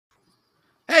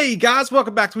Hey guys,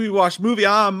 welcome back to We Watch Movie.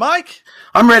 I'm Mike.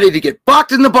 I'm ready to get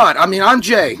fucked in the butt. I mean, I'm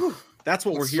Jay. That's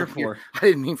what we're here for. Weird. I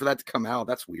didn't mean for that to come out.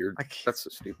 That's weird. That's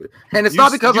so stupid. And it's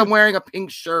not because I'm wearing a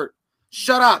pink shirt.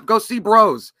 Shut up. Go see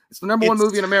Bros. It's the number one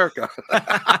movie in America.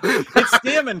 It's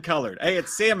salmon colored. Hey,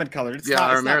 it's salmon colored. It's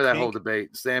I remember that whole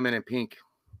debate. Salmon and pink.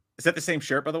 Is that the same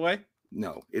shirt, by the way?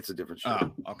 No, it's a different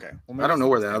shirt. Oh, okay. Well, I don't know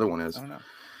where the other one is. I don't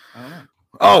know.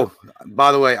 Oh,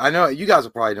 by the way, I know you guys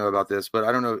will probably know about this, but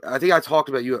I don't know. I think I talked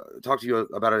to you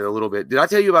about it a little bit. Did I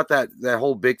tell you about that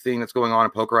whole big thing that's going on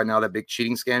in poker right now? That big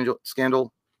cheating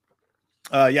scandal.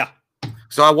 Yeah.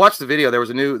 So I watched the video. There's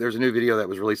a new video that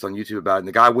was released on YouTube about it. And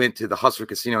the guy went to the Hustler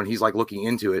Casino and he's like looking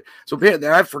into it. So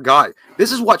I forgot.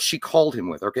 This is what she called him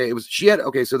with. Okay,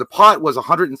 so the pot was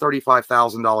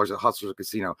 $135,000 at Hustler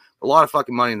Casino. A lot of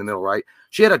fucking money in the middle, right?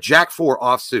 She had a Jack 4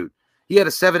 offsuit. He had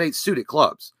a 7/8 suit at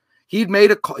clubs. He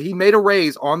made a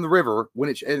raise on the river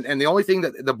and the only thing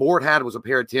that the board had was a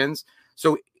pair of tens.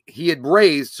 So he had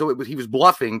raised, he was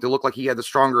bluffing to look like he had the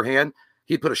stronger hand.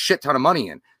 He'd put a shit ton of money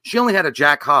in. She only had a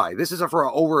Jack high. This is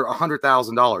for over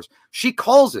 $100,000. She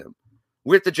calls him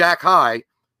with the Jack high,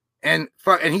 and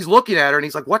he's looking at her and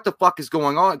he's like, "What the fuck is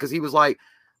going on?" Because he was like,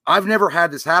 "I've never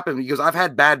had this happen." He goes, "I've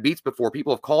had bad beats before.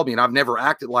 People have called me and I've never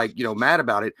acted like, mad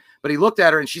about it." But he looked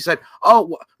at her and she said,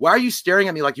 "Oh, why are you staring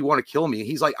at me like you want to kill me?"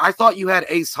 He's like, "I thought you had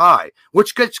ace high,"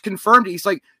 which gets confirmed. He's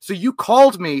like, "So you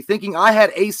called me thinking I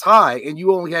had ace high and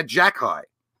you only had Jack high,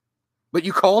 but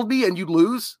you called me and you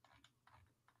lose."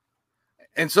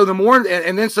 And so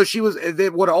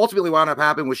what ultimately wound up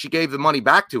happening was she gave the money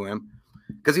back to him.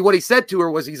 Because what he said to her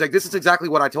was, he's like, "This is exactly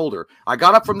what I told her. I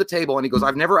got up from the table," and he goes,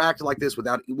 "I've never acted like this with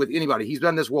anybody." He's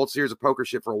done this World Series of Poker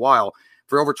shit for a while,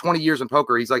 for over 20 years in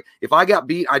poker. He's like, "If I got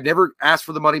beat, I'd never ask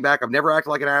for the money back. I've never acted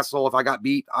like an asshole. If I got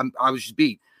beat, I was just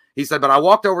beat." He said, "But I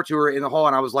walked over to her in the hall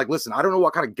and I was like, listen, I don't know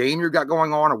what kind of game you got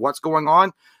going on or what's going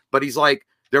on, but," he's like,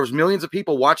 "there was millions of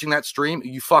people watching that stream.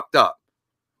 You fucked up."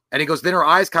 And he goes, then her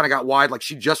eyes kind of got wide, like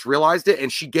she just realized it, and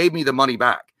she gave me the money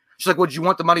back. She's like, "Well, did you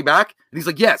want the money back?" And he's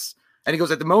like, "Yes." And he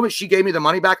goes, "At the moment she gave me the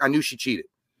money back, I knew she cheated."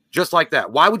 Just like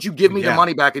that. Why would you give me the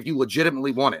money back if you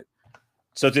legitimately want it?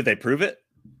 So did they prove it?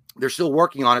 They're still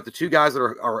working on it. The two guys that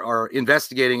are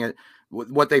investigating it,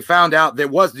 what they found out,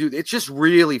 it's just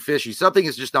really fishy. Something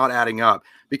is just not adding up.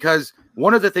 Because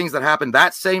one of the things that happened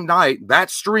that same night,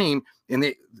 that stream,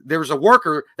 there was a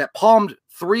worker that palmed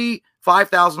 3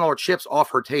 $5,000 chips off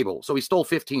her table. So he stole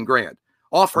 15 grand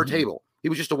off her table. He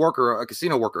was just a worker, a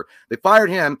casino worker. They fired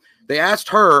him. They asked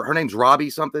her name's Robbie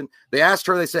something. They asked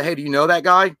her, they said, "Hey, do you know that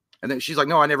guy?" And then she's like,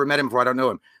 "No, I never met him before. I don't know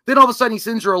him." Then all of a sudden he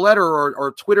sends her a letter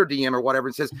or Twitter DM or whatever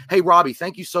and says, "Hey, Robbie,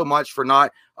 thank you so much for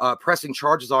not pressing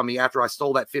charges on me after I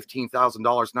stole that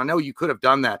 $15,000. And I know you could have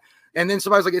done that." And then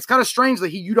somebody's like, "It's kind of strange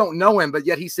that you don't know him, but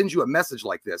yet he sends you a message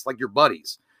like this, like your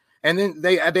buddies." And then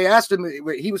they asked him,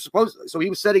 he was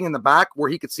sitting in the back where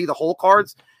he could see the hole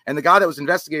cards. And the guy that was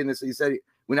investigating this, he said,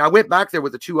 "When I went back there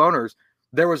with the two owners,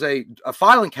 there was a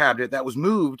filing cabinet that was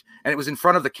moved and it was in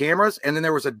front of the cameras. And then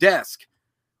there was a desk,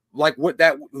 like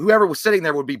whoever was sitting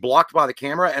there would be blocked by the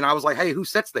camera." And I was like, "Hey, who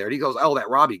sits there?" And he goes, "Oh, that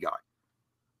Robbie guy."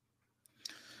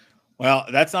 Well,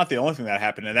 that's not the only thing that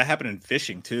happened. And that happened in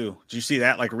fishing too. Did you see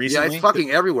that recently? Yeah, it's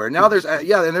fucking everywhere. Now there's and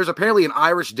there's apparently an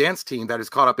Irish dance team that is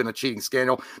caught up in a cheating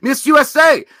scandal. Miss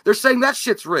USA, they're saying that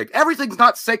shit's rigged. Everything's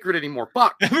not sacred anymore.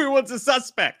 Fuck. Everyone's a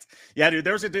suspect. Yeah, dude,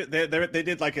 there was they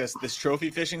did like this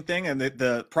trophy fishing thing, and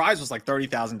the prize was like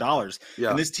 $30,000. Yeah.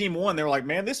 And this team won. They were like,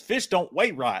 "Man, this fish don't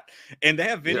weigh right." And they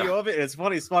have video of it. And it's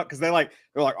funny as fuck because they're like,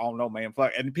 "Oh no, man,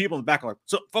 fuck." And people in the back are like,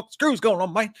 "So fuck screws going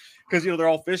on, man?" Because they're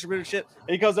all fishermen and shit. And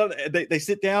he goes up, they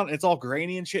sit down, and it's all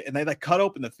grainy and shit, and they cut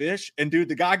open the fish. And dude,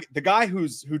 the guy who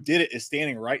did it is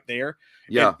standing right there.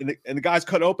 Yeah. And the guy's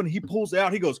cut open. He pulls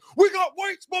out. He goes, "We got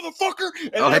weights, motherfucker!"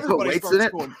 And they put weights in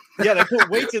it. Yeah, they put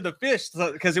weights in the fish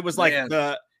because it was like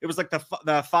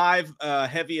the 5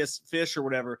 heaviest fish or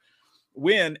whatever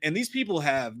win. And these people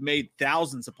have made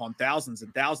thousands upon thousands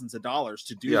and thousands of dollars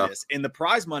to do this. And the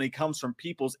prize money comes from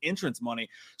people's entrance money.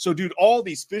 So, dude, all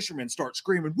these fishermen start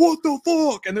screaming, "What the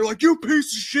fuck?" And they're like, "You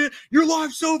piece of shit, your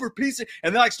life's over, piece of,"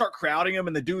 and they crowding crowding him.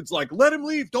 And the dude's like, "Let him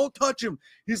leave, don't touch him."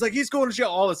 He's like, "He's going to jail."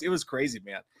 All this, it was crazy,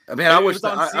 man. I mean,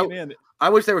 I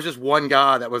wish there was just one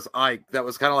guy that was Ike, that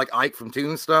was kind of like Ike from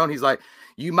Tombstone. He's like,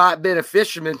 "You might have been a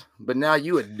fisherman, but now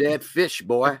you a dead fish,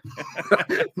 boy."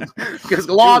 Because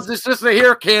the law is just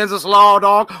here, Kansas law,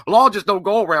 dog. Law just don't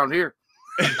go around here.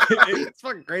 It's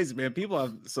fucking crazy, man. People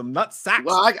have some nut sacks.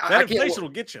 Well, that inflation will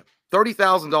get you.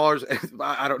 $30,000.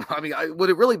 I don't know. I mean, would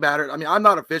it really matter? I mean, I'm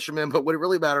not a fisherman, but would it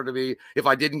really matter to me if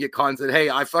I didn't get caught and said, hey,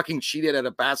 I fucking cheated at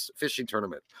a bass fishing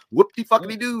tournament?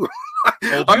 Whoop-de-fuckity-doo.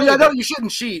 I mean, I know you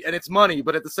shouldn't cheat and it's money,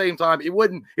 but at the same time, it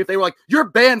wouldn't, if they were like, you're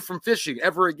banned from fishing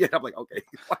ever again. I'm like, okay.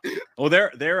 Well,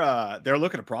 they're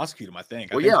looking to prosecute him, I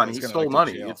think. Well, I mean, he stole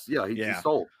money. He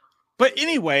stole. But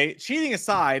anyway, cheating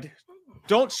aside,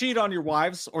 don't cheat on your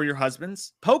wives or your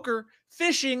husbands, poker,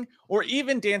 fishing, or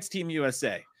even Dance Team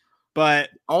USA. But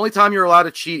only time you're allowed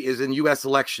to cheat is in U.S.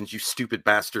 elections, you stupid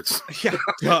bastards. Yeah,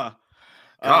 duh.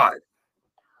 God.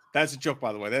 That's a joke,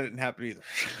 by the way. That didn't happen either.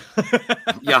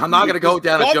 Yeah, I'm not going to go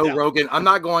down a Joe Rogan. I'm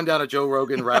not going down a Joe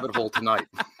Rogan rabbit hole tonight.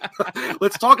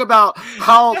 Let's talk about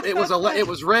how it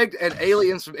was rigged, and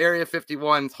aliens from Area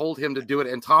 51 told him to do it,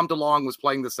 and Tom DeLonge was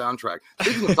playing the soundtrack.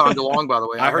 Speaking of Tom DeLonge, by the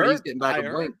way, I heard he's getting back in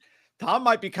Blink. Tom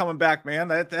might be coming back, man.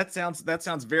 That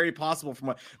sounds very possible. From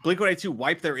what Blink-182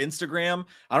 wiped their Instagram.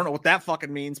 I don't know what that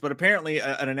fucking means, but apparently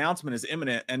an announcement is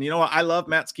imminent. And you know what? I love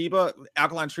Matt Skiba.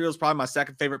 Alkaline Trio is probably my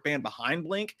second favorite band behind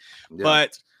Blink,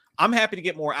 but I'm happy to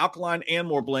get more Alkaline and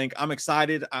more Blink. I'm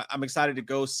excited. I'm excited to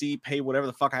go pay whatever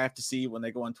the fuck I have to see when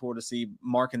they go on tour to see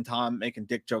Mark and Tom making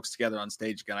dick jokes together on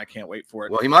stage again. I can't wait for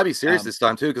it. Well, he might be serious this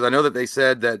time too, because I know that they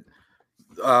said that.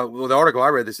 Well, the article I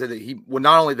read, they said that he would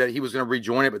not only that he was going to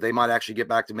rejoin it, but they might actually get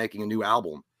back to making a new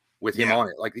album with him on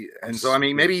it. And so, I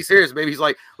mean, maybe he's serious. Maybe he's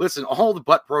like, listen, all the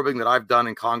butt probing that I've done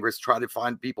in Congress, try to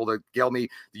find people to tell me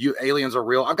you aliens are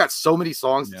real. I've got so many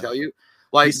songs to tell you.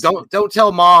 Like, don't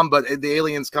tell mom, but the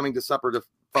aliens coming to supper to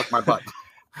fuck my butt.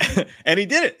 And he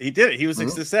did it. He was a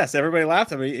success. Everybody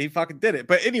laughed at him. He fucking did it.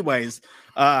 But anyways,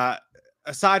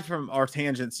 aside from our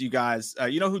tangents, you guys,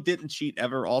 you know who didn't cheat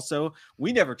ever? Also,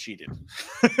 we never cheated.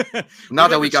 Not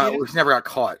that we never got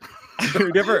caught.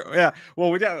 We never, yeah.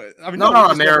 Well, I mean, not on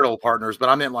our marital partners, but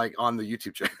I meant like on the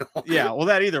YouTube channel. Yeah, well,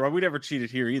 that either. We never cheated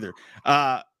here either.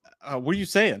 What are you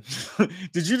saying?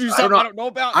 Did you do something I don't know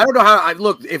about? I don't know how.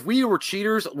 Look, if we were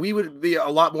cheaters, we would be a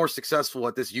lot more successful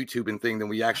at this YouTubing thing than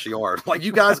we actually are. Like,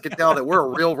 you guys can tell that we're a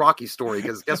real Rocky story,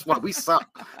 because guess what? We suck.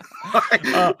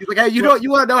 He's like, hey, you want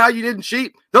to know how you didn't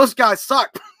cheat? Those guys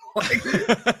suck.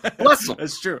 Bless them.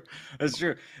 That's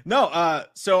true. No,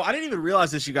 so I didn't even realize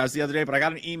this, you guys, the other day, but I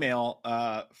got an email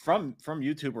from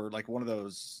YouTuber, like one of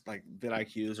those like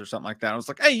vidIQs or something like that. I was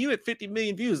like, hey, you had 50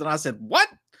 million views, and I said, what?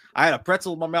 I had a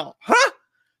pretzel in my mouth. Huh?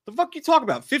 The fuck you talking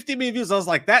about? 50 million views. I was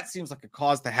like, that seems like a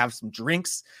cause to have some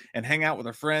drinks and hang out with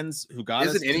our friends who got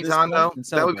us. Is it any time though?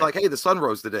 That would be like, hey, the sun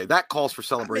rose today. That calls for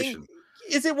celebration. I mean,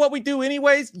 is it what we do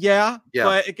anyways? Yeah.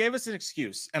 But it gave us an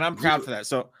excuse, and I'm proud for that.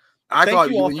 So thank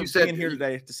you all for being here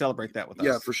today to celebrate that with us.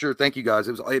 Yeah, for sure. Thank you guys.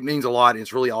 It means a lot.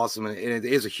 It's really awesome, and it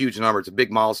is a huge number. It's a big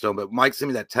milestone. But Mike sent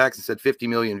me that text and said 50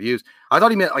 million views. I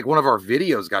thought he meant like one of our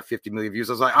videos got 50 million views.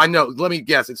 I was like, I know. Let me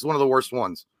guess. It's one of the worst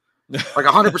ones. Like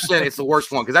 100%, it's the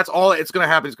worst one, because that's all it's going to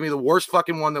happen. It's going to be the worst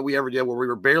fucking one that we ever did, where we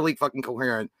were barely fucking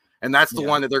coherent. And that's the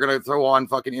one that they're going to throw on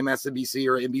fucking MSNBC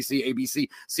or NBC, ABC,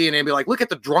 CNN, and be like, look at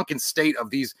the drunken state of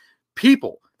these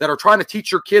people that are trying to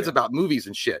teach your kids about movies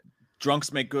and shit.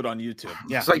 Drunks make good on YouTube.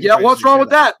 Yeah. It's like, what's wrong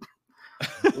with that?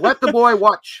 Let the boy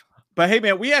watch. But hey,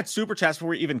 man, we had super chats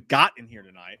before we even got in here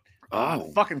tonight.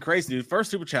 Fucking crazy, dude.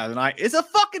 First super chat tonight is a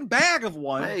fucking bag of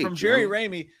one from Jerry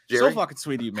Ramey. So fucking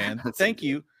sweet of you, man. Thank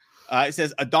you. It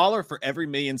says $1 for every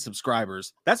 1 million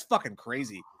subscribers. That's fucking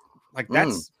crazy. Like,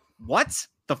 that's what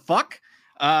the fuck?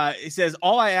 It says,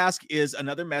 all I ask is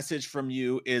another message from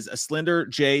you is a Slender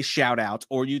J shout out,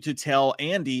 or you to tell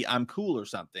Andy I'm cool or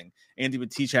something. Andy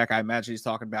with T-Check, I imagine he's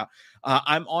talking about.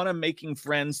 I'm on a making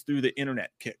friends through the internet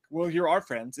kick. Well, you're our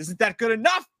friends. Isn't that good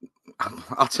enough?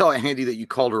 I'll tell Andy that you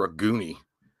called her a goonie.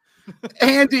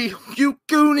 Andy, you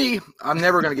goonie. I'm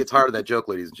never going to get tired of that joke,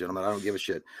 ladies and gentlemen. I don't give a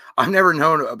shit. I've never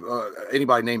known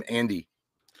anybody named Andy.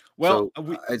 Well,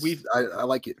 so I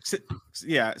like it.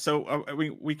 Yeah, so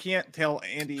we can't tell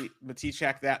Andy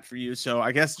Matichak that for you. So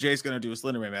I guess Jay's going to do a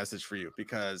Slenderman message for you,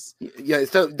 because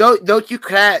so don't you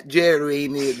cry,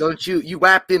 Jeremy. Don't you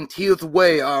wipe them tears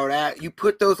away, all right? You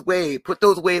put those away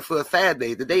for a sad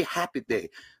day, the day happy day.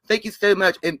 Thank you so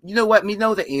much. And you know what? Me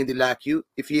know that Andy like you.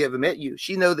 If he ever met you,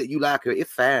 she know that you like her.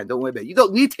 It's fine. Don't worry about it. You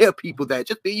don't need to tell people that.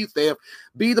 Just be yourself.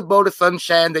 Be the bowl of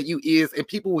sunshine that you is, and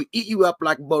people will eat you up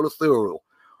like a bowl of cereal.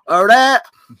 All right?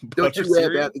 Don't you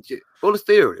worry about the bowl of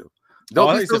cereal.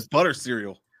 Don't be so butter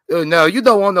cereal. No, you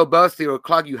don't want no butter cereal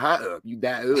clog you hot up. You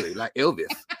die early like Elvis.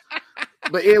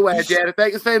 But anyway, Jared,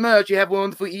 thank you so much. You have a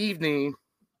wonderful evening.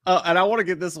 And I want to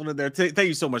get this one in there. Thank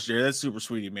you so much, Jerry. That's super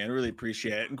sweet, man. I really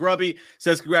appreciate it. And Grubby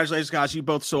says, congratulations, guys. You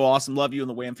both so awesome. Love you and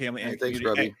the Wham family. And thanks,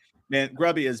 Grubby. Hey, man,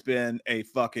 Grubby has been a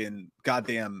fucking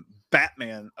goddamn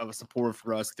Batman of a supporter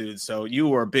for us, dude. So you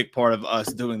were a big part of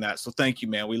us doing that. So thank you,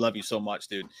 man. We love you so much,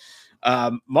 dude.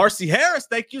 Marcy Harris,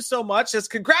 thank you so much. Says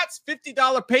congrats, $50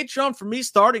 Patreon for me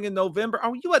starting in November.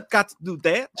 Oh, you had got to do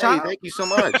that, child. Hey, thank you so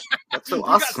much. That's so you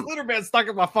awesome. Got Slenderman stuck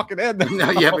in my fucking head.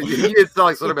 No, yeah, but you didn't sound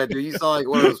like Slenderman, dude. You sound like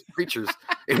one of those preachers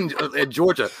in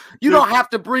Georgia. You don't have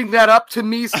to bring that up to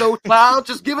me, so loud.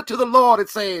 Just give it to the Lord and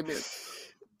say amen.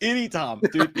 Anytime,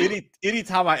 dude.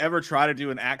 Anytime I ever try to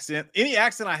do an accent, any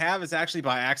accent I have is actually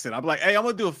by accident. I'll be like, "Hey, I'm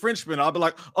gonna do a Frenchman." I'll be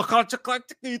like, "Oh, I can't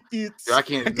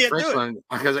do Frenchman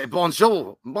because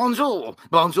bonjour, bonjour,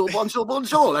 bonjour, bonjour,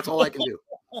 bonjour." That's all I can do.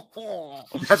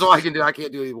 That's all I can do. I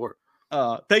can't do anymore.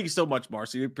 Thank you so much,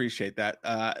 Marcy. We appreciate that.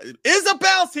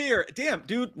 Isabel's here. Damn,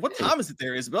 dude. What time is it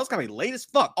there? Isabel's got me late as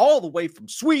fuck, all the way from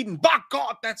Sweden. By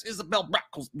God, that's Isabel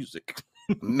Brackle's music.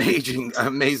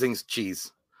 Amazing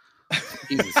cheese.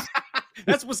 Jesus.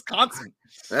 That's Wisconsin.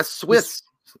 That's Swiss.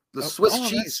 The Swiss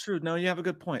cheese. That's true. No, you have a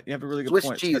good point. You have a really good Swiss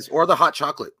point. cheese or the hot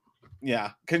chocolate.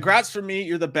 Yeah. Congrats for me.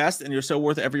 You're the best, and you're so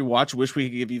worth every watch. Wish we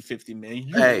could give you 50 million.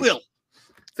 You will.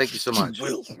 Thank you so much. You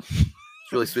will.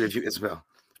 It's really sweet of you, Isabel.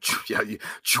 Yeah, you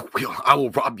will. I will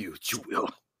rob you. You will.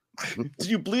 Do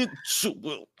you bleed? You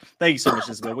will. Thank you so much,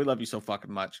 Isabel. We love you so fucking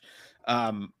much.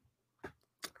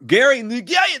 Gary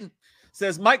Nguyen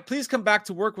says, Mike, please come back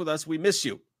to work with us. We miss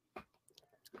you.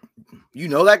 You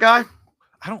know that guy?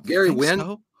 I don't Gary think Wynn?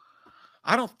 so.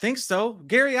 I don't think so.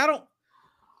 Gary, I don't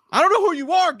know who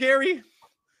you are, Gary.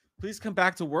 Please come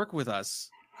back to work with us.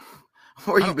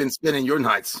 Where you been spending your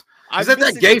nights? Is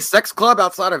that gay sex club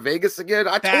outside of Vegas again?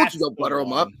 I told you to butter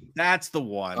them up. That's the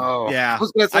one. Oh, yeah. I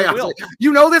was going to say, like,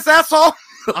 you know this asshole?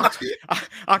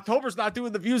 October's not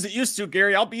doing the views it used to,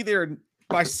 Gary. I'll be there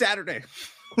by Saturday.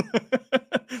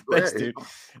 Thanks, dude.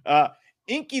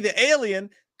 Inky the Alien.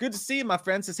 Good to see you, my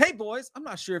friend. Says, hey, boys, I'm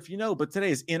not sure if you know, but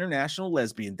today is International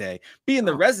Lesbian Day. Being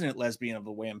the resident lesbian of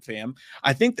the Wham fam,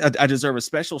 I think I deserve a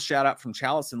special shout out from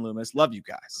Chalice and Loomis. Love you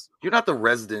guys. You're not the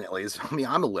resident, at least. I mean,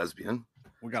 I'm a lesbian.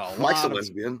 We got Mike's a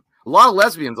lesbian. A lot of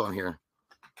lesbians on here.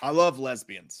 I love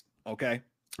lesbians. Okay.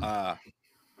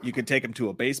 You could take them to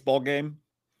a baseball game.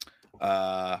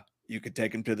 You could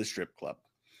take them to the strip club.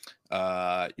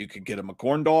 You could get them a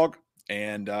corn dog.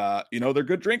 And, they're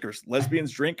good drinkers.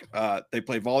 Lesbians drink. They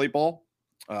play volleyball.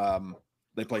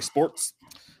 They play sports.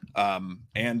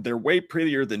 And they're way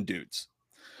prettier than dudes.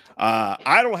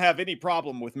 I don't have any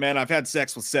problem with men. I've had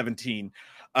sex with 17.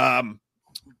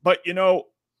 But,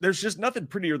 there's just nothing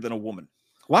prettier than a woman.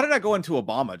 Why did I go into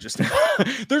Obama just now?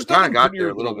 There's nothing got there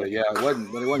a little bit. Yeah, it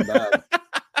wasn't bad.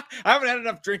 I haven't had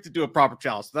enough drink to do a proper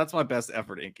challenge. So that's my best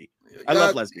effort, Inky. I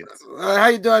love lesbians. How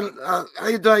you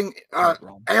doing?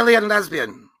 Alien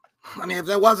lesbian. I mean, if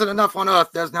there wasn't enough on Earth,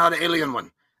 there's now the alien one.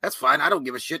 That's fine. I don't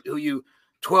give a shit who you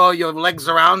twirl your legs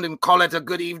around and call it a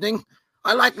good evening.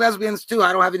 I like lesbians too.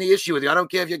 I don't have any issue with you. I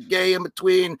don't care if you're gay, in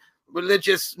between,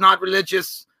 religious, not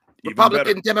religious, even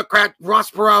Republican, better. Democrat, Ross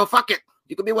Perot. Fuck it.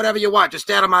 You can be whatever you want. Just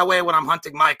stay out of my way when I'm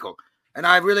hunting Michael. And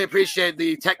I really appreciate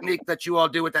the technique that you all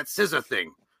do with that scissor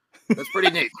thing. That's pretty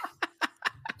neat.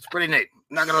 It's pretty neat.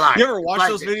 I'm not gonna lie. You ever watch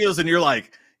those videos and you're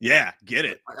like, yeah, get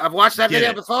it. I've watched that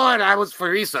video before, and I was for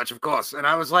research, of course. And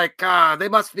I was like, they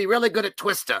must be really good at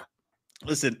Twister.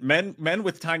 Listen, men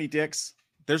with tiny dicks,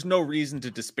 there's no reason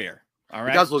to despair. All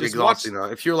right. It does look exhausting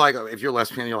though. If you're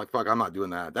lesbian, you're like, fuck, I'm not doing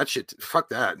that. That shit, fuck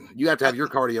that. You have to have your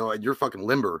cardio and you're fucking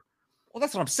limber. Well,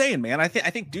 that's what I'm saying, man. I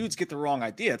think dudes get the wrong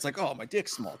idea. It's like, oh, my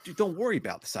dick's small. Dude, don't worry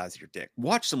about the size of your dick.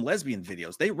 Watch some lesbian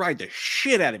videos. They ride the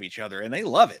shit out of each other and they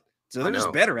love it. So they're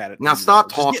just better at it. Now stop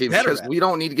talking because we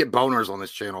don't need to get boners on this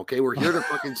channel. Okay, we're here to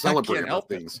fucking celebrate about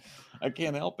things. I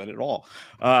can't help it at all.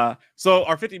 So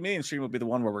our 50 million stream will be the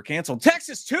one where we're canceled.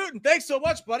 Texas Tootin', thanks so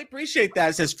much, buddy. Appreciate that.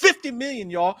 It says 50 million,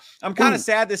 y'all. I'm kind of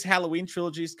sad this Halloween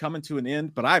trilogy is coming to an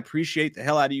end, but I appreciate the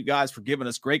hell out of you guys for giving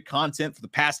us great content for the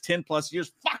past 10 plus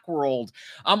years. Fuck, we're old.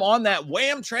 I'm on that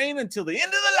Wham train until the end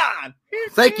of the line.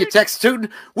 Thank you, Texas Tootin'.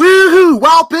 Woohoo!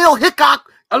 Wild Bill Hickok.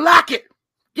 I like it.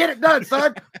 Get it done,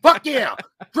 son. Fuck yeah.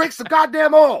 Drink some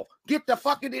goddamn oil. Get the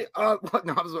fucking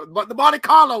the Monte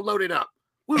Carlo loaded up.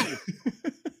 Woo.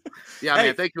 Yeah, hey,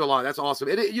 man, thank you a lot. That's awesome.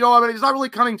 It's not really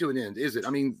coming to an end, is it?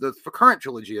 I mean, the current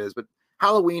trilogy is, but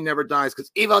Halloween never dies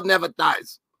because evil never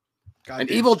dies. God,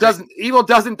 and evil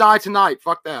doesn't die tonight.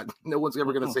 Fuck that. No one's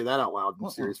ever going to say that out loud in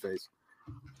serious face.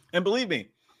 And believe me,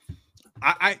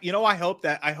 I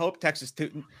hope Texas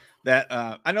Tootin' that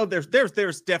I know there's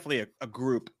definitely a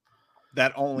group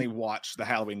that only watch the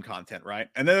Halloween content, right?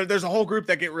 And then there's a whole group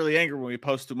that get really angry when we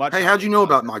post too much. Hey, how'd you know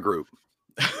about my group?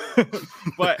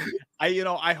 But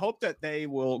I hope that they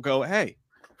will go, hey,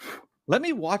 let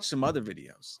me watch some other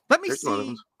videos. Let me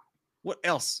see what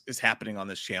else is happening on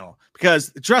this channel?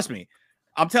 Because trust me,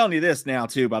 I'm telling you this now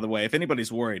too, by the way, if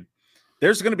anybody's worried,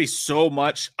 there's going to be so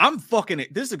much.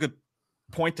 This is a good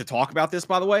point to talk about this,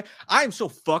 by the way. I am so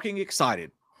fucking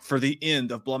excited for the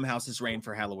end of Blumhouse's reign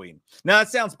for Halloween. Now, that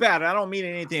sounds bad. I don't mean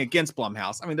anything against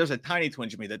Blumhouse. I mean, there's a tiny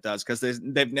twinge of me that does, because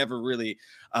they've never really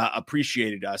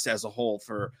appreciated us as a whole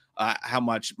for how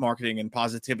much marketing and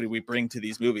positivity we bring to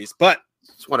these movies. But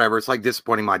it's whatever. It's like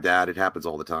disappointing my dad. It happens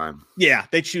all the time. Yeah,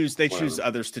 they choose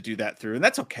others to do that through, and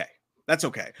that's okay. That's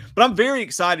okay. But I'm very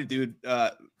excited, dude,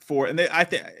 I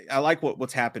like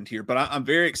what's happened here, but I'm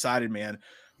very excited, man,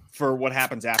 for what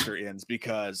happens after it ends,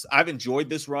 because I've enjoyed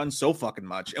this run so fucking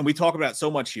much, and we talk about it so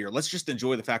much here. Let's just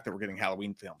enjoy the fact that we're getting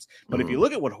Halloween films. But if you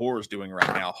look at what horror's doing right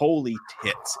now, holy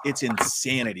tits, it's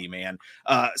insanity, man.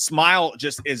 Smile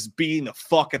just is beating the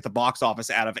fuck at the box office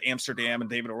out of Amsterdam and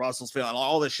David O. Russell's film and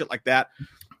all this shit like that.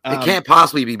 It can't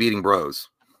possibly be beating Bros.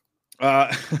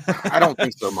 I don't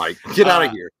think so, Mike. Get out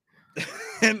of here.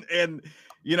 And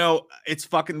you know, it's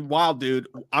fucking wild, dude.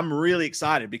 I'm really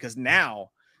excited because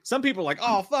now some people are like,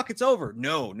 oh, fuck, it's over.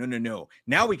 No.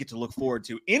 Now we get to look forward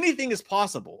to anything is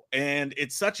possible. And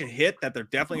it's such a hit that they're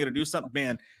definitely going to do something.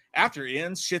 Man, after it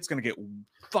ends, shit's going to get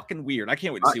fucking weird. I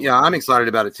can't wait to see. Yeah, I'm excited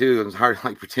about it too. It's hard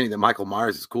like pretending that Michael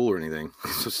Myers is cool or anything.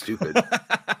 It's so stupid.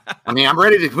 I mean, I'm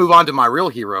ready to move on to my real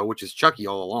hero, which is Chucky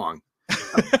all along.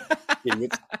 But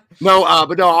no,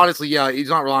 honestly, yeah, he's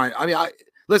not relying. I mean,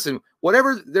 listen,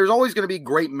 whatever, there's always going to be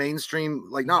great mainstream,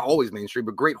 like not always mainstream,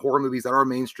 but great horror movies that are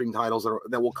mainstream titles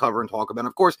that we'll cover and talk about. And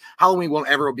of course, Halloween won't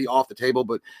ever be off the table,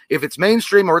 but if it's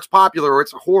mainstream or it's popular or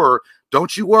it's horror,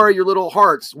 don't you worry your little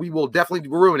hearts. We will definitely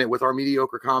ruin it with our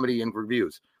mediocre comedy and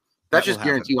reviews. That's just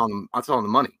guaranteed on the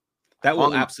money. That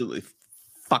will absolutely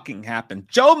fucking happen.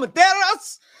 Joe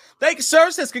Medeiros, thank you,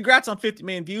 sir. Says congrats on 50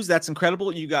 million views. That's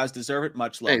incredible. You guys deserve it.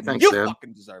 Much love. Hey, thanks, you man.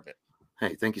 Fucking deserve it.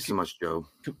 Hey, thank you so much, Joe.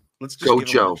 Let's just go,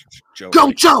 Joe.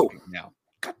 Go, Joe. Now.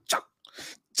 Go, Joe.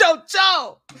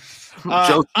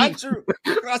 Joe. Andrew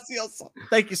Gracioso.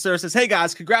 Thank you, sir. Says, hey,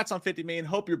 guys, congrats on 50 million.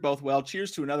 Hope you're both well. Cheers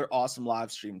to another awesome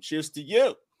live stream. Cheers to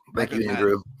you. Thank you,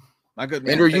 Andrew. My good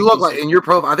man. Andrew, you look like in your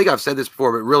profile. I think I've said this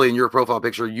before, but really in your profile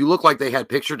picture, you look like they had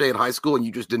picture day at high school and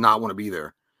you just did not want to be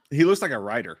there. He looks like a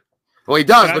writer. Well, he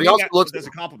does, but he also looks as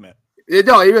a compliment.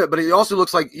 But it also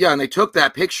looks like, yeah, and they took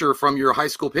that picture from your high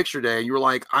school picture day, and you were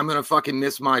like, I'm going to fucking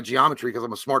miss my geometry because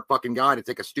I'm a smart fucking guy to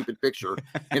take a stupid picture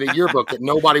in a yearbook that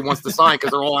nobody wants to sign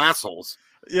because they're all assholes.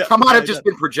 Yeah, I might have just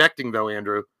been projecting, though,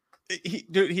 Andrew.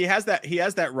 He has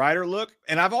that writer look,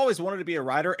 and I've always wanted to be a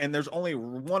writer, and there's only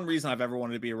one reason I've ever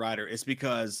wanted to be a writer. It's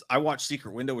because I watched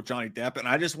Secret Window with Johnny Depp, and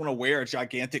I just want to wear a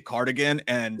gigantic cardigan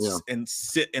and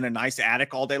sit in a nice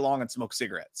attic all day long and smoke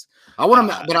cigarettes. I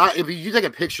want to, but if you take a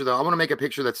picture though, I want to make a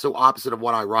picture that's so opposite of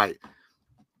what I write,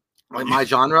 like my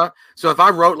genre. So if I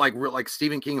wrote like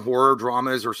Stephen King horror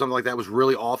dramas or something like that was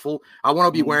really awful, I want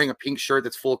to be wearing a pink shirt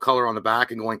that's full color on the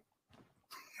back and going.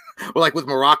 Or like with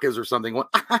maracas or something, and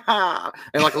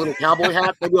like a little cowboy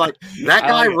hat. They'd be like, that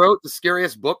guy wrote the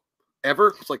scariest book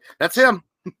ever. It's like, that's him.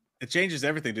 It changes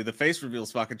everything, dude. The face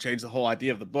reveals fucking change the whole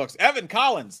idea of the books. Evan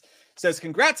Collins says,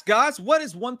 congrats, guys. What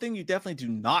is one thing you definitely do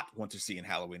not want to see in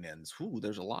Halloween Ends? Ooh,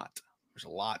 there's a lot.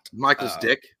 Michael's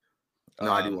dick.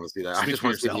 No, I do want to see that. I just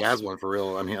want to see if he has one for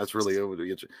real. I mean, that's really over to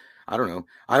get you. I don't know.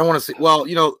 I don't want to see. Well,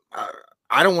 you know,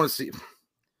 I don't want to see.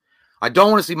 I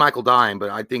don't want to see Michael dying, but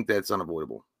I think that's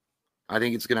unavoidable. I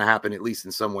think it's going to happen at least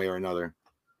in some way or another.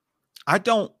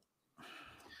 Not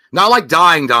like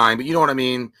dying, but you know what I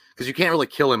mean? Because you can't really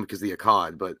kill him because the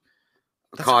Akkad, but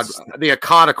the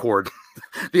Akkad Accord.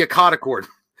 The Akkad Accord.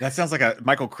 That sounds like a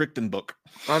Michael Crichton book.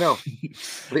 I know.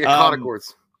 The Akkad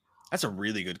Accords. That's a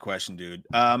really good question, dude.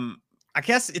 I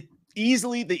guess the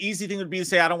easy thing would be to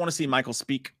say, I don't want to see Michael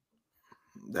speak.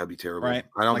 That'd be terrible. Right?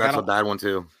 That's a bad one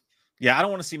too. Yeah, I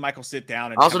don't want to see Michael sit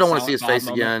down. And I also don't want to see his face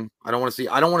again. I don't want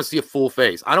to see a full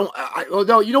face.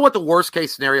 No, you know what the worst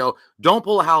case scenario? Don't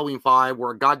pull a Halloween 5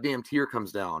 where a goddamn tear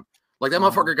comes down. Like that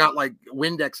motherfucker got like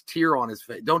Windex tear on his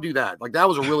face. Don't do that. Like that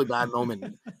was a really bad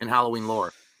moment in Halloween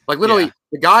lore. Like literally,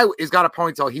 the guy has got a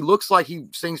ponytail. He looks like he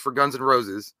sings for Guns N'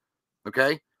 Roses.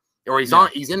 Okay, or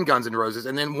he's in Guns N' Roses,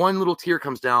 and then one little tear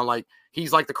comes down. Like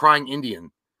he's like the crying Indian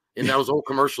in those old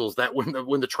commercials that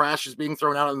when the trash is being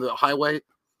thrown out on the highway.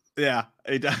 Yeah,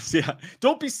 it does. Yeah.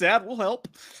 Don't be sad. We'll help.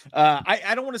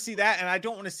 I don't want to see that. And I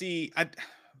don't want to see, I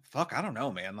don't know,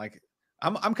 man. Like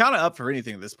I'm kind of up for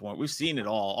anything at this point. We've seen it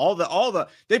all.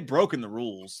 They've broken the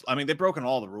rules. I mean, they've broken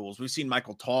all the rules. We've seen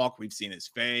Michael talk. We've seen his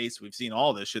face. We've seen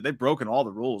all this shit. They've broken all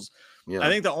the rules. Yeah. I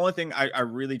think the only thing I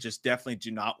really just definitely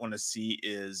do not want to see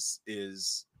is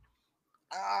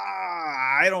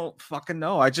I don't fucking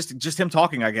know. I just him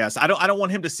talking, I guess. I don't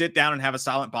want him to sit down and have a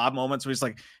Silent Bob moments where he's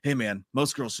like, "Hey man,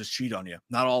 most girls just cheat on you.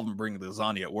 Not all of them bring the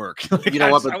lasagna at work." Like, you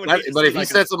know what? But if he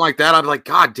said something like that, I'd be like,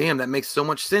 God damn, that makes so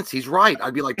much sense. He's right.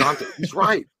 I'd be like, Dante, he's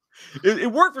right.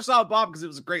 It worked for Silent Bob because it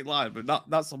was a great line, but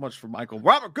not so much for Michael.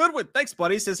 Robert Goodwin, thanks,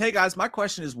 buddy. He says, "Hey guys, my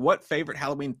question is, what's your favorite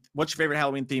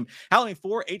Halloween theme? Halloween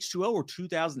 4, H2O, or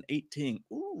 2018?"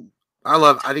 Ooh, I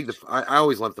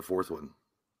always love the fourth one.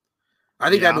 I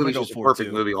think that movie's just a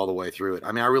perfect movie all the way through it.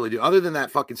 I mean, I really do. Other than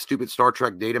that fucking stupid Star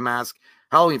Trek data mask,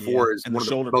 Halloween 4 is one of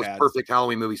the most perfect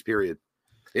Halloween movies, period.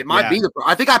 It might be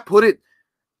I think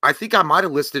I might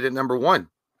have listed it number 1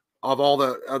 of all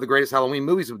the greatest Halloween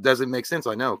movies. It doesn't make sense,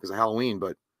 I know, because of Halloween,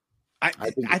 but I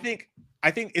think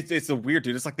it's a weird,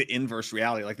 dude. It's like the inverse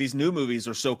reality. Like these new movies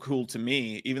are so cool to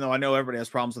me, even though I know everybody has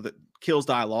problems with it. Kills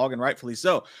dialogue, and rightfully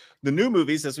so. The new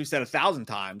movies, as we've said 1,000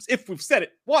 times, if we've said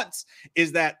it once,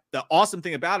 is that the awesome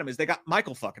thing about them is they got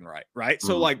Michael fucking right?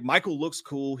 So like Michael looks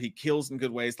cool, he kills in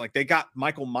good ways. Like they got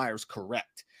Michael Myers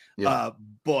correct. Yeah.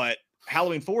 But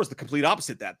Halloween 4 is the complete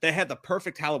opposite of that. They had the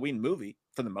perfect Halloween movie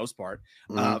for the most part,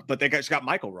 but they got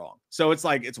Michael wrong. So it's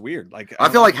like, it's weird. Like I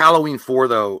feel like Halloween 4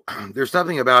 though, there's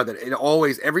something about it that it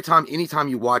always, anytime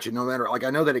you watch it, no matter, like I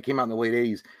know that it came out in the late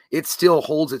 80s, it still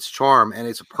holds its charm, and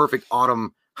it's a perfect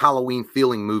autumn Halloween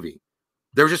feeling movie.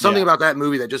 There's just something about that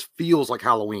movie that just feels like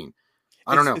Halloween.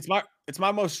 I don't know. It's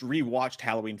my most rewatched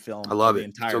Halloween film. I love the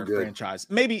entire franchise.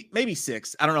 Maybe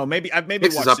 6. I don't know. Maybe I've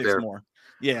watched 6 more.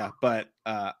 Yeah, but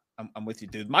I'm with you,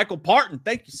 dude. Michael Parton,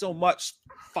 thank you so much.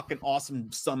 Fucking awesome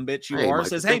sumbitch you are.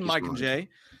 Says, "Hey, Mike and Jay,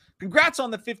 congrats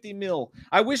on the 50 mil.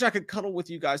 I wish I could cuddle with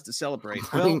you guys to celebrate."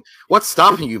 I mean, what's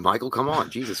stopping you, Michael? Come on,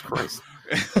 Jesus Christ.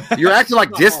 You're acting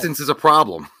like distance is a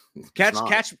problem.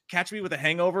 Catch me with a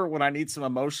hangover when I need some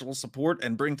emotional support,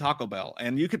 and bring Taco Bell,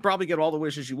 and you could probably get all the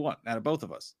wishes you want out of both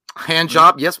of us. Hand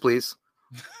job, yes, please.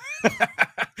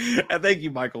 And thank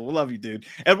you, Michael. We love you, dude.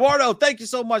 Eduardo, thank you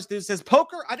so much, dude. Says,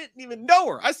 "Poker, I didn't even know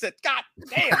her." I said, "God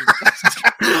damn."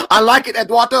 I like it,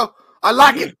 Eduardo. I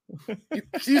like it.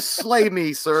 You slay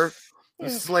me, sir. You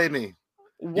slay me.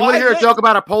 You want to hear a joke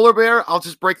about a polar bear? I'll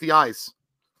just break the ice.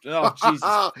 Oh, Jesus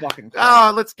fucking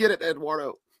Christ. Let's get it,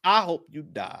 Eduardo. I hope you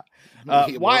die.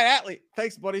 Wyatt Atley,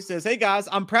 thanks, buddy. Says, "Hey guys,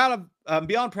 I'm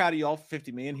beyond proud of y'all for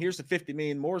 50 million. Here's the 50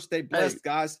 million more. Stay blessed,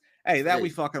 guys." Hey, we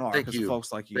fucking are, because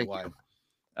folks like you, Wyatt.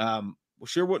 We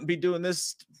sure wouldn't be doing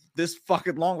this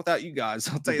fucking long without you guys.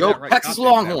 I'll tell you that right now. Texas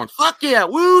Longhorn. Fuck yeah.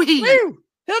 Woo-hee. Woo.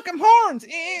 Hook 'em horns.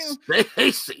 Ew.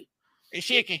 Stacy.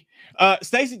 Shaky.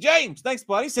 Stacy James, thanks,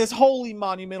 buddy. Says, "Holy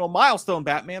monumental milestone,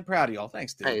 Batman. Proud of y'all."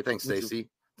 Thanks, dude. Hey, thanks, Stacy.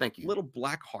 Thank you. Little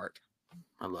black heart.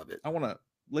 I love it. I want to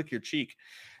lick your cheek.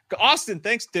 Austin,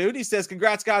 thanks, dude. He says,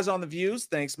 "Congrats, guys, on the views."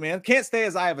 Thanks, man. "Can't stay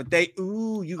as I have a date."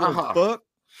 Ooh, you gonna book?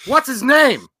 What's his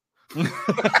name? We're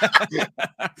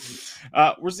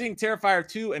seeing Terrifier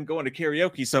 2 and going to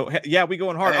karaoke. So yeah, we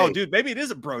going hard. Hey. Oh, dude, maybe it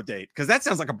is a bro date, because that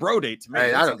sounds like a bro date to me.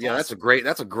 Hey, awesome.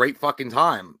 That's a great fucking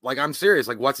time. Like, I'm serious.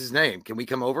 Like, what's his name? Can we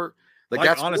come over? Like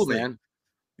that's honestly, cool, man.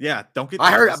 Yeah, don't get.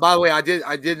 I heard. By the way, I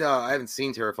haven't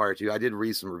seen Terrifier 2. I did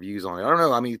read some reviews on it. I don't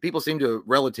know. I mean, people seem to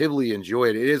relatively enjoy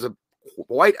it. It is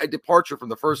quite a departure from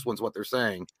the first one's what they're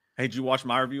saying. Hey, did you watch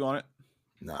my review on it?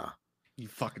 Nah. You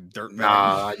fucking dirtbag.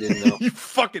 Nah, I didn't know. You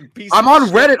fucking piece. I'm on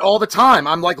Reddit all the time.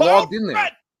 I'm like logged in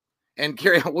there. And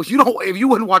well, if you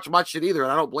wouldn't watch my shit either,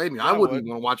 and I don't blame you. I wouldn't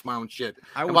even watch my own shit.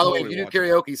 And by the way, if you do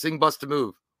karaoke, sing "Bust a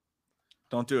Move."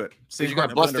 Don't do it. Sing you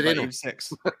got busted in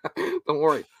 86. Don't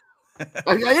worry.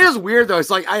 It is weird though. It's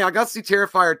like I got to see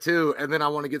Terrifier 2, and then I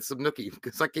want to get some nookie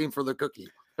because I came for the cookie.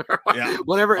 Yeah.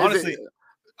 Whatever. Honestly,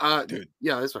 dude.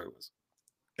 Yeah, that's what it was.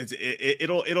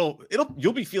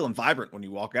 You'll be feeling vibrant when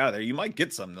you walk out of there. You might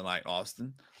get some tonight,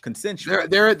 Austin. Consensual.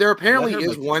 There apparently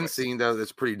is one scene though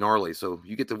that's pretty gnarly, so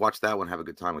you get to watch that one, have a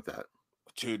good time with that.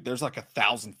 Dude, there's like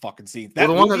 1,000 fucking scenes.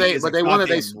 Well,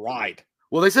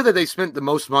 they said that they spent the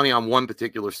most money on one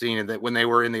particular scene, and that when they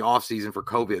were in the off season for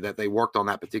COVID, that they worked on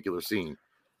that particular scene.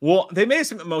 Well, they may have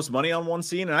spent the most money on one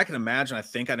scene, and I can imagine. I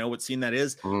think I know what scene that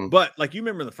is. But like, you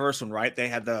remember the first one, right? They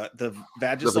had the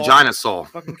vagina saw.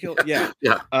 Fucking killed. Yeah,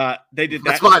 yeah. They did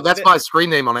that. That's my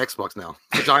screen name on Xbox now.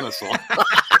 Vagina saw.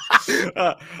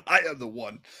 I am the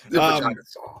one. The vagina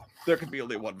saw. There could be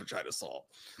only one vagina saw.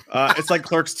 It's like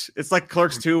Clerks. It's like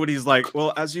Clerks 2 when he's like,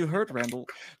 "Well, as you heard, Randall,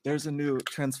 there's a new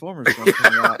Transformers film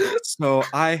coming out. So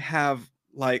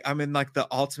I'm in like the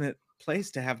ultimate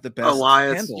place to have the best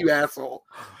Elias, handle." You asshole.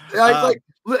 Like,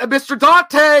 Mr.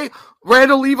 Dante,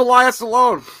 Randall, leave Elias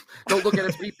alone. Don't look at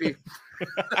his pee-pee.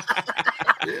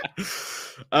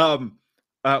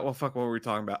 Well, fuck, what were we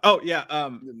talking about? Oh, yeah.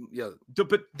 Yeah.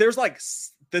 But there's like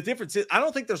the difference is, I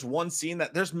don't think there's one scene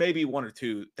that there's maybe one or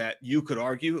two that you could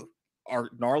argue are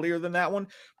gnarlier than that one.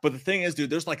 But the thing is, dude,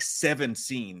 there's like 7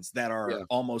 scenes that are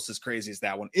almost as crazy as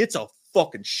that one. It's a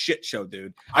fucking shit show,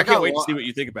 dude. I can't wait to see what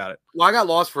you think about it. Well, I got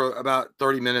lost for about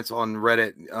 30 minutes on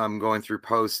Reddit, going through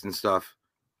posts and stuff.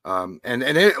 And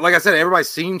like I said, everybody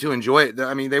seemed to enjoy it.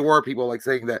 I mean, they were people like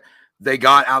saying that they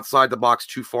got outside the box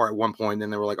too far at one point, and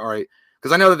then they were like, all right,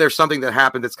 because I know that there's something that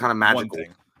happened that's kind of magical.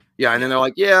 Yeah, and then they're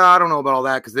like, yeah, I don't know about all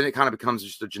that, because then it kind of becomes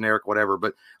just a generic whatever.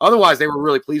 But otherwise, they were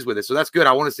really pleased with it. So that's good.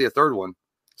 I want to see a third one.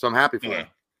 So I'm happy for it.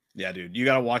 Yeah, dude. You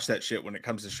got to watch that shit when it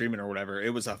comes to streaming or whatever.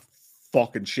 It was a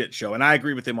fucking shit show. And I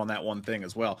agree with him on that one thing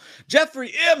as well.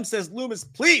 Jeffrey M says, Loomis,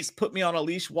 please put me on a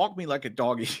leash. Walk me like a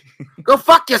doggy. Go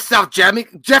fuck yourself,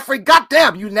 Jeffrey.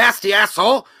 Goddamn, you nasty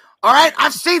asshole. All right,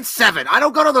 I've seen 7. I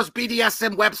don't go to those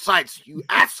BDSM websites, you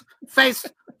ass face.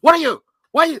 What are you?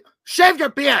 Why you shave your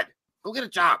beard? Go get a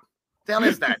job. The hell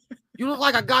is that? You look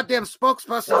like a goddamn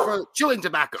spokesperson for chewing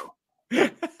tobacco.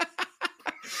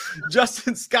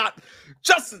 Justin Scott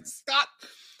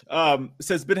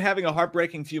says, been having a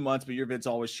heartbreaking few months, but your vids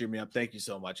always cheer me up. Thank you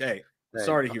so much. Hey,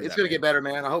 sorry to hear that. It's gonna get better,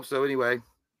 man. I hope so. Anyway,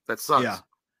 that sucks. Yeah.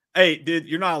 Hey, dude,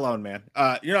 you're not alone, man.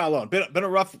 You're not alone. Been a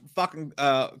rough fucking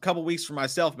couple weeks for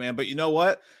myself, man. But you know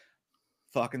what?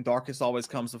 Fucking darkest always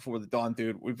comes before the dawn,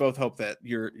 dude. We both hope that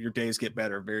your days get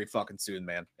better very fucking soon,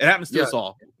 man. It happens to us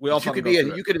all. We all you could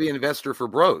be an investor for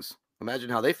bros. Imagine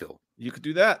how they feel. You could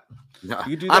do that. No,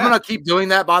 you could do that. I'm gonna keep doing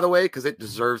that, by the way, because it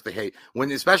deserves the hate.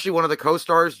 When especially one of the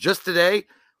co-stars just today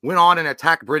went on and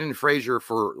attacked Brendan Fraser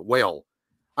for Whale.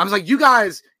 I was like, you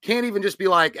guys can't even just be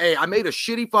like, hey, I made a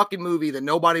shitty fucking movie that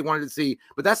nobody wanted to see,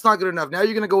 but that's not good enough. Now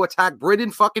you're gonna go attack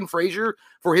Brendan fucking Fraser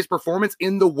for his performance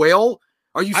in The Whale?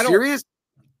 Are you serious?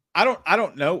 I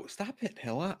don't know. Stop it,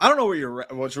 Hilla. I don't know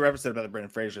what your reference said about the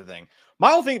Brendan Fraser thing.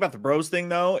 My whole thing about the bros thing,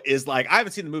 though, is like, I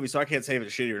haven't seen the movie, so I can't say if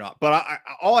it's shitty or not. But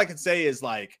all I can say is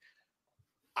like,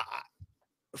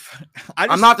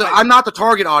 I'm not the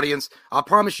target audience. I'll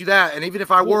promise you that. And even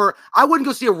if I were, I wouldn't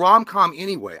go see a rom-com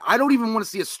anyway. I don't even want to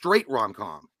see a straight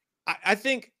rom-com. I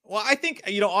think,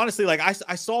 honestly, like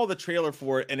I saw the trailer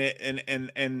for it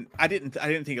and I didn't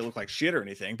think it looked like shit or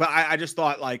anything, but I just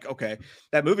thought like, okay,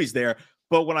 that movie's there.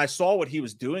 But when I saw what he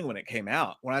was doing when it came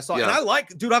out, and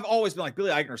I've always been like,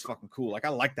 Billy Eichner's fucking cool. Like, I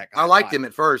like that guy. I liked him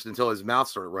at first until his mouth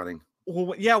started running.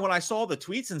 Well, yeah, when I saw the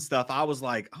tweets and stuff, I was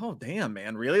like, oh, damn,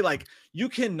 man, really? Like, you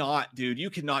cannot do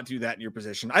that in your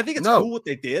position. I think it's cool what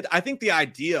they did. I think the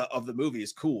idea of the movie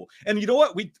is cool. And you know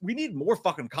what? We need more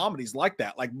fucking comedies like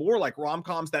that, like more like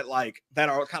rom-coms that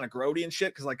are kind of grody and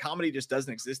shit, because like comedy just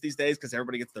doesn't exist these days because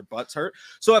everybody gets their butts hurt.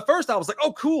 So at first I was like,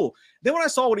 oh, cool. Then when I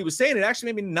saw what he was saying, it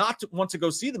actually made me not want to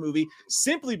go see the movie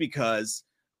simply because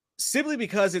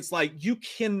it's like, you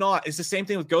cannot, it's the same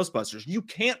thing with Ghostbusters. You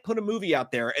can't put a movie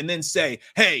out there and then say,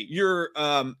 hey, you're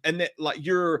a bigot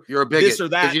this or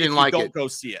that. You didn't like don't it. Go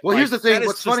see it. Well, here's the thing.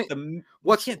 What's funny?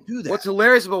 Can't do that. What's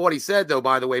hilarious about what he said, though,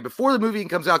 by the way, before the movie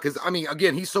comes out, because I mean,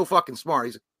 again, he's so fucking smart.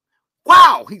 He's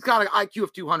got an IQ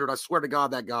of 200. I swear to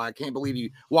God, that guy. I can't believe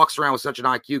he walks around with such an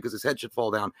IQ because his head should fall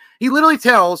down. He literally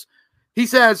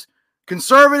says,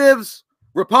 conservatives,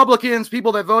 Republicans,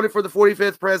 people that voted for the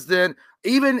 45th president,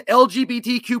 even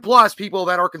LGBTQ plus people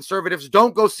that are conservatives,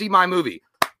 don't go see my movie.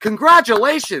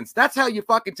 Congratulations. That's how you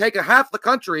fucking take a half the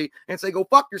country and say, go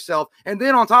fuck yourself. And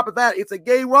then on top of that, it's a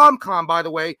gay rom-com, by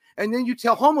the way. And then you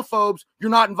tell homophobes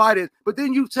you're not invited. But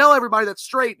then you tell everybody that's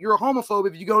straight you're a homophobe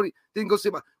if you didn't go see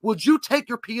my. Would you take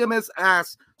your PMS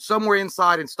ass somewhere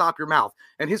inside and stop your mouth?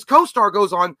 And his co-star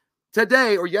goes on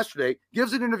today or yesterday,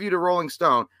 gives an interview to Rolling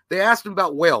Stone. They asked him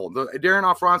about Whale, the Darren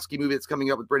Aronofsky movie that's coming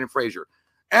up with Brendan Fraser.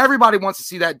 Everybody wants to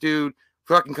see that dude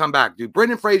fucking come back, dude.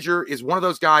 Brendan Fraser is one of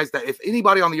those guys that if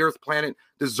anybody on the earth planet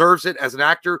deserves it as an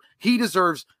actor, he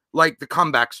deserves like the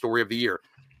comeback story of the year.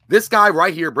 This guy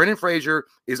right here, Brendan Fraser,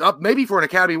 is up maybe for an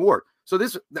Academy Award. So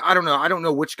this, I don't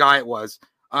know which guy it was.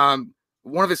 One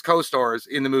of his co-stars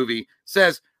in the movie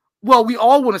says, well, we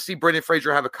all want to see Brendan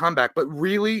Fraser have a comeback, but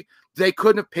really, they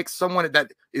couldn't have picked someone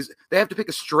they have to pick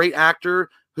a straight actor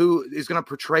who is going to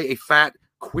portray a fat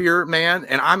queer man.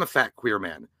 And I'm a fat queer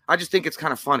man. I just think it's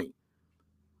kind of funny.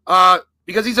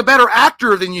 Because he's a better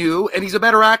actor than you, and he's a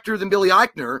better actor than Billy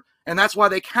Eichner. And that's why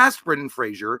they cast Brendan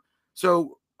Fraser.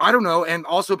 So I don't know. And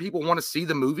also people want to see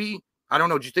the movie. I don't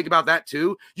know. Did you think about that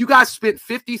too? You guys spent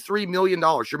 $53 million.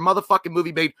 Your motherfucking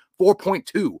movie made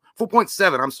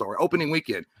 4.7, I'm sorry, opening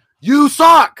weekend. You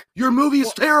suck. Your movie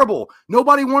is terrible.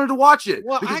 Nobody wanted to watch it.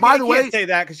 Well, because, by the way, can't say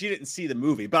that because you didn't see the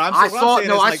movie. But I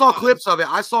saw clips of it.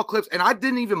 I saw clips, and I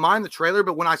didn't even mind the trailer.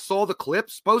 But when I saw the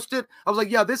clips posted, I was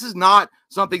like, yeah, this is not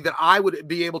something that I would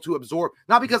be able to absorb.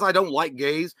 Not because I don't like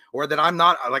gays or that I'm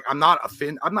not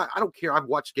offended. I don't care. I've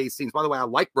watched gay scenes. By the way, I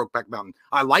like Brokeback Mountain.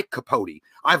 I like Capote.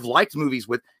 I've liked movies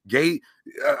with gay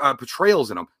portrayals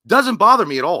in them. Doesn't bother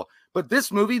me at all. But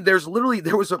this movie, there was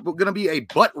going to be a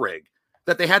butt rig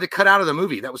that they had to cut out of the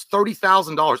movie. That was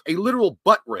 $30,000, a literal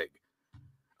butt rig.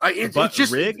 It's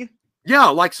just rig? Yeah,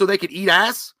 like so they could eat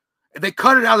ass. They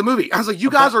cut it out of the movie. I was like,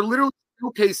 you guys are literally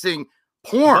showcasing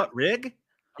porn. Butt rig?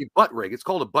 A butt rig. It's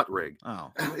called a butt rig.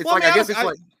 Oh. It's I guess it's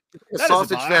like a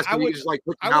sausage fest, and you just like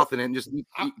put your mouth in it and just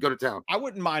go to town. I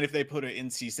wouldn't mind if they put an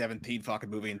NC-17 fucking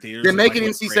movie in theaters. They make it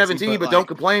NC-17, but don't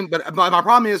complain. But my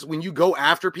problem is when you go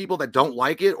after people that don't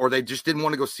like it or they just didn't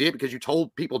want to go see it because you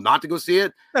told people not to go see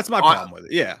it. That's my problem with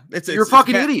it. Yeah, you're a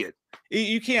fucking idiot.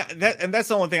 You can't. And that's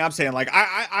the only thing I'm saying. Like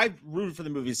I rooted for the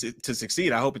movies to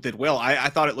succeed. I hope it did well. I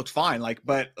thought it looked fine. Like,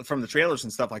 but from the trailers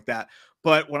and stuff like that.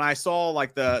 But when I saw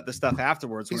like the stuff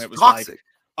afterwards, when it was toxic. Like,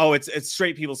 oh, it's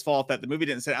straight people's fault that the movie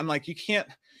didn't say. I'm like, you can't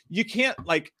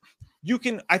like, you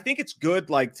can. I think it's good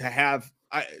like to have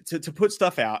to put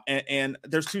stuff out, and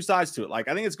there's two sides to it. Like,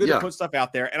 I think it's good to put stuff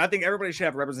out there, and I think everybody should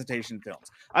have representation in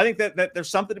films. I think that there's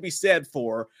something to be said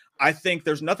for. I think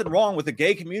there's nothing wrong with the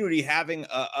gay community having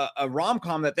a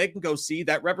rom-com that they can go see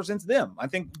that represents them. I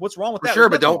think what's wrong with that? Sure,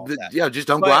 but just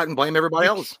don't go out and blame everybody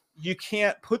else. You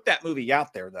can't put that movie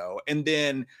out there though, and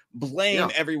then blame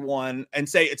everyone and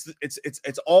say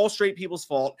it's all straight people's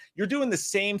fault. You're doing the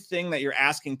same thing that you're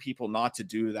asking people not to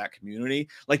do to that community.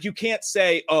 Like, you can't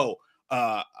say, oh,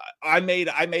 I made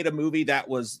a movie that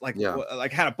was like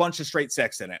had a bunch of straight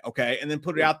sex in it, okay, and then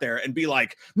put it out there and be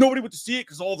like, nobody went to see it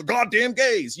because all the goddamn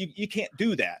gays. You can't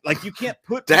do that. Like, you can't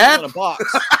put people in a box.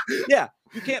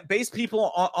 You can't base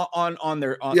people on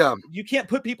their you can't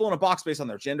put people in a box based on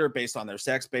their gender, based on their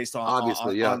sex, based on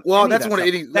obviously on well, that's what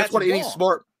any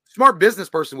smart business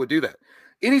person would do. That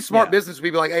any smart business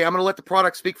would be like, hey, I'm going to let the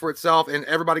product speak for itself and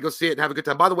everybody go see it and have a good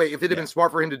time. By the way, if it had been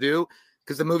smart for him to do,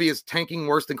 because the movie is tanking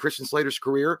worse than Christian Slater's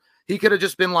career, he could have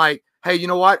just been like, hey, you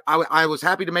know what? I was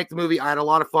happy to make the movie. I had a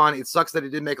lot of fun. It sucks that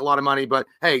it didn't make a lot of money, but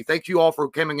hey, thank you all for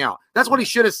coming out. That's what he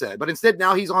should have said. But instead,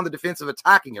 now he's on the defensive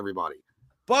attacking everybody.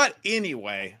 But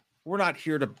anyway, we're not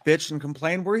here to bitch and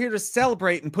complain. We're here to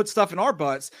celebrate and put stuff in our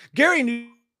butts. Gary knew.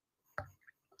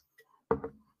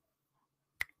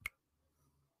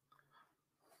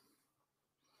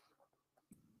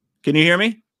 Can you hear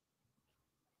me?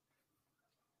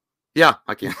 Yeah,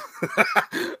 I can.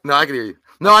 No, I can hear you.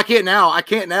 No, I can't now.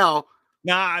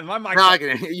 Nah, my mic. No, I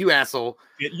can hear you, asshole.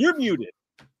 You're muted.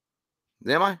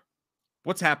 Am I?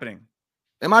 What's happening?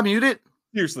 Am I muted?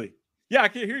 Seriously. Yeah, I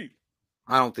can't hear you.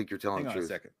 I don't think you're telling the truth. Hang on a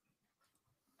second.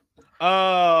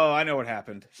 Oh, I know what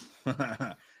happened.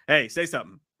 Hey, say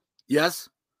something. Yes.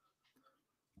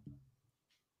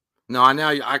 No,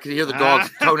 I could hear the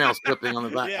dog's toenails clipping on the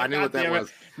back. I knew what that was.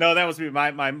 No, that was me.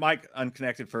 My mic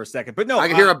unconnected for a second, but no, I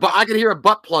could hear a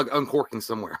butt plug uncorking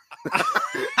somewhere.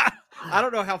 I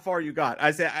don't know how far you got.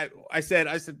 I said. I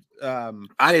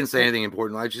didn't say anything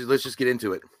important. Let's just get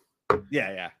into it.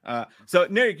 Yeah. So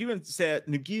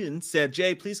Nguyen said,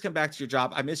 Jay, please come back to your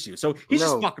job. I miss you. So he's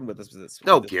just fucking with us.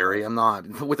 Gary, I'm not.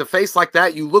 With a face like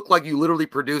that, you look like you literally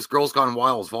produced Girls Gone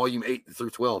Wild, volume 8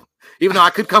 through 12. Even though I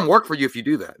could come work for you if you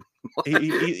do that.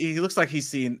 he looks like he's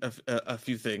seen a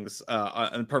few things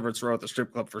on Perverts Row at the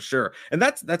strip club for sure. And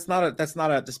that's not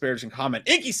a disparaging comment.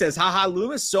 Inky says, haha,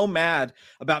 Loomis so mad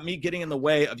about me getting in the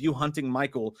way of you hunting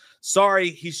Michael. Sorry,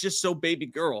 he's just so baby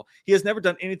girl. He has never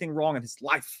done anything wrong in his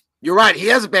life. You're right. He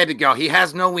is a baby girl. He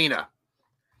has no wiener.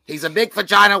 He's a big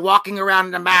vagina walking around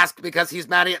in a mask because he's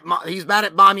mad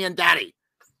at mommy and daddy.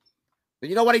 But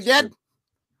you know what he did?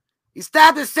 He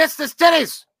stabbed his sister's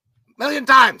titties 1,000,000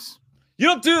 times. You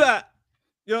don't do that.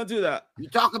 You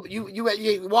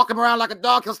You walk him around like a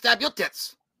dog, he'll stab your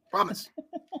tits. Promise.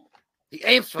 He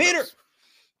aims for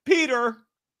Peter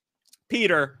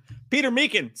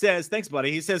Meekin says, thanks,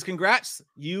 buddy. He says, congrats,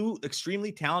 you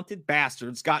extremely talented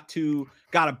bastards. Got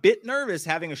a bit nervous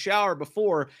having a shower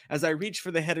before as I reached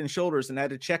for the Head and Shoulders and had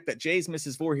to check that Jay's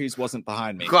Mrs. Voorhees wasn't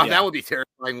behind me. God, that would be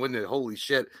terrifying, wouldn't it? Holy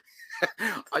shit.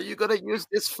 Are you going to use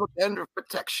this for gender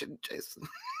protection, Jason?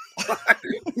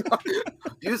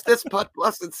 Use this Put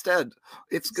Plus instead.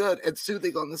 It's good and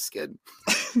soothing on the skin.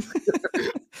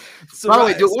 So,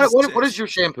 by the way, what is your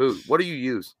shampoo? What do you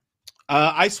use?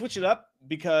 I switch it up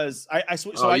because I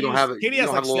switch. So I use Katie has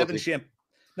like 7 shampoo.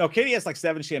 No, Katie has like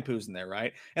 7 shampoos in there,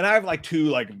 right? And I have like 2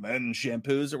 like men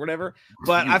shampoos or whatever.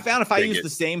 But I found if I use the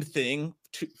same thing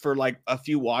for like a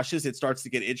few washes, it starts to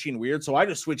get itchy and weird. So I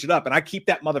just switch it up and I keep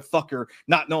that motherfucker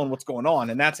not knowing what's going on,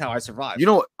 and that's how I survive. You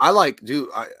know,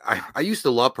 I used to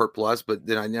love Perk Plus, but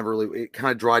then I never really. It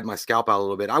kind of dried my scalp out a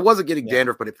little bit. I wasn't getting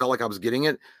dandruff, but it felt like I was getting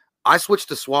it. I switched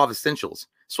to Suave Essentials.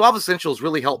 Suave Essentials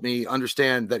really helped me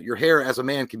understand that your hair as a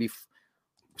man can be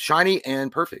shiny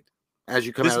and perfect as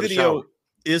you come out of the shower. This video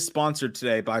is sponsored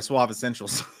today by Suave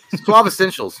Essentials. Suave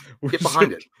Essentials. Get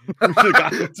behind it.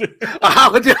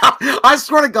 I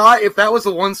swear to God, if that was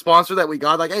the one sponsor that we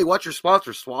got, like, hey, what's your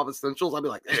sponsor? Suave Essentials. I'd be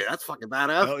like, hey, that's fucking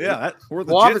badass. Oh, yeah. We're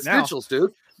Suave Essentials,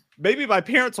 dude. Maybe my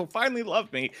parents will finally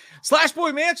love me. Slash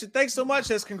Boy Mansion, thanks so much.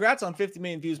 Says, congrats on 50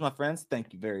 million views, my friends.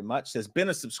 Thank you very much. Says, been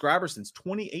a subscriber since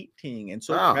 2018 and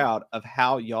so proud of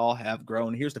how y'all have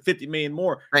grown. Here's the 50 million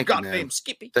more. Thank you, man. Goddamn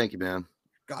Skippy. Thank you, man.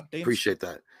 Goddamn. Appreciate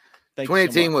that.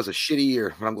 2018 was a shitty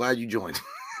year, but I'm glad you joined.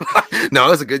 No, it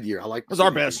was a good year. I like it. Was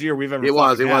our best year we've ever. It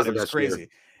was the best crazy. Year.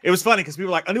 It was funny because we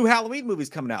were like, a new Halloween movie's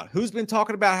coming out. Who's been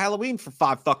talking about Halloween for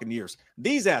 5 fucking years?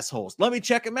 These assholes. Let me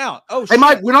check them out. Oh, hey,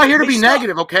 Mike, we're not here to be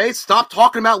negative, okay? Stop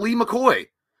talking about Lee McCoy.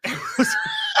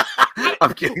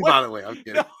 I'm kidding, by the way. I'm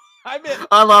kidding. No,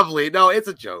 I love Lee. No, it's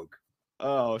a joke.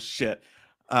 Oh, shit.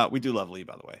 We do love Lee,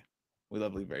 by the way. We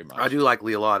love Lee very much. I do like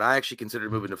Lee a lot. I actually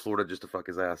considered moving to Florida just to fuck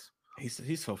his ass.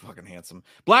 He's so fucking handsome.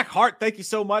 Black Heart, thank you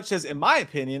so much. Says, in my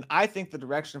opinion, I think the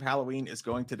direction of Halloween is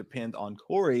going to depend on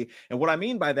Corey. And what I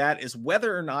mean by that is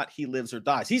whether or not he lives or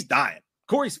dies. He's dying.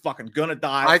 Corey's fucking gonna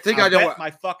die. I think I bet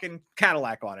my fucking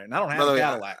Cadillac on it, and I don't have a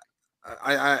Cadillac.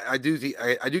 I do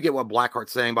get what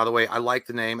Blackheart's saying. By the way, I like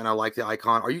the name and I like the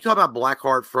icon. Are you talking about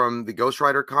Blackheart from the Ghost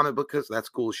Rider comic book? Because that's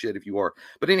cool as shit if you are.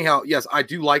 But anyhow, yes, I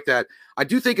do like that. I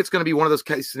do think it's going to be one of those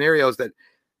case scenarios that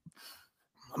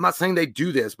I'm not saying they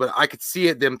do this, but I could see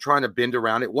them trying to bend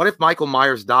around it. What if Michael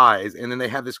Myers dies and then they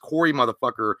have this Corey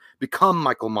motherfucker become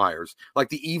Michael Myers? Like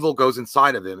the evil goes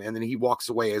inside of him and then he walks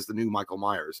away as the new Michael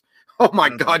Myers. Oh my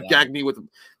God, gag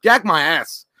my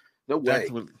ass. No way.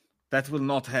 That will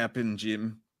not happen,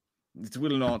 Jim. It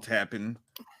will not happen.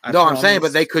 I'm saying,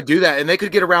 but they could do that, and they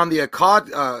could get around the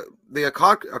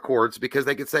Akkad Accords because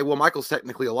they could say, "Well, Michael's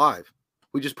technically alive.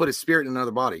 We just put his spirit in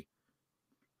another body."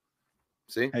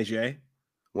 See? Hey, Jay.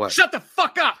 What? Shut the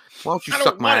fuck up! Why don't you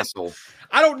suck my asshole?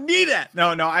 I don't need that. No.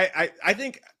 I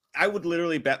think I would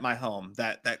literally bet my home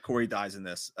that Corey dies in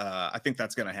this. I think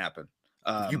that's gonna happen.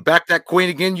 You back that queen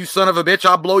again, you son of a bitch.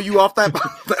 I'll blow you off that.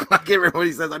 I can't remember what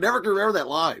he says. I never can remember that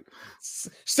line.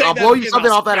 I'll blow you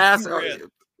something off that ass. Go ahead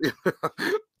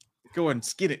and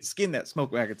skin that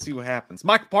smoke wagon, see what happens.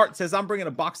 Michael Parton says, I'm bringing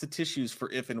a box of tissues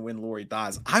for if and when Lori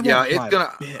dies. I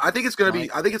think it's gonna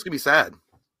be sad.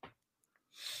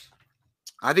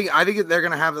 I think they're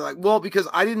gonna have because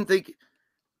I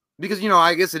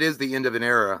guess it is the end of an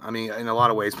era. I mean, in a lot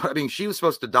of ways, but I mean, she was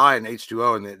supposed to die in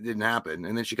H2O and it didn't happen.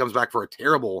 And then she comes back for a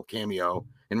terrible cameo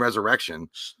in Resurrection.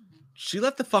 She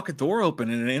left the fucking door open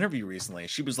in an interview recently.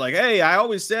 She was like, hey, I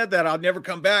always said that I'll never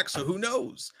come back. So who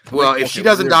knows? Well, if she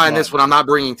doesn't die in this one, I'm not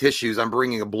bringing tissues. I'm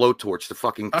bringing a blowtorch to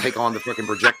fucking take on the fucking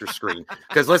projector screen.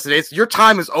 Because listen, your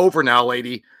time is over now,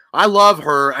 lady. I love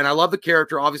her and I love the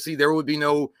character. Obviously, the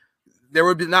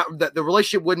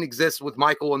relationship wouldn't exist with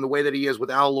Michael in the way that he is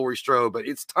without Laurie Strode, but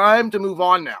it's time to move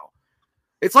on now.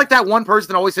 It's like that one person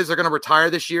that always says they're going to retire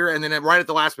this year, and then right at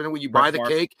the last minute when you buy the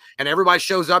cake and everybody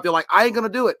shows up, you're like, I ain't going to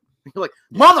do it. You're like,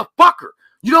 motherfucker,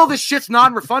 you know this shit's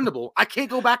non-refundable. I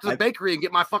can't go back to the bakery and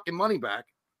get my fucking money back.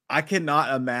 I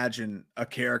cannot imagine a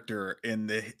character in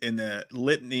the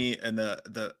litany and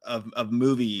of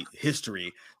movie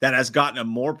history that has gotten a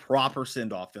more proper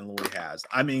send-off than Laurie has.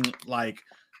 I mean, like,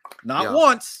 not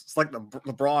once. It's like the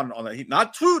LeBron on the Heat.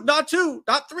 Not two, not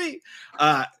three.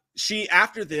 She,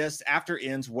 after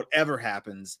ends, whatever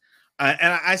happens,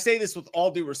 and I say this with all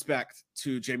due respect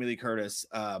to Jamie Lee Curtis,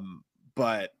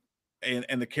 but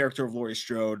and the character of Laurie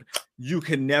Strode, you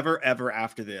can never, ever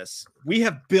after this. We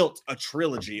have built a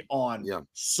trilogy on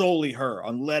solely her,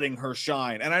 on letting her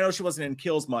shine. And I know she wasn't in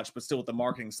Kills much, but still with the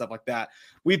marketing and stuff like that.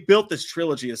 We've built this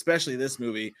trilogy, especially this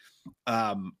movie.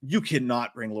 You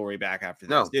cannot bring Laurie back after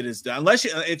this. No. It is done. Unless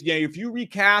if you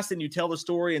recast and you tell the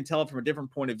story and tell it from a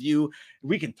different point of view,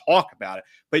 we can talk about it.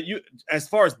 But as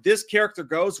far as this character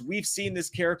goes, we've seen this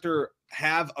character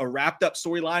have a wrapped up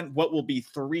storyline. What will be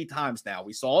 3 times now?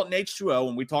 We saw it in H2O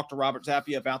when we talked to Robert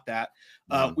Zappia about that.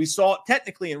 We saw it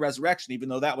technically in Resurrection, even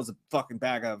though that was a fucking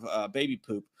bag of baby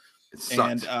poop.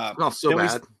 And so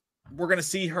bad. We're gonna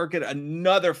see her get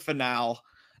another finale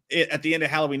at the end of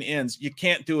Halloween Ends. You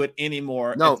can't do it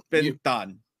anymore. No, it's been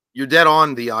done. You're dead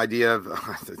on the idea of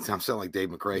I'm sounding like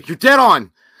Dave McRae. You're dead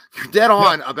on You're dead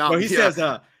on about. No, he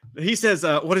says,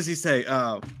 what does he say?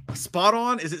 Spot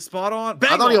on? Is it spot on?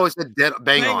 I thought he always said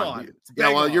bang on. Yeah,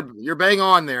 well, on. you're bang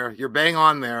on there. You're bang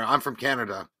on there. I'm from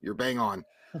Canada. You're bang on.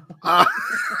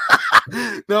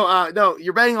 No,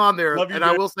 you're bang on there. And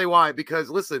I will say why, because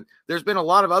listen, there's been a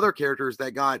lot of other characters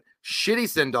that got shitty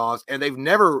send-offs and they've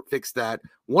never fixed that.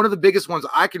 One of the biggest ones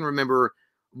I can remember,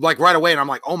 like right away, and I'm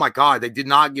like, oh my God, they did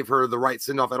not give her the right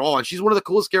send-off at all. And she's one of the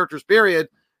coolest characters, period.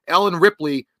 Ellen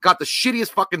Ripley got the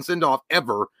shittiest fucking send-off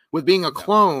ever with being a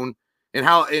clone in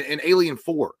Alien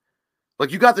 4.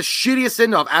 Like, you got the shittiest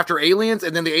send-off after Aliens,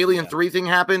 and then the Alien 3 thing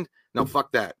happened. No,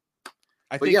 fuck that.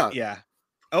 I think, yeah.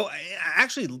 Oh,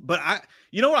 actually, but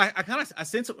you know what? I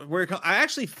sense where I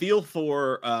actually feel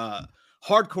for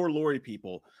hardcore Laurie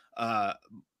people,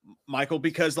 Michael,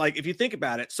 because like if you think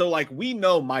about it, so like we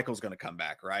know Michael's gonna come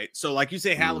back, right? So like you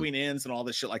say Halloween ends and all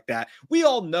this shit like that. We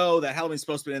all know that Halloween's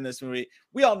supposed to be in this movie.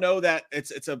 We all know that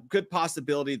it's a good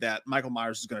possibility that Michael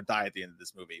Myers is gonna die at the end of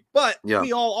this movie. But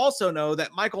we all also know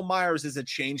that Michael Myers is a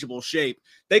changeable shape.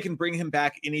 They can bring him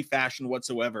back any fashion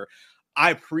whatsoever.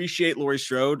 I appreciate Laurie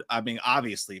Strode. I mean,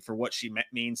 obviously, for what she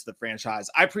means to the franchise.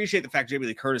 I appreciate the fact Jamie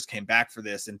Lee Curtis came back for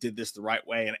this and did this the right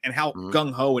way, and how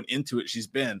gung-ho and into it she's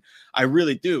been. I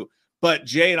really do. But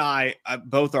Jay and I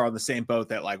both are on the same boat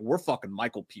that, like, we're fucking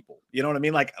Michael people. You know what I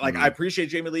mean? Like I appreciate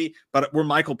Jamie Lee, but we're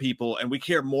Michael people, and we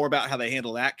care more about how they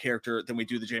handle that character than we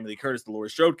do the Jamie Lee Curtis, the Laurie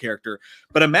Strode character.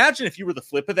 But imagine if you were the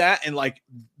flip of that, and, like,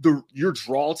 your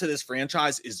draw to this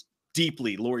franchise is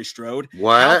deeply Laurie Strode.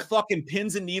 What? How fucking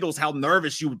pins and needles, how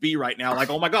nervous you would be right now. Like,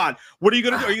 oh my God, what are you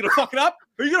gonna do? Are you gonna fuck it up?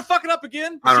 Are you gonna fuck it up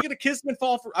again? Are you gonna kiss him and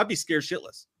fall for? I'd be scared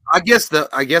shitless. I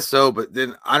guess so, but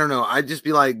then I don't know. I'd just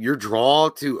be like, your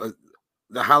draw to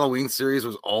the Halloween series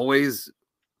was always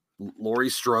Laurie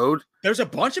Strode. There's a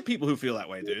bunch of people who feel that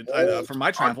way, dude. From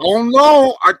my travels.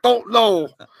 I don't know.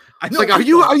 It's like, are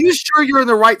you sure you're in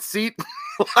the right seat?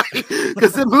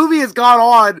 Because the movie has gone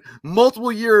on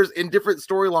multiple years in different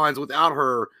storylines without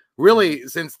her, really,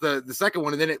 since the second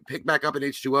one, and then it picked back up in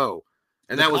H2O,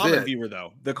 and that was it.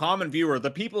 The common viewer, the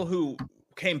people who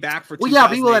came back for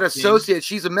people that associate,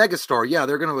 she's a megastar. Yeah,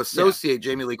 they're going to associate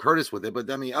Jamie Lee Curtis with it, but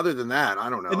I mean, other than that, I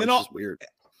don't know. It's just weird.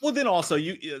 Well, then also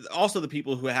the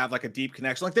people who have like a deep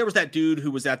connection, like there was that dude who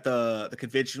was at the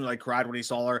convention who like cried when he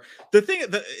saw her.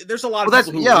 There's a lot of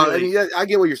people who I mean, I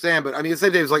get what you're saying, but I mean, the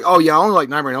same day it's like, oh yeah, I only like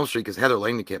Nightmare on Elm Street because Heather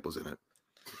Langenkamp was in it.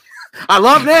 I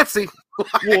love Nancy.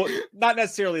 Well, not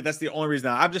necessarily. That's the only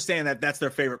reason. I'm just saying that that's their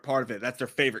favorite part of it. That's their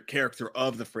favorite character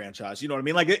of the franchise. You know what I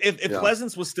mean? Like if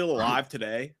Pleasance was still alive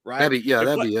today, right? That'd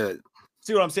be it.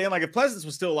 See what I'm saying? Like if Pleasance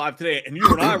was still alive today and you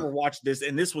and I were watching this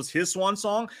and this was his swan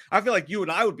song, I feel like you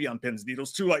and I would be on pins and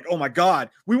needles too. Like, oh my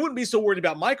God, we wouldn't be so worried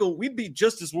about Michael. We'd be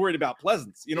just as worried about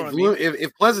Pleasance. You know what I mean?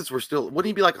 If Pleasance were still, wouldn't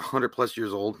he be like 100+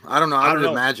 years old? I don't know. I would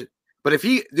imagine. But if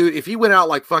he went out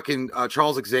like fucking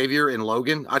Charles Xavier in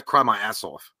Logan, I'd cry my ass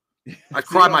off. I'd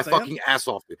cry my fucking ass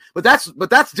off. But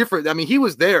that's different. I mean, he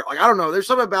was there. Like, I don't know. There's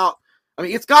something about, I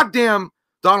mean, it's goddamn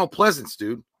Donald Pleasance,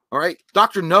 dude. All right.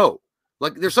 Dr. No.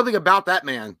 Like, there's something about that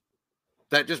man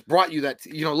that just brought you that,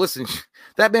 listen,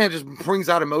 that man just brings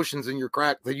out emotions in your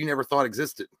crack that you never thought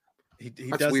existed.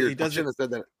 That's weird. I shouldn't have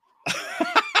said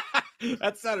that.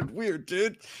 That sounded weird,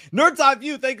 dude. Nerd's Eye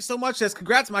View, thank you so much. Says,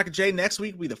 congrats, Michael J. Next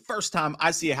week will be the first time I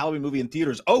see a Halloween movie in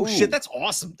theaters. Oh, shit, that's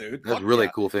awesome, dude. That's really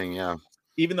a cool thing, yeah.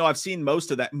 Even though I've seen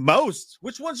most of that.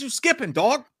 Which ones you skipping,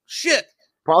 dog? Shit.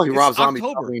 Probably Rob Zombie's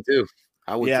Halloween, too.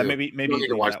 I would too. Maybe you don't need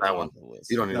to watch that one.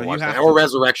 You don't need to watch that. Or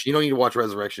Resurrection. You don't need to watch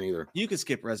Resurrection either. You could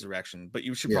skip Resurrection, but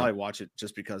you should probably watch it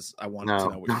just because I wanted to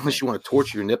know what unless you want to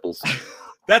torture your nipples.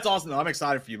 That's awesome, though. I'm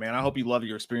excited for you, man. I hope you love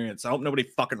your experience. I hope nobody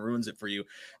fucking ruins it for you.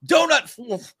 Donut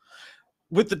Fluff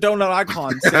with the donut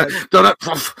icon says, Donut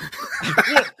Fluff.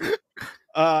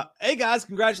 Hey guys,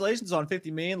 congratulations on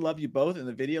 50 million. Love you both in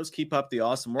the videos. Keep up the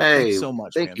awesome work. Hey, thanks so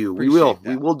much. Thank you. Appreciate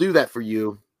we will do that for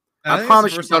you. I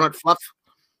promise you, Donut Fluff.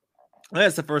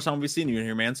 That's the first time we've seen you in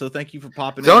here, man. So thank you for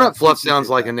popping in. Donut Fluff sounds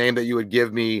like a name that you would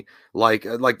give me, like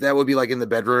that would be like in the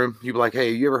bedroom. You'd be like,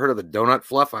 "Hey, you ever heard of the Donut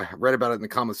Fluff? I read about it in the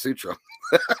Kama Sutra."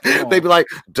 They'd be like,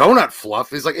 "Donut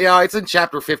Fluff." It's like, yeah, it's in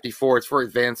chapter 54. It's for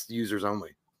advanced users only.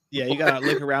 Yeah, you gotta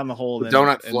lick around the hole,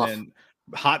 Donut Fluff, and then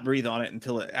hot breathe on it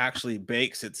until it actually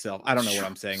bakes itself. I don't know what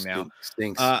I'm saying now.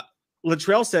 Stinks.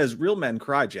 Latrell says, "Real men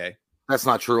cry, Jay." That's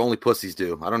not true. Only pussies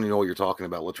do. I don't even know what you're talking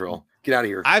about, Latrell. Get out of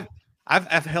here.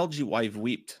 I've held you while you've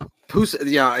weeped.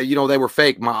 Yeah, they were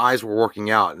fake. My eyes were working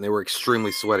out, and they were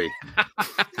extremely sweaty.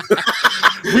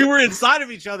 We were inside of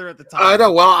each other at the time. I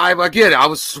know. Well, I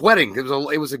was sweating.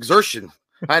 It was exertion.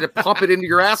 I had to pump it into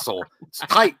your asshole. It's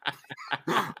tight.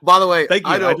 By the way, thank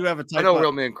you. I do have a tight. I know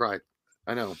real men cried.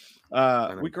 I know.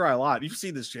 We cry a lot. You've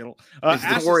seen this channel.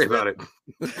 Don't worry about it.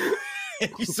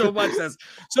 Thank you so much. That's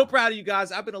so proud of you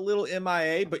guys. I've been a little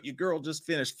MIA, but your girl just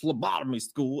finished phlebotomy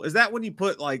school. Is that when you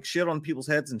put like shit on people's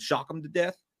heads and shock them to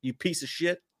death? You piece of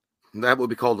shit. That would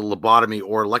be called a lobotomy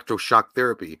or electroshock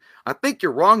therapy. I think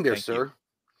you're wrong there, sir.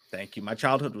 Thank you. My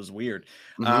childhood was weird.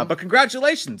 But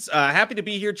congratulations. Happy to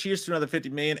be here. Cheers to another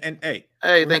 50 million. And hey,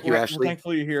 thank you, Ashley. We're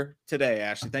thankful you're here today,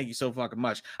 Ashley. Thank you so fucking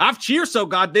much. I've cheered so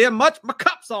goddamn much. My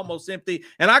cup's almost empty.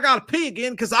 And I got to pee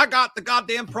again because I got the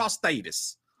goddamn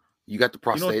prostatitis. You got the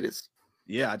prostatitis?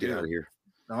 Yeah, I do. Get out of here.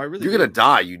 No, I really You're going to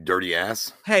die, you dirty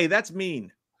ass. Hey, that's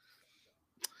mean.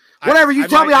 Whatever. You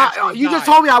tell me. You just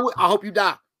told me I hope you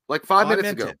die. Like 5 minutes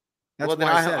ago. It. That's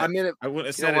why I meant it. I wouldn't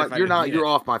have said it. You're not. You're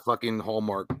off my fucking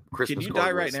Hallmark Christmas. Can you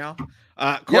die right now?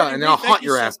 Courtney, yeah, and then I'll haunt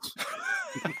your ass.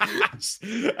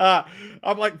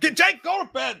 I'm like, Jake, go to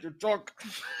bed. You're drunk.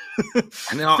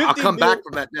 And then I'll come back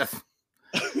from that death.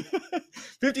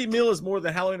 50 mil is more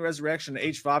than Halloween Resurrection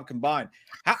and H5 combined.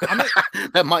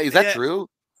 Is that true?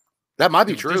 That might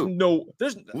be true.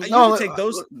 There's no. You can take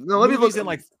those movies and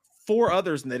like 4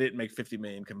 others, and they didn't make 50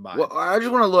 million combined. Well, I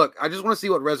just want to look. I just want to see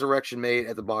what Resurrection made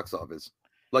at the box office.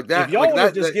 Like that. If y'all would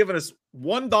have just given us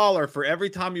 $1 for every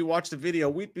time you watch the video,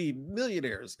 we'd be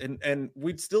millionaires, and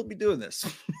we'd still be doing this.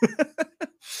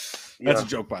 That's a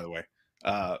joke, by the way.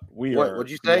 What'd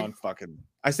you say?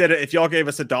 I said if y'all gave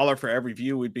us $1 for every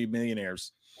view, we'd be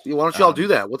millionaires. Yeah, why don't y'all do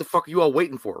that? What the fuck are you all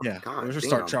waiting for? Yeah, God, we'll just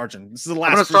start charging. This is the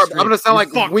last. I'm gonna sound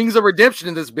like Wings of Redemption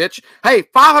in this bitch. Hey,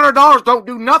 $500 don't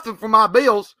do nothing for my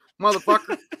bills,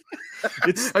 motherfucker.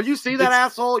 Have you seen that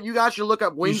asshole? You guys should look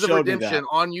up Wings of Redemption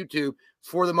on YouTube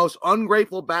for the most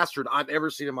ungrateful bastard I've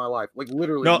ever seen in my life. Like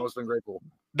literally the most ungrateful.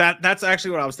 That's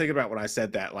actually what I was thinking about when I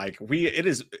said that. Like it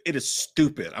is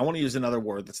stupid. I want to use another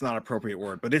word that's not an appropriate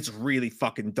word, but it's really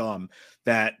fucking dumb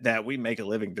that we make a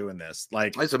living doing this.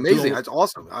 Like it's amazing. It's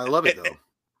awesome. I love it though.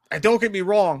 And don't get me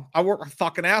wrong, I work my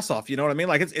fucking ass off. You know what I mean?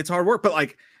 Like it's hard work, but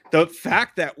like the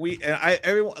fact that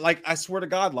I swear to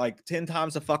God, like 10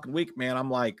 times a fucking week, man,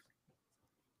 I'm like,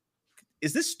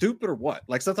 is this stupid or what?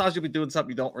 Like sometimes you'll be doing something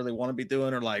you don't really want to be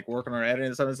doing, or like working on editing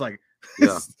and something. It's like,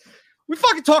 we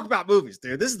fucking talk about movies,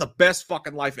 dude. This is the best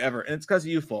fucking life ever, and it's because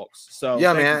of you folks. So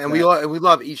yeah, man, and we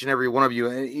love each and every one of you.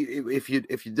 And if you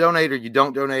donate or you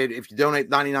don't donate, if you donate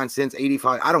 99 cents,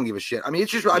 85, I don't give a shit. I mean,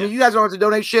 it's just, I mean, you guys don't have to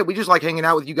donate shit. We just like hanging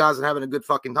out with you guys and having a good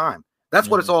fucking time. That's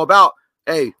what it's all about.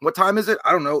 Hey, what time is it?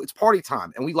 I don't know. It's party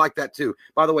time, and we like that too.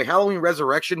 By the way, Halloween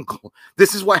Resurrection.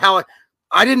 This is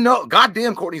I didn't know.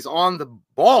 Goddamn, Courtney's on the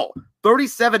ball.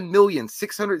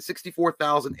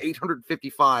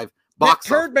 37,664,855 box. That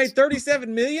turd made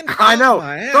 37 million. I know.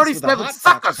 37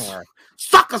 suckers,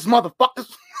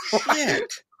 motherfuckers. Shit.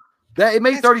 It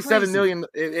made 37 million.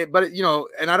 But you know,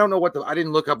 and I don't know I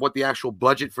didn't look up what the actual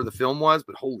budget for the film was,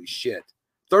 but holy shit,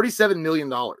 $37 million.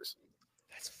 That's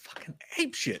fucking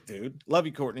ape shit, dude. Love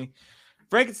you, Courtney.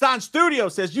 Frankenstein Studio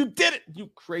says, you did it, you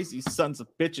crazy sons of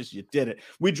bitches. You did it.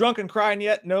 We drunk and crying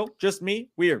yet? No, just me.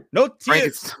 Weird. No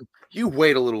tears. You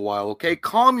wait a little while, okay?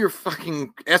 Calm your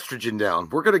fucking estrogen down.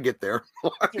 We're going to get there.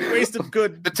 Waste of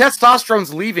good. The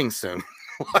testosterone's leaving soon.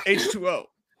 H2O.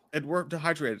 And we're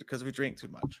dehydrated because we drink too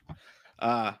much.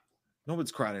 No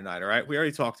one's crying tonight, all right? We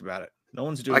already talked about it. No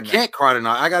one's doing I can't cry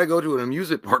tonight. I got to go to an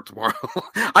amusement park tomorrow.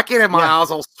 I can't have my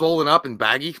eyes all swollen up and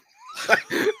baggy.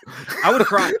 I would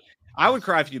cry. I would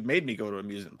cry if you'd made me go to an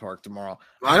amusement park tomorrow.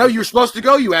 I know you were supposed to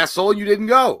go, you asshole. You didn't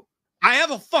go. I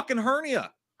have a fucking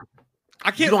hernia.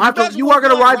 I can't. You don't have to. You are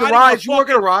going to ride the rides. You are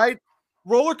going to ride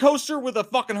roller coaster with a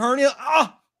fucking hernia.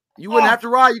 You wouldn't have to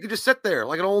ride. You could just sit there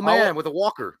like an old man with a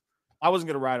walker. I wasn't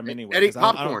going to ride them anyway. And eat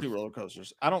popcorn. I don't do roller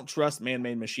coasters. I don't trust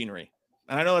man-made machinery.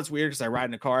 And I know that's weird because I ride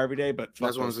in a car every day. But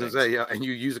that's what I was going to say. Yeah, and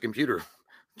you use a computer.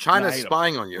 China's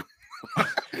spying on you.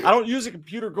 I don't use a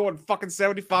computer going fucking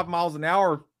 75 miles an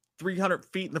hour. 300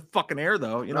 feet in the fucking air,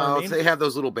 though. You know what I mean? They have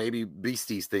those little baby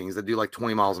beasties things that do like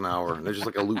 20 miles an hour, and they're just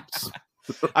like a loops.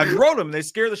 I've rode them. They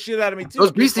scare the shit out of me too.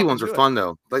 Those beastie ones are fun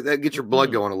though. Like that get your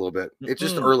blood going a little bit. It's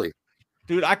just early.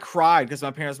 Dude, I cried because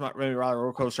my parents made me ride a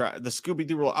roller coaster. The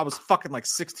Scooby-Doo roller. I was fucking like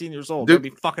 16 years old.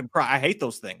 Dude, fucking cry. I hate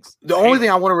those things. The only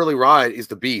thing I want to really ride is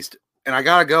the Beast, and I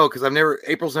gotta go because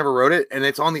April's never rode it, and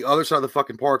it's on the other side of the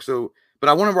fucking park. So. But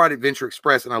I want to ride Adventure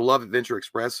Express, and I love Adventure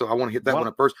Express, so I want to hit that one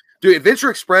up first. Dude, Adventure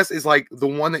Express is like the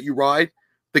one that you ride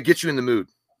that gets you in the mood.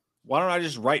 Why don't I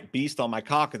just write Beast on my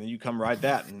cock, and then you come ride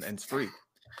that, and it's free?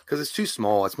 Because it's too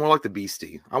small. It's more like the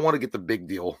Beastie. I want to get the big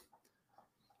deal.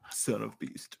 Son of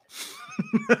Beast.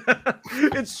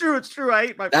 It's true. It's true. I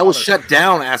hate my That was shut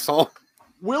down, asshole.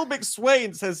 Will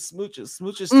McSwain says smooches.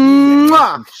 Smooches.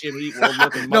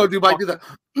 No, dude, I do that.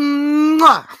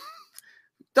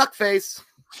 Duck face.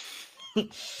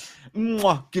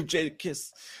 Mwah, give Jay a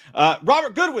kiss.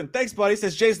 Robert Goodwin, thanks, buddy.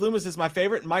 Says Jay's Loomis is my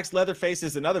favorite, and Mike's Leatherface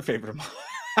is another favorite of mine.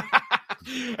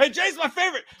 Hey, Jay's my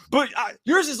favorite, but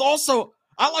yours is also.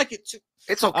 I like it too.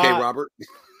 It's okay, Robert.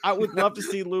 I would love to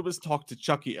see Loomis talk to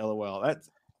Chucky. LOL. That's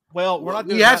well, we're not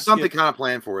doing. We have something kind of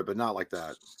planned for it, but not like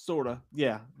that. Sorta,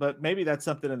 yeah. But maybe that's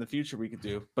something in the future we could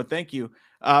do. But thank you,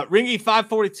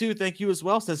 Ringy542. Thank you as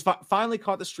well. Says finally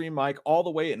caught the stream, Mike, all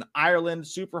the way in Ireland.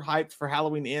 Super hyped for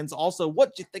Halloween Ends. Also,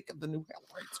 what do you think of the new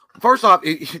Hellraiser? First off,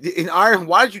 in Ireland,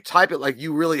 why did you type it like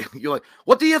you're like?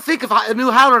 What do you think of a new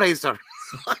Hellraiser?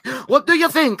 What do you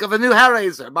think of a new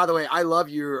Hellraiser? By the way, I love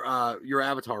your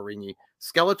avatar, Ringy.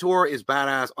 Skeletor is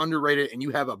badass, underrated, and you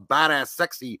have a badass,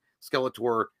 sexy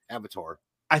Skeletor avatar.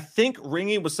 I think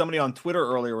Ringy was somebody on Twitter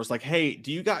earlier was like, hey,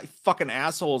 do you guys fucking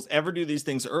assholes ever do these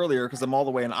things earlier? Because I'm all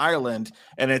the way in Ireland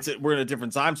and we're in a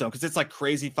different time zone because it's like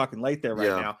crazy fucking late there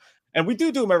right now. And we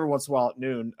do them every once in a while at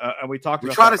noon. And we talked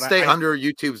about we try to stay under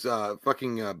YouTube's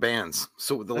fucking bans.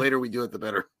 So the later we do it, the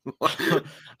better.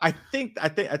 I think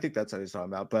that's what he's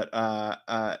talking about. But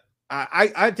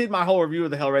I did my whole review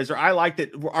of the Hellraiser. I liked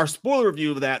it. Our spoiler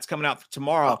review of that's coming out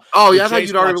tomorrow. Oh yeah, I thought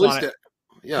you'd already released it.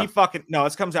 Yeah,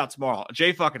 it comes out tomorrow.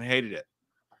 Jay fucking hated it.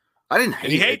 I didn't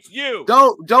hate it. He hates you.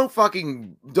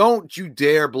 Don't you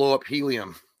dare blow up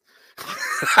helium.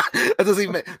 That doesn't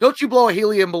even. Don't you blow a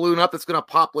helium balloon up that's gonna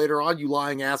pop later on, you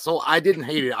lying asshole. I didn't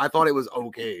hate it. I thought it was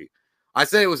okay. I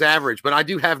said it was average, but I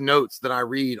do have notes that I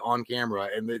read on camera,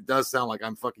 and it does sound like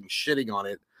I'm fucking shitting on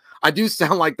it. I do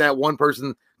sound like that one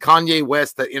person, Kanye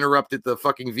West, that interrupted the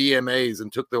fucking VMAs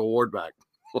and took the award back.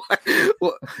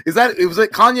 Well, was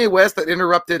it Kanye West that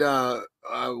interrupted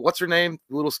what's her name,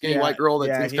 the little skinny white girl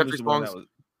that sings country songs?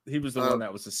 He was the one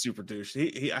that was a super douche.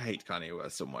 I hate Kanye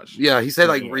West so much. Yeah, he said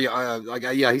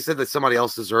he said that somebody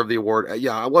else deserved the award.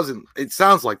 I wasn't. It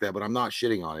sounds like that, but I'm not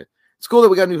shitting on it. It's cool that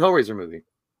we got a new Hellraiser movie.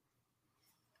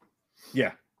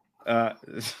 Yeah.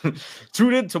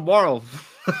 Tune in tomorrow.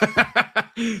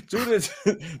 tune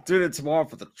in tomorrow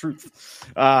for the truth.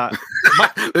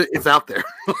 It's out there.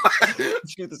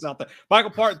 Truth is out there.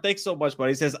 Michael Parton, thanks so much,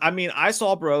 buddy. He says, I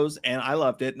saw Bros and I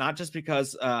loved it, not just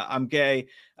because I'm gay,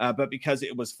 but because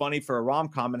it was funny for a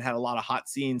rom-com and had a lot of hot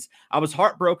scenes. I was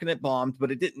heartbroken it bombed,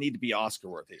 but it didn't need to be Oscar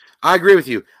worthy. I agree with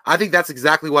you. I think that's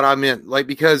exactly what I meant. Like,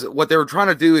 because what they were trying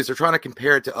to do is they're trying to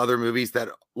compare it to other movies that,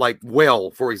 like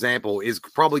Whale, for example, is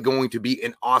probably going to be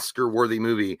an Oscar worthy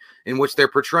movie in which they're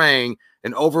portraying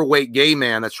an overweight gay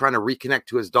man that's trying to reconnect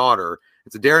to his daughter.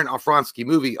 It's a Darren Aronofsky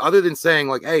movie. Other than saying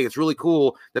like, hey, it's really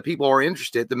cool that people are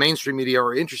interested, the mainstream media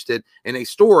are interested in a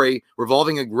story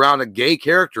revolving around a gay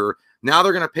character. Now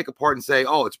they're going to pick apart and say,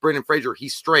 oh, it's Brendan Fraser.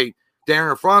 He's straight.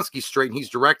 Darren Aronofsky's straight and he's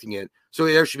directing it. So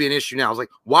there should be an issue now. I was like,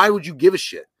 why would you give a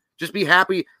shit? Just be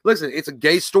happy. Listen, it's a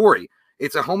gay story.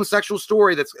 It's a homosexual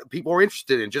story that's people are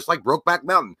interested in, just like Brokeback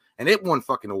Mountain. And it won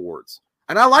fucking awards.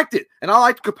 And I liked it. And I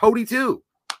liked Capote too.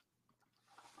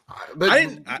 But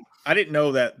I didn't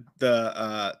know that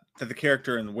the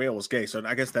character in the Whale was gay, so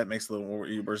I guess that makes a little more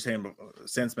you were saying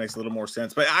sense, makes a little more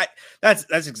sense. But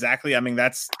that's exactly, I mean,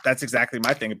 that's exactly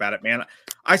my thing about it, man.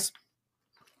 I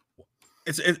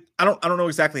don't know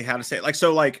exactly how to say it. Like,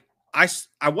 so like I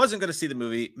wasn't going to see the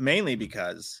movie mainly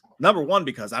because number one,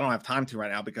 because I don't have time to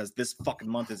right now because this fucking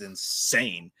month is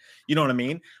insane. You know what I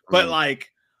mean? But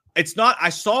like, it's not, I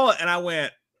saw it and I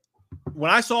went,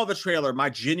 when I saw the trailer, my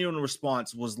genuine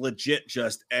response was legit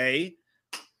just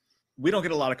we don't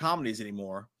get a lot of comedies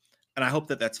anymore. And I hope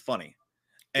that that's funny.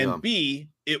 And B,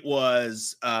 it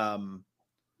was,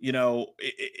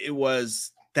 it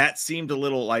was, that seemed a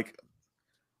little like,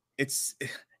 it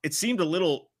seemed a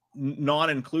little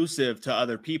non-inclusive to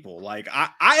other people. Like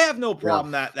I have no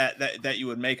problem that you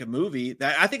would make a movie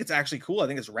that I think it's actually cool. I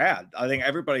think it's rad. I think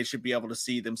everybody should be able to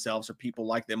see themselves or people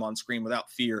like them on screen without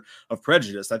fear of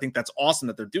prejudice. I think that's awesome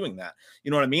that they're doing that.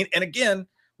 You know what I mean? And again,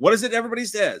 what is it everybody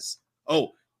says?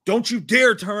 Oh, don't you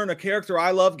dare turn a character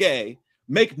I love gay,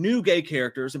 make new gay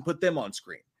characters and put them on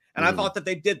screen. And I thought that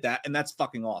they did that, and that's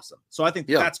fucking awesome. So I think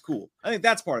that's cool. I think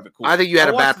that's part of it cool. I think you had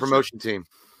a bad promotion team.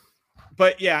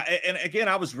 But yeah, and again,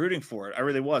 I was rooting for it. I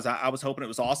really was. I was hoping it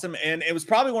was awesome. And it was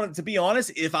probably one, to be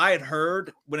honest, if I had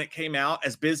heard when it came out,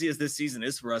 as busy as this season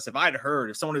is for us,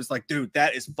 if someone was like, dude,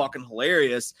 that is fucking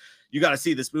hilarious, you got to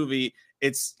see this movie.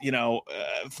 It's, the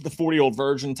 40-year-old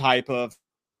virgin type of.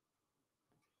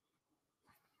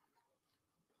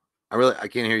 I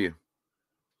can't hear you.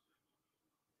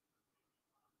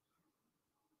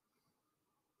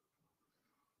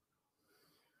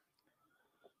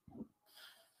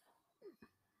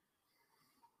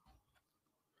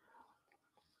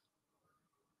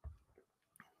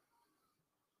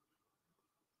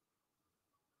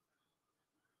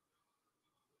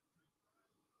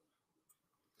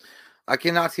 I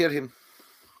cannot hear him.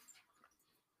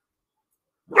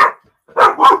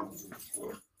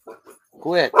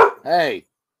 Quit. Hey,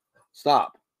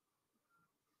 stop.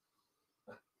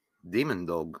 Demon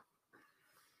dog.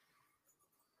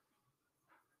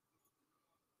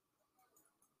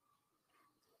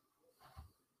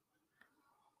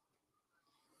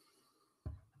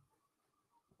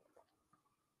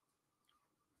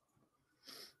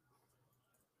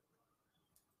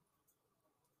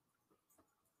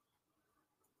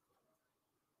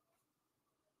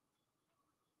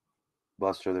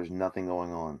 Buster, there's nothing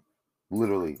going on.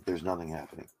 Literally, there's nothing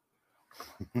happening.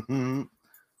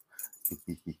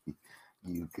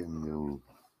 You can move.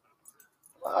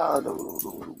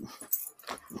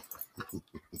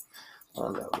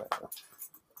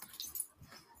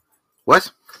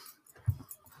 What?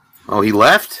 Oh, he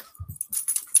left?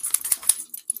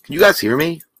 Can you guys hear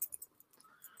me?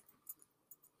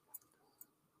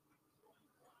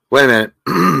 Wait a minute.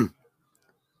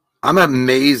 I'm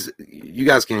amazed. You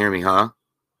guys can hear me, huh?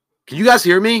 Can you guys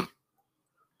hear me?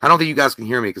 I don't think you guys can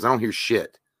hear me because I don't hear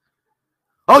shit.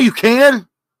 Oh, you can?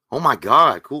 Oh, my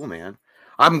God. Cool, man.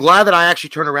 I'm glad that I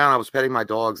actually turned around. I was petting my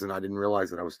dogs, and I didn't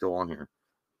realize that I was still on here.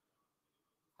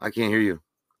 I can't hear you.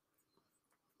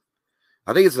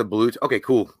 I think it's the Bluetooth. Okay,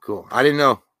 cool. I didn't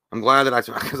know. I'm glad that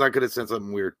because I could have said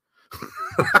something weird.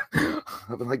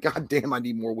 I've been like, God damn, I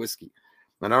need more whiskey.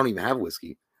 And I don't even have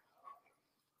whiskey.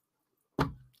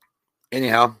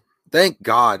 Anyhow, thank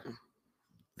God.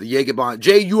 The Jägerbomb.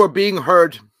 Jay, you are being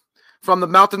heard from the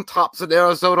mountaintops in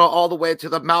Arizona all the way to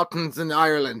the mountains in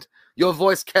Ireland. Your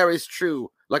voice carries true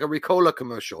like a Ricola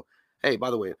commercial. Hey, by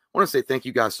the way, I want to say thank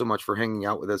you guys so much for hanging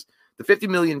out with us. The 50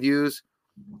 million views.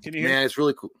 Can you hear? Man, it's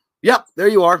really cool. Yep, there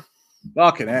you are.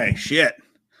 Fucking A, shit.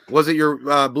 Was it your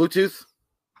Bluetooth?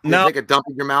 Did No. you take a dump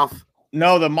in your mouth?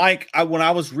 No, the mic, when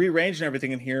I was rearranging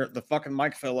everything in here, the fucking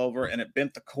mic fell over and it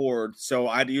bent the cord. So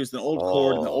I had to use the old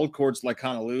cord, and the old cord's like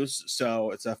kind of loose.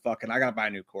 So it's I gotta buy a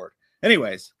new cord.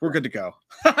 Anyways, we're good to go.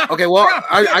 Okay, well,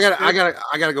 I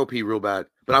gotta go pee real bad.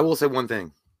 But I will say one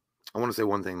thing. I want to say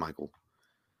one thing, Michael.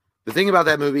 The thing about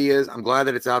that movie is I'm glad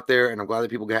that it's out there, and I'm glad that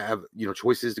people have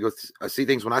choices to go see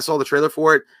things. When I saw the trailer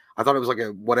for it, I thought it was like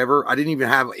a whatever. I didn't even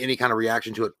have any kind of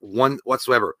reaction to it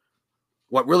whatsoever.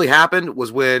 What really happened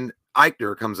was when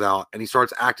Eichner comes out and he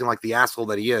starts acting like the asshole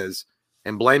that he is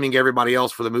and blaming everybody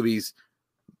else for the movie's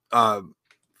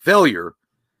failure.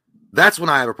 That's when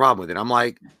I have a problem with it. I'm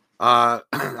like, I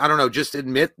don't know, just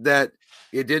admit that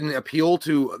it didn't appeal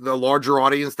to the larger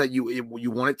audience that you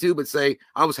want it to, but say,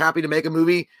 I was happy to make a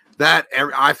movie that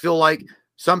I feel like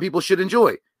some people should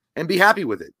enjoy and be happy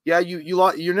with it. Yeah,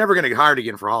 you're never going to get hired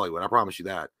again for Hollywood. I promise you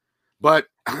that. But,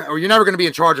 or you're never going to be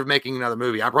in charge of making another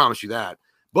movie. I promise you that.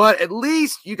 But at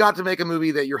least you got to make a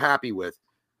movie that you're happy with.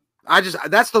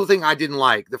 That's the thing I didn't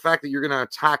like. The fact that you're going to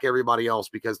attack everybody else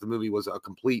because the movie was a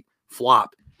complete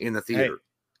flop in the theater.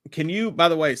 Hey, can you, by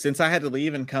the way, since I had to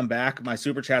leave and come back, my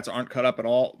super chats aren't cut up at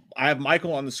all. I have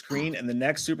Michael on the screen, and the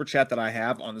next super chat that I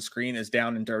have on the screen is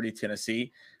Down and Dirty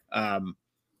Tennessee.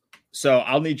 So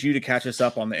I'll need you to catch us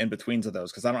up on the in-betweens of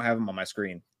those because I don't have them on my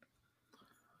screen.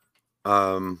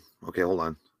 Okay, hold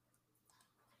on.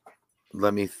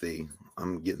 Let me see.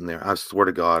 I'm getting there. I swear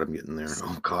to God, I'm getting there.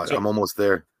 Oh God, so I'm almost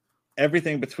there.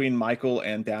 Everything between Michael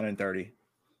and Down and Dirty.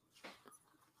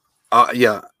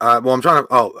 Yeah. Well, I'm trying to.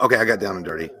 Oh, okay. I got Down and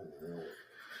Dirty.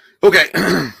 Okay,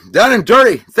 Down and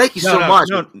Dirty. Thank you so much.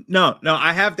 No.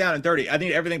 I have Down and Dirty. I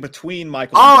need everything between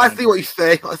Michael. Oh, I see what you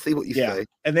say. I see what you say.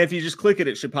 And then if you just click it,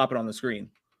 it should pop it on the screen.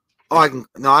 Oh, I can.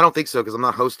 No, I don't think so because I'm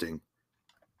not hosting.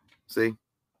 See.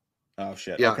 Oh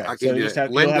shit. Yeah, okay. I So can you do it.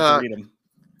 you'll have to read them.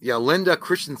 Yeah, Linda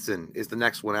Christensen is the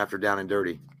next one after Down and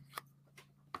Dirty.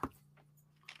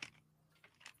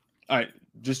 All right,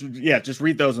 just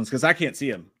read those ones because I can't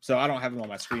see them, so I don't have them on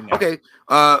my screen now. Okay,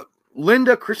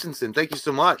 Linda Christensen, thank you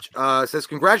so much. Says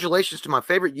congratulations to my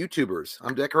favorite YouTubers.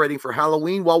 I'm decorating for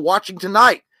Halloween while watching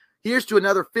tonight. Here's to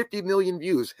another 50 million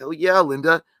views. Hell yeah,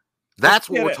 Linda. That's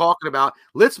what we're talking about.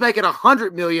 Let's make it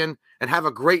 100 million and have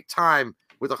a great time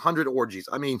with 100 orgies.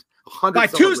 I mean, 100 by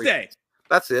Tuesday.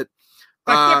 That's it.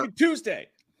 By fucking Tuesday.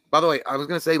 By the way, I was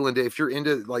gonna say, Linda, if you're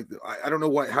into like, I don't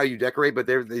know how you decorate, but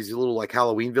there's these little like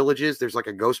Halloween villages. There's like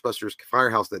a Ghostbusters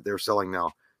firehouse that they're selling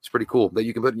now. It's pretty cool that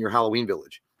you can put in your Halloween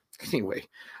village. Anyway,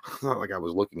 not like I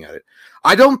was looking at it.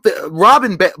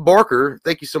 Robin Barker,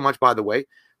 thank you so much, by the way,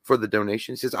 for the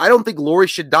donation. Says, I don't think Lori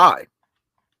should die.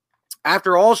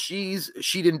 After all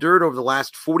she'd endured over the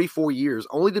last 44 years,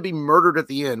 only to be murdered at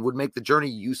the end would make the journey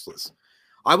useless.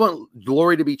 I want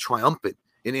Lori to be triumphant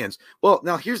in ends. Well,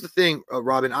 now here's the thing,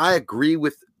 Robin. I agree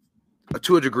with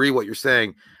to a degree what you're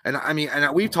saying. And I mean,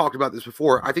 and we've talked about this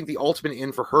before. I think the ultimate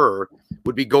in for her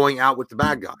would be going out with the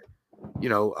bad guy. You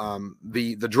know,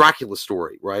 the Dracula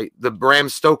story, right? The Bram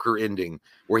Stoker ending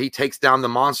where he takes down the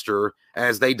monster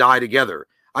as they die together.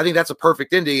 I think that's a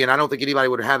perfect ending, and I don't think anybody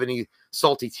would have any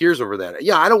salty tears over that.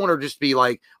 Yeah, I don't want her to just be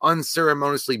like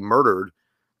unceremoniously murdered,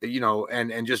 you know,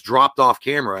 and just dropped off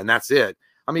camera, and that's it.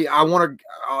 I mean, I want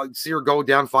to see her go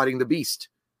down fighting the beast.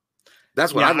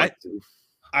 That's what I'd like to do.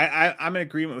 I'm in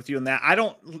agreement with you on that. I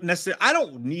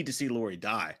don't need to see Laurie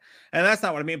die. And that's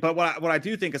not what I mean. But what I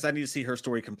do think is I need to see her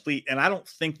story complete. And I don't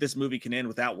think this movie can end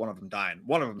without one of them dying.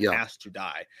 One of them has to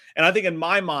die. And I think in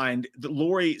my mind,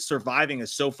 Laurie surviving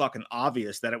is so fucking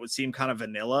obvious that it would seem kind of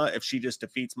vanilla if she just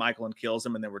defeats Michael and kills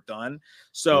him and then we're done.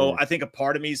 So I think a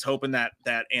part of me is hoping that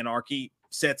anarchy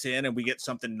sets in and we get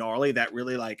something gnarly that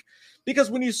really like,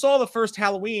 because when you saw the first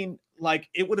Halloween, like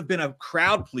it would have been a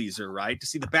crowd pleaser, right? To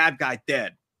see the bad guy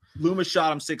dead. Loomis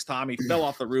shot him 6 times. He fell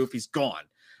off the roof. He's gone.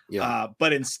 Yeah.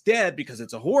 But instead, because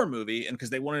it's a horror movie and because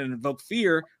they wanted to invoke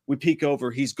fear, we peek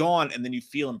over, he's gone, and then you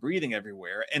feel him breathing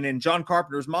everywhere. And in John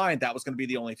Carpenter's mind, that was going to be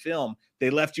the only film. They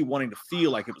left you wanting to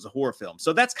feel like it was a horror film.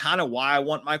 So that's kind of why I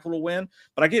want Michael to win.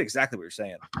 But I get exactly what you're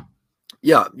saying.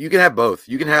 Yeah, you can have both.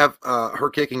 You can have her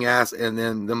kicking ass and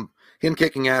then him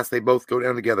kicking ass. They both go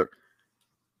down together.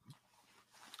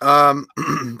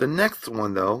 The next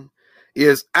one, though,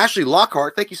 is Ashley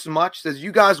Lockhart. Thank you so much. Says,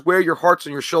 you guys wear your hearts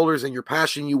on your shoulders and your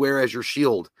passion you wear as your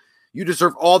shield. You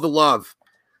deserve all the love.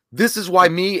 This is why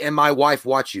me and my wife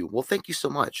watch you. Well, thank you so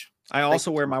much. I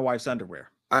also wear my wife's underwear.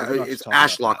 It's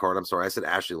Ash Lockhart. I'm sorry. I said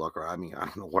Ashley Lockhart. I mean, I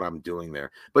don't know what I'm doing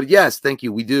there. But yes, thank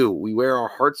you. We do. We wear our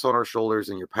hearts on our shoulders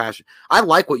and your passion. I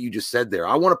like what you just said there.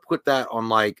 I want to put that on,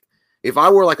 like, if I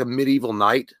were like a medieval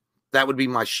knight, that would be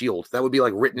my shield. That would be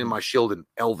like written in my shield in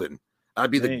Elven.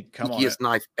 That'd be the geekiest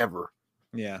knife ever.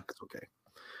 Yeah. That's okay.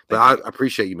 But I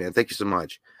appreciate you, man. Thank you so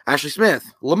much. Ashley Smith,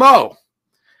 Lamo.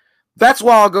 That's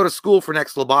why I'll go to school for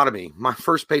next lobotomy. My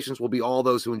first patients will be all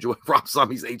those who enjoy Rob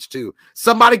Zombie's H2.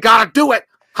 Somebody got to do it.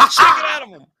 Shake it out of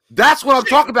them. That's what I'm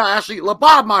talking about, Ashley.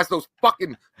 Lobotomize those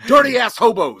fucking dirty-ass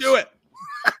hobos. Do it.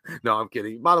 No, I'm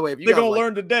kidding. By the way, if you guys gonna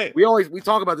learn today. We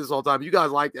talk about this all the time. You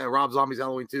guys like Rob Zombie's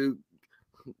Halloween 2?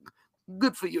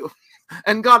 Good for you.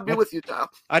 And God be with you, child.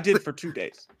 I did for 2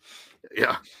 days.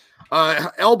 Yeah.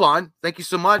 Elbon, thank you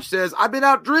so much, says, I've been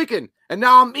out drinking and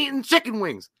now I'm eating chicken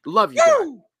wings. Love you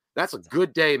guys. That's a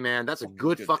good day, man. That's a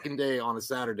good fucking day on a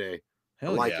Saturday.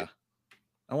 Hell I like yeah. it.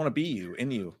 I want to be you,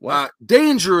 in you. What?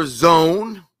 Danger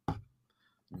Zone.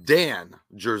 Dan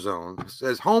Jerzone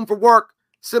says, home for work,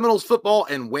 Seminoles football,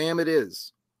 and wham it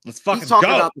is. Let's fucking He's talking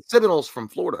go. about the Seminoles from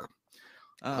Florida.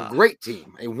 A great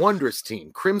team, a wondrous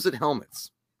team, crimson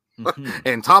helmets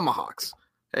and tomahawks.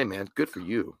 Hey, man, good for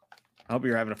you. I hope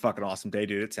you're having a fucking awesome day,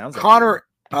 dude. It sounds like Connor.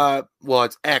 Well,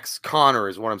 it's X. Connor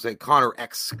is what I'm saying. Connor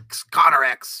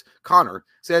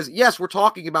says, yes, we're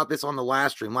talking about this on the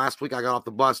last stream. Last week, I got off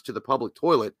the bus to the public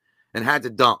toilet and had to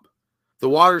dump. The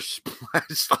water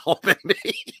splashed all at me.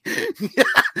 Yeah,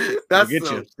 that's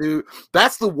dude.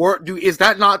 That's the word, dude. Is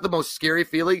that not the most scary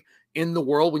feeling in the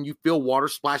world when you feel water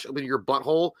splash up in your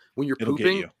butthole when you're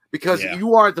pooping? Because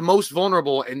you are the most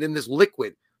vulnerable, and then this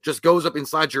liquid just goes up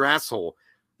inside your asshole.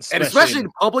 And especially in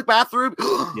the public bathroom,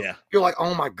 you're like,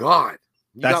 oh my God.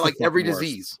 You got like every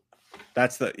disease.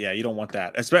 That's you don't want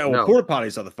that. Especially porta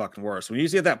potties are the fucking worst. When you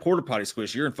see that porta potty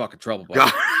squish, you're in fucking trouble,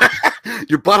 buddy.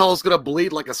 Your butthole is gonna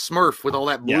bleed like a Smurf with all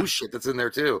that blue shit that's in there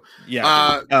too.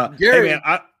 Yeah. Gary, hey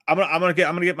man, I'm gonna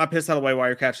get my piss out of the way while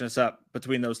you're catching us up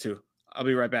between those two. I'll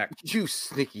be right back. You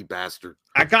sneaky bastard.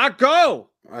 I gotta go.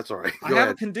 That's all right. I have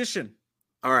a condition.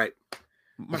 All right.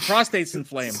 My prostate's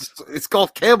inflamed. It's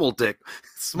called camel dick.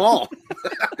 It's small.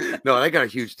 No, they got a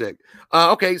huge dick.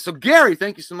 Okay, so Gary,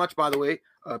 thank you so much, by the way.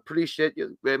 Appreciate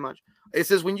you very much. It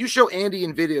says, when you show Andy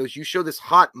in videos, you show this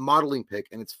hot modeling pic,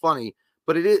 and it's funny,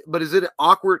 but is it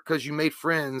awkward because you made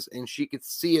friends and she could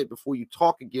see it before you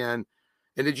talk again?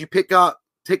 And did you take that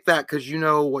because you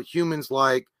know what humans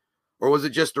like, or was it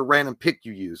just a random pic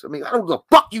you use? I mean, I don't know what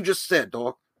the fuck you just said,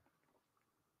 dog.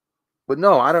 But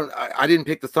no, I didn't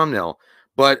pick the thumbnail.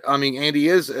 But I mean, Andy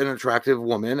is an attractive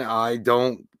woman. I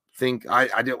don't think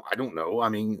I don't know. I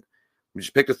mean, we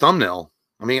just picked a thumbnail.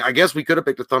 I mean, I guess we could have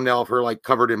picked a thumbnail of her like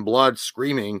covered in blood,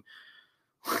 screaming,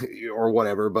 or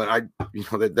whatever. But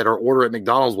that our order at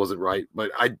McDonald's wasn't right.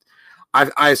 But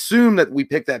I assume that we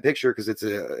picked that picture because it's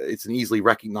an easily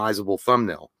recognizable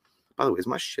thumbnail. By the way, is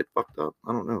my shit fucked up?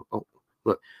 I don't know. Oh,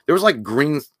 look, there was like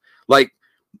green, like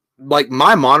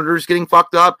my monitor's getting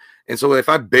fucked up, and so if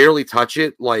I barely touch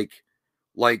it, like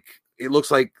it looks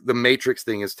like the Matrix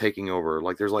thing is taking over.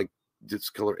 Like there's like this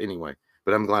color anyway.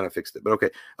 but I'm glad I fixed it. But okay.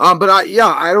 But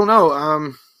I don't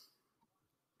know.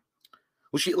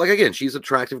 Well, she, like, again, she's an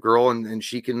attractive girl, and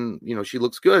she can, she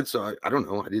looks good. So I don't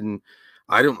know.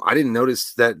 I didn't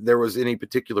notice that there was any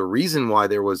particular reason why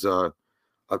there was a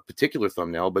particular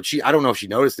thumbnail, but I don't know if she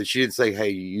noticed it. She didn't say, hey,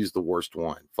 you used the worst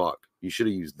one. Fuck, you should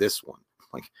have used this one.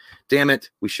 Like, damn it,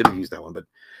 we should have used that one. But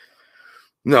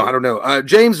no, I don't know.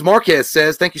 James Marquez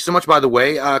says, thank you so much, by the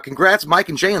way. Congrats, Mike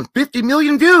and Jay, on 50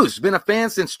 million views. Been a fan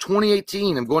since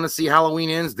 2018. I'm going to see Halloween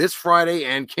Ends this Friday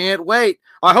and can't wait.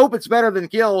 I hope it's better than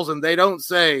Kills and they don't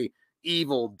say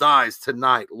evil dies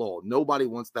tonight. Lol. Nobody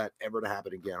wants that ever to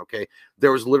happen again, okay?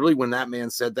 There was literally, when that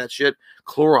man said that shit,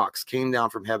 Clorox came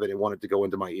down from heaven and wanted to go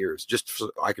into my ears just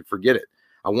so I could forget it.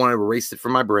 I wanted to erase it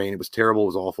from my brain. It was terrible. It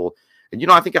was awful.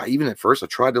 And, I think even at first I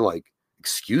tried to, like,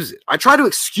 excuse it. I tried to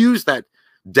excuse that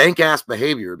dank ass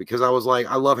behavior because I was like,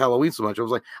 I love Halloween so much. I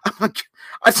was like,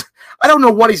 I don't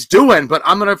know what he's doing, but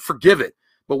I'm going to forgive it.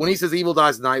 But when he says evil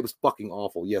dies tonight, it was fucking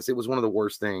awful. Yes, it was one of the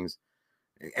worst things.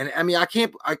 And I mean,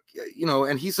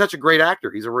 and he's such a great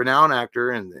actor. He's a renowned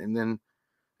actor. And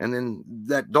then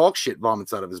that dog shit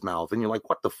vomits out of his mouth. And you're like,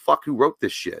 what the fuck? Who wrote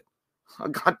this shit? A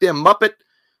goddamn Muppet.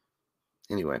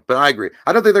 Anyway, but I agree.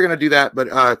 I don't think they're going to do that,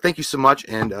 but thank you so much.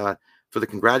 And for the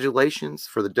congratulations,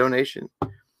 for the donation.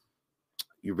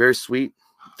 You're very sweet.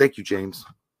 Thank you, James.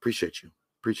 Appreciate you.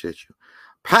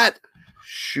 Pat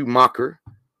Schumacher.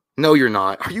 No, you're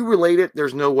not. Are you related?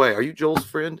 There's no way. Are you Joel's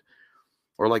friend?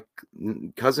 Or like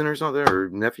cousin or something? Or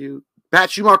nephew? Pat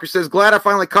Schumacher says, glad I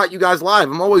finally caught you guys live.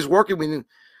 I'm always working when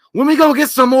we go get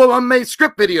some more unmade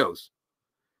script videos.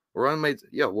 Or unmade.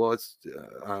 Yeah, well, it's,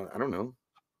 I don't know.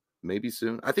 Maybe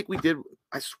soon. I think we did.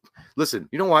 Listen,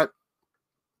 you know what?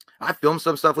 I filmed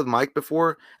some stuff with Mike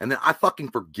before, and then I fucking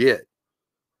forget.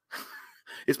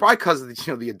 It's probably because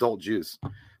of the adult juice.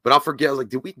 But I'll forget. I was like,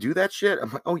 did we do that shit?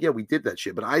 I'm like, oh, yeah, we did that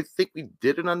shit. But I think we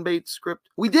did an unmade script.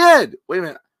 We did. Wait a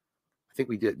minute. I think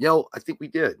we did. Yo, I think we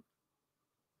did.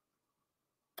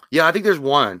 Yeah, I think there's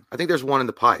one. I think there's one in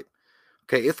the pipe.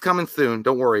 Okay, it's coming soon.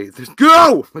 Don't worry.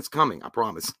 Go! It's coming. I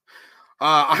promise.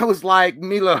 I was like,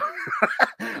 Mila.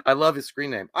 I love his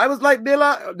screen name. I was like,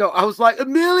 Mila. No, I was like,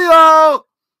 Emilio.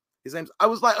 I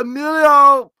was like,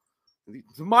 Emilio.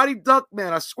 The Mighty Duck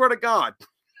Man. I swear to God.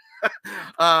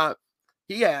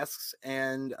 He asks,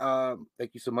 and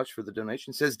thank you so much for the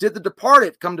donation. Says, did The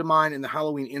Departed come to mind in the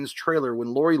Halloween Ends trailer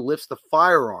when Laurie lifts the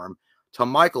firearm to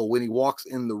Michael when he walks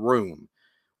in the room?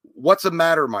 What's the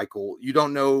matter, Michael? You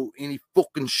don't know any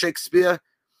fucking Shakespeare?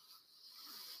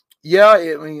 Yeah,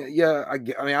 I mean,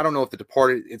 I don't know if The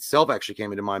Departed itself actually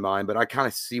came into my mind, but I kind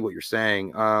of see what you're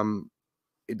saying.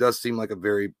 It does seem like a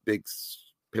very big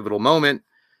pivotal moment.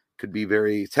 Could be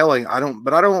very telling. I don't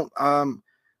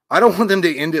want them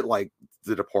to end it like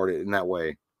The Departed in that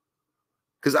way.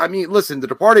 Because I mean, listen, The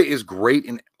Departed is great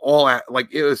in all.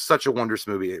 Like, it was such a wondrous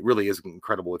movie. It really is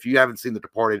incredible. If you haven't seen The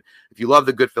Departed, if you love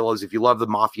the Goodfellas, if you love the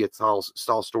mafia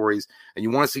style stories, and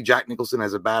you want to see Jack Nicholson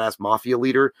as a badass mafia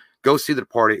leader, go see The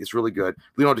Departed. It's really good.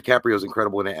 Leonardo DiCaprio is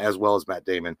incredible in it, as well as Matt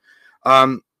Damon.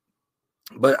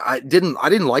 But I didn't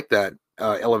like that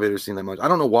elevator scene that much. I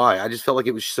don't know why. I just felt like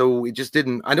it was so. It just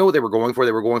didn't. I know what they were going for.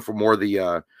 They were going for more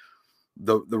the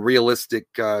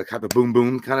realistic kind of boom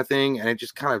boom kind of thing, and it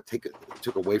just kind of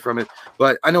took away from it.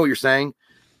 But I know what you're saying.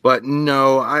 But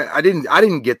no, I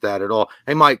didn't get that at all.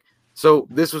 Hey, Mike. So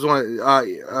this was one.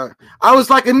 I was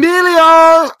like,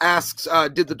 Emilio asks,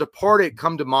 did The Departed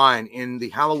come to mind in the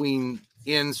Halloween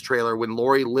Ends trailer when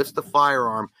Laurie lifts the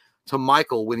firearm to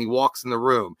Michael when he walks in the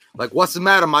room? Like, what's the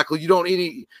matter, Michael? You don't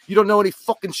know any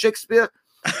fucking Shakespeare?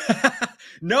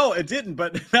 No, it didn't.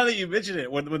 But now that you mention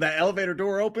it, when that elevator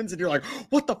door opens and you're like,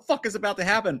 what the fuck is about to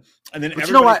happen? And then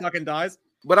everybody fucking dies.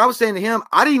 But I was saying to him,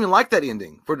 I didn't even like that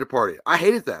ending for Departed. I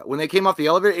hated that. When they came off the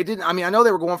elevator, it didn't. I mean, I know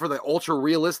they were going for the ultra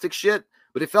realistic shit,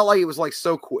 but it felt like it was like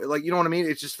so cool. Like, you know what I mean?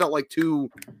 It just felt like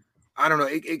too, I don't know.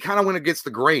 It kind of went against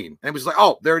the grain. And it was like,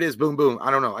 oh, there it is. Boom, boom.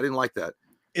 I don't know. I didn't like that.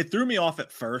 It threw me off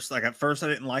at first. Like, at first I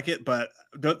didn't like it, but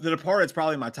The Departed's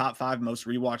probably my top 5 most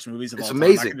rewatched movies of all time.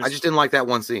 It's amazing. I just didn't like that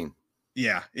one scene.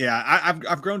 Yeah.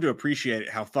 I've grown to appreciate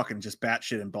how fucking just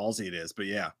batshit and ballsy it is. But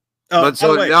yeah. But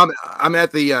so now I'm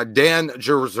at the Dan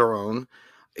Gerzone.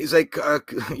 He's like,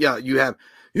 yeah, you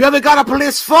haven't got a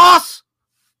police force?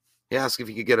 He asked if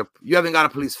you could you haven't got a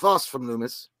police force from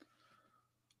Loomis.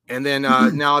 And then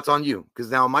now it's on you, because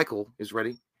now Michael is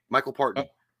ready. Michael Parton.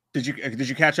 Did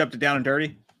you catch up to Down and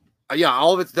Dirty? Yeah,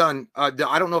 all of it's done. I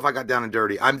don't know if I got Down and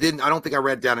Dirty. I don't think I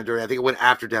read Down and Dirty. I think it went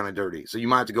after Down and Dirty. So you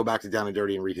might have to go back to Down and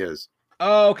Dirty and read his.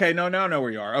 Oh, okay. No, now I know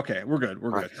where you are. Okay, we're good. We're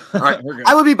good. All right. We're good.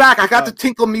 I will be back. I got to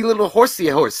tinkle me little horsey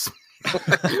horse.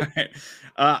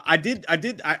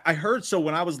 I heard, so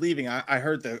when I was leaving, I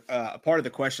heard the part of the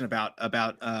question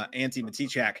about Ante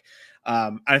Matichak.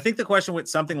 I think the question went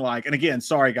something like, and again,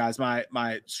 sorry guys,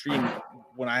 my stream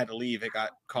when I had to leave, it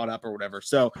got caught up or whatever.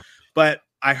 So, but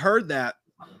I heard that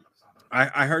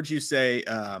I heard you say,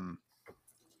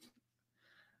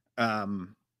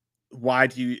 why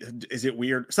do you, is it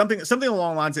weird? Something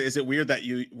along the lines of, is it weird that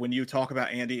you, when you talk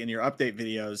about Andy in your update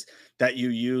videos, that you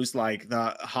use like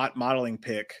the hot modeling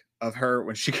pic of her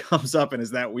when she comes up, and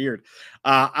is that weird?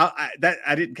 I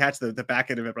didn't catch the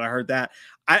back end of it, but I heard that.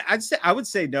 I would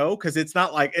say no, because it's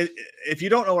not like, if you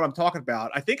don't know what I'm talking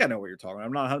about, I think I know what you're talking about.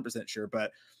 I'm not 100% sure,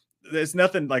 but there's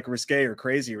nothing like risque or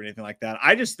crazy or anything like that.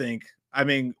 I just think, I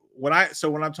mean, when I'm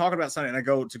talking about something and I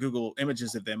go to Google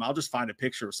images of them, I'll just find a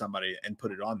picture of somebody and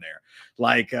put it on there.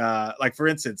 Like for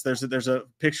instance, there's a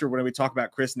picture when we talk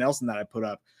about Chris Nelson that I put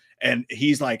up, and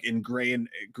he's like in gray and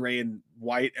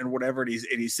white and whatever, and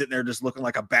he's sitting there just looking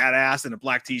like a badass in a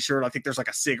black t-shirt. I think there's like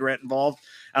a cigarette involved,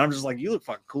 and I'm just like, you look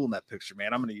fucking cool in that picture,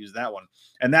 man. I'm gonna use that one.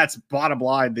 And that's bottom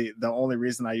line. The only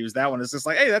reason I use that one is just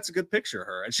like, hey, that's a good picture of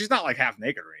her, and she's not like half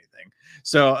naked or anything.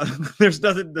 So there's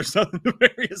nothing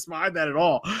nefarious behind that at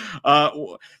all.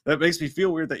 That makes me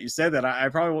feel weird that you said that. I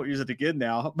probably won't use it again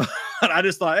now, but I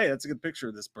just thought, hey, that's a good picture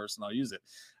of this person, I'll use it.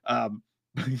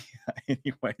 Yeah,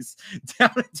 anyways,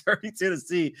 down in Derby,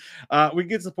 Tennessee, we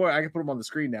get to the point I can put them on the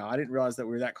screen now. I didn't realize that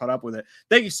we were that caught up with it.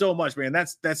 Thank you so much, man.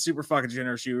 That's super fucking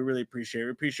generous. We really appreciate it.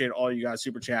 We appreciate all you guys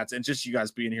super chats and just you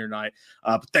guys being here tonight.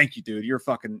 But thank you, dude. You're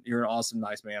an awesome,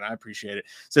 nice man. I appreciate it.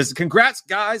 Says, congrats,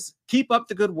 guys. Keep up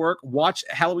the good work. Watch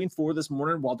Halloween 4 this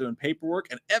morning while doing paperwork,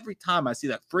 and every time I see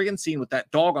that friggin' scene with that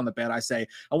dog on the bed, I say,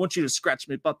 I want you to scratch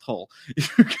me butthole.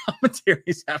 Your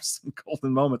commentaries have some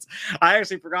golden moments. I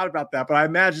actually forgot about that, but I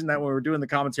imagine that when we were doing the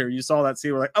commentary, you saw that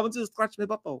scene. We're like, I want you to scratch me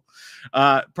butthole.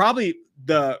 Probably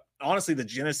honestly, the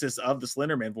genesis of the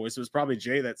Slenderman voice, it was probably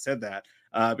Jay that said that.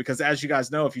 Because as you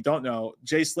guys know, if you don't know,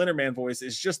 Jay's Slenderman voice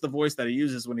is just the voice that he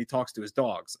uses when he talks to his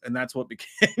dogs. And that's what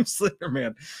became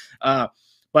Slenderman.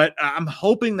 But I'm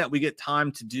hoping that we get time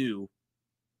to do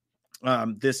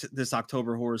this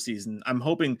October horror season. I'm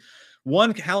hoping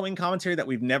one Halloween commentary that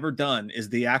we've never done is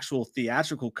the actual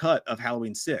theatrical cut of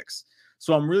Halloween 6.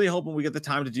 So I'm really hoping we get the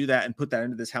time to do that and put that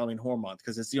into this Halloween horror month,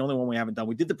 because it's the only one we haven't done.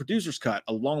 We did the producer's cut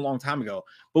a long, long time ago,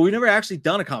 but we never actually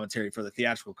done a commentary for the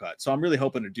theatrical cut. So I'm really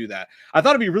hoping to do that. I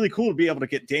thought it'd be really cool to be able to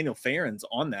get Daniel Farrens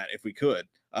on that if we could,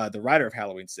 the writer of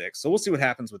Halloween 6. So we'll see what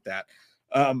happens with that.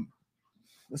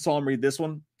 Let's all read this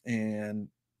one and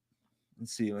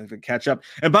let's see if I can catch up.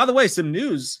 And by the way, some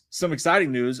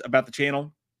exciting news about the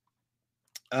channel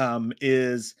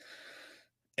is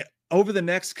over the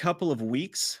next couple of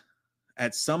weeks,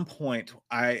 at some point,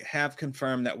 I have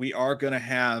confirmed that we are going to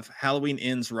have Halloween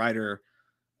Ends writer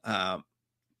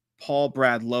Paul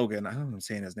Brad Logan. I don't know if I'm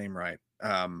saying his name right.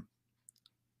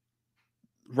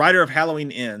 Writer of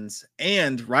Halloween Ends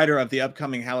and writer of the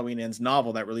upcoming Halloween Ends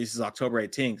novel that releases October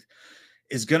 18th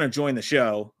is going to join the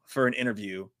show for an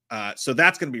interview. So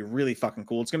that's going to be really fucking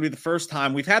cool. It's going to be the first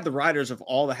time we've had the writers of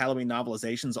all the Halloween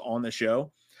novelizations on the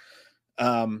show.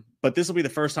 But this will be the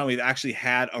first time we've actually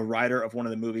had a writer of one of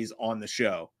the movies on the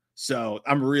show. So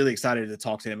I'm really excited to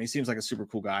talk to him. He seems like a super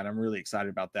cool guy, and I'm really excited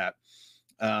about that.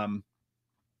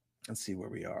 Let's see where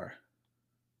we are.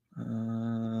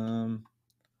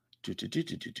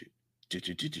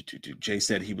 Jay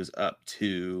said he was up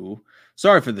to.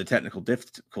 Sorry for the technical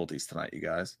difficulties tonight, you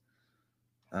guys.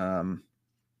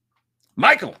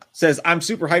 Michael says, I'm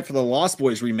super hyped for the Lost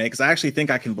Boys remake because I actually think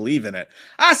I can believe in it.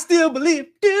 I still believe.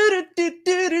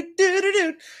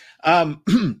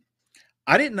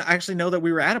 I didn't actually know that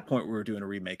we were at a point where we were doing a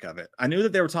remake of it. I knew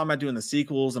that they were talking about doing the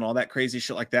sequels and all that crazy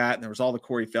shit like that. And there was all the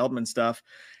Corey Feldman stuff.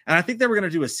 And I think they were going to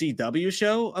do a CW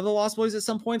show of the Lost Boys at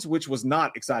some points, which was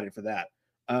not excited for that.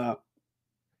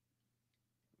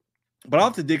 But I'll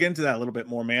have to dig into that a little bit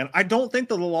more, man. I don't think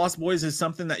that The Lost Boys is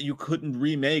something that you couldn't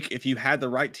remake if you had the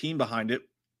right team behind it.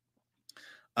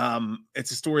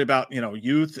 It's a story about,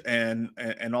 youth and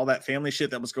all that family shit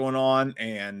that was going on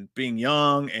and being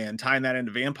young and tying that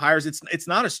into vampires. It's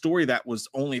not a story that was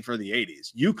only for the 80s.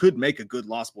 You could make a good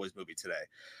Lost Boys movie today.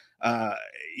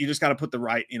 You just got to put the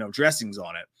right, dressings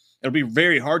on it. It'll be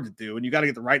very hard to do, and you got to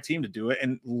get the right team to do it.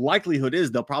 And likelihood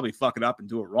is they'll probably fuck it up and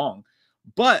do it wrong.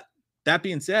 But that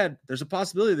being said, there's a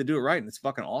possibility they do it right, and it's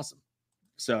fucking awesome.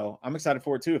 So I'm excited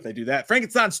for it too if they do that.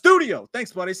 Frankenstein Studio,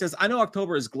 thanks, buddy. Says, I know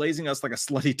October is glazing us like a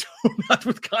slutty donut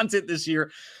with content this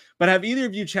year, but have either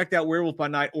of you checked out Werewolf by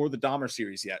Night or the Dahmer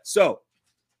series yet? So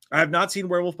I have not seen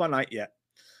Werewolf by Night yet.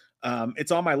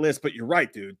 It's on my list, but you're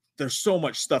right, dude. There's so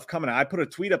much stuff coming out. I put a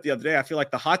tweet up the other day. I feel like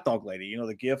the hot dog lady, you know,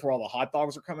 the gif where all the hot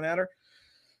dogs are coming at her.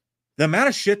 The amount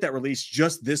of shit that released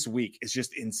just this week is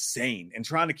just insane. And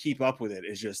trying to keep up with it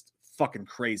is just fucking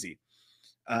crazy.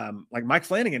 Like Mike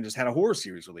Flanagan just had a horror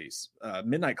series release,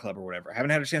 Midnight Club or whatever. I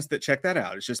haven't had a chance to check that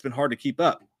out. It's just been hard to keep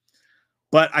up.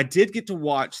 But I did get to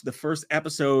watch the first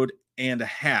episode and a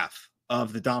half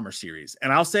of the Dahmer series.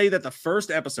 And I'll say that the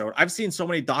first episode, I've seen so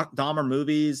many Dahmer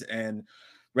movies and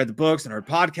read the books and heard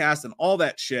podcasts and all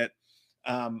that shit.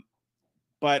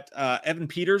 But Evan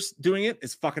Peters doing it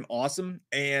is fucking awesome.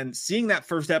 And seeing that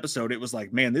first episode, it was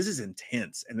like, man, this is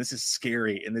intense and this is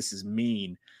scary and this is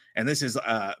mean. And this is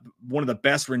one of the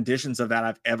best renditions of that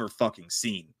I've ever fucking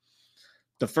seen.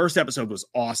 The first episode was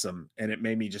awesome and it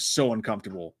made me just so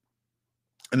uncomfortable.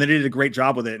 And they did a great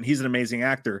job with it. And he's an amazing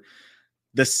actor.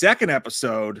 The second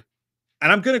episode,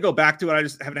 and I'm going to go back to it. I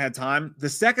just haven't had time. The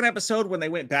second episode, when they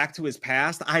went back to his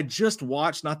past, I just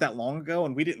watched not that long ago,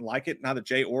 and we didn't like it, neither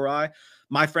Jay or I,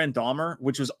 My Friend Dahmer,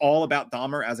 which was all about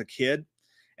Dahmer as a kid.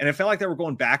 And it felt like they were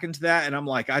going back into that. And I'm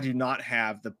like, I do not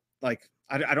have the, like,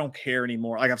 I don't care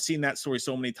anymore. Like, I've seen that story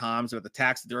so many times about the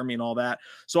taxidermy and all that.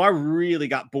 So I really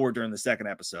got bored during the second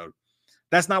episode.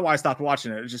 That's not why I stopped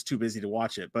watching it. I was just too busy to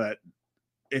watch it. But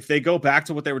if they go back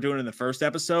to what they were doing in the first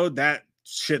episode, that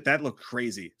looked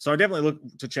crazy. So I definitely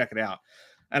look to check it out.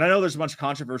 And I know there's a bunch of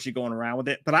controversy going around with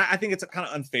it, but I think it's kind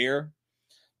of unfair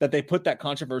that they put that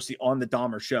controversy on the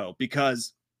Dahmer show,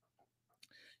 because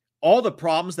all the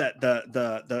problems that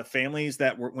the families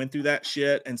that went through that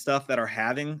shit and stuff that are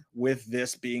having with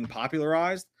this being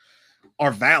popularized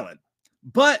are valid,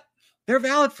 but they're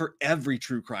valid for every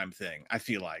true crime thing, I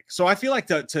feel like. So I feel like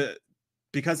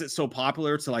because it's so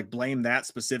popular to like blame that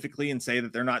specifically and say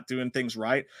that they're not doing things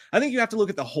right. I think you have to look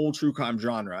at the whole true crime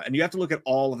genre and you have to look at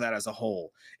all of that as a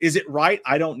whole. Is it right?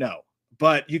 I don't know,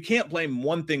 but you can't blame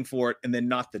one thing for it and then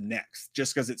not the next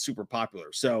just because it's super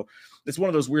popular. So it's one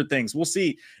of those weird things. We'll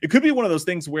see. It could be one of those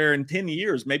things where in 10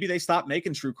 years, maybe they stop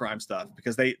making true crime stuff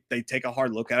because they take a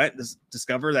hard look at it and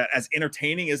discover that as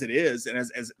entertaining as it is and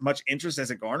as much interest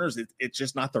as it garners, it's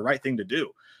just not the right thing to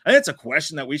do. And it's a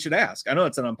question that we should ask. I know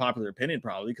it's an unpopular opinion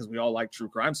probably because we all like true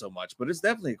crime so much, but it's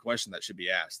definitely a question that should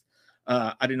be asked.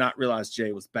 I did not realize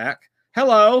Jay was back.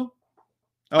 Hello.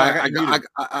 Oh,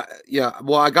 yeah.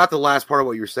 Well, I got the last part of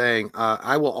what you're saying.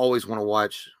 I will always want to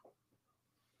watch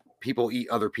people eat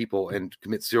other people and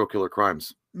commit serial killer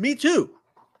crimes. Me too.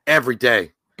 Every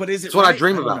day. But is it That's what I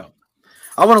dream about.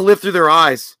 I want to live through their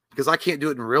eyes because I can't do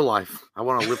it in real life. I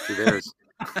want to live through theirs.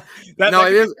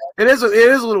 It is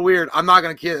a little weird. I'm not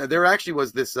going to kid. There actually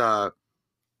was this, article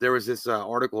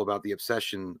about the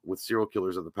obsession with serial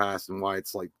killers of the past and why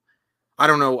it's like, I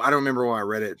don't know. I don't remember when I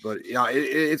read it, but yeah,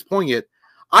 it's poignant.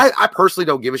 I personally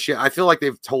don't give a shit. I feel like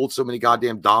they've told so many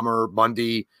goddamn Dahmer,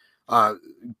 Bundy, John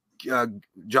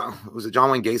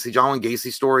Wayne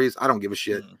Gacy stories. I don't give a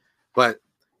shit. But,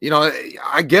 you know,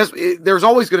 I guess there's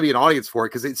always going to be an audience for it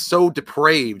because it's so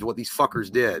depraved what these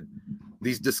fuckers did.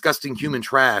 These disgusting human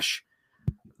trash,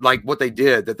 like what they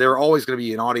did, that they're always going to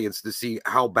be an audience to see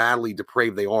how badly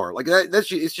depraved they are. Like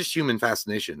it's just human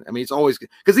fascination. I mean, it's always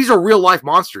because these are real life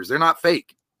monsters. They're not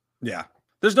fake. Yeah.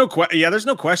 There's no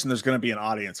question there's going to be an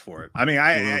audience for it. I mean,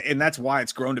 and that's why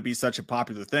it's grown to be such a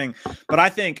popular thing. But I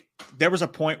think there was a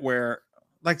point where,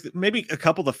 like, maybe a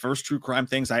couple of the first true crime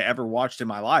things I ever watched in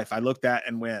my life, I looked at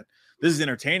and went, this is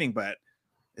entertaining, but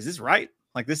is this right?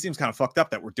 Like, this seems kind of fucked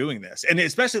up that we're doing this. And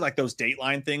especially like those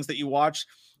Dateline things that you watch,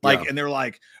 like, and they're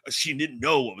like, she didn't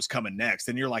know what was coming next.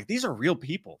 And you're like, these are real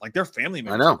people. Like, their family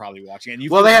members are probably watching. And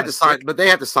they have to sign, but they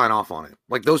have to sign off on it.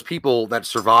 Like those people that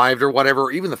survived or whatever,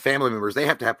 even the family members, they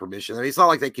have to have permission. I mean, it's not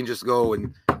like they can just go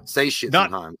and say shit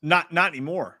sometimes. Not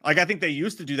anymore. Like, I think they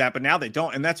used to do that, but now they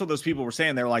don't. And that's what those people were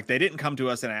saying. They're like, they didn't come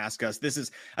to us and ask us. This is,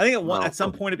 I think at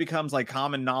some point it becomes like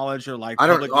common knowledge or like, I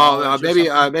don't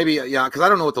maybe, yeah. Cause I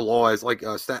don't know what the law is like,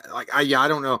 I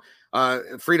don't know.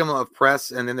 Freedom of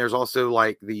press, and then there's also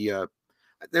like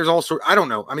there's also I don't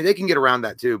know. I mean, they can get around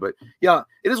that too, but yeah,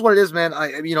 it is what it is, man.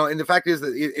 And the fact is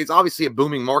that it's obviously a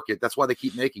booming market. That's why they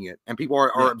keep making it, and people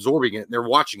are absorbing it and they're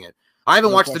watching it. I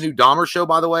haven't watched the new Dahmer show,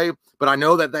 by the way, but I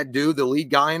know that dude, the lead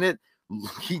guy in it,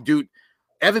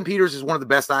 Evan Peters is one of the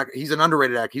best actors. He's an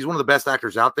underrated actor. He's one of the best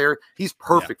actors out there. He's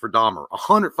perfect for Dahmer,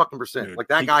 100% Like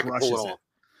that guy can pull it off.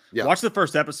 Yeah. Watch the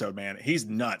first episode, man. He's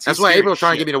nuts. That's why April was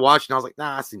trying to get me to watch, and I was like,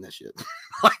 nah, I've seen that shit.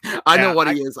 I know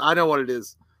what he is. I know what it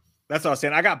is. That's what I was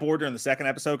saying. I got bored during the second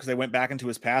episode because they went back into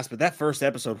his past, but that first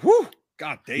episode, whoo,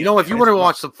 god damn. You know, if you want to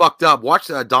watch some fucked up, watch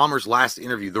Dahmer's last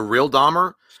interview, the real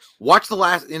Dahmer. Watch the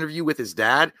last interview with his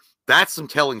dad. That's some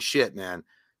telling shit, man.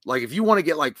 Like, if you want to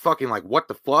get like fucking like what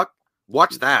the fuck,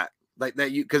 Watch that. Like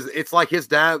that, because it's like his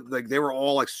dad, like they were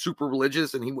all like super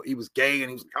religious, and he was gay,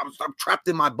 and he was like, I'm trapped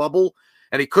in my bubble,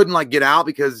 and he couldn't like get out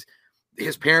because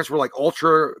his parents were like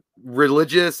ultra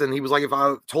religious, and he was like, if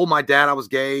I told my dad I was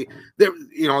gay, there,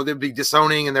 there'd be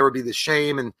disowning, and there would be the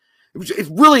shame, and it's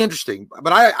really interesting.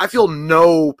 But I feel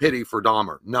no pity for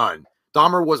Dahmer, none.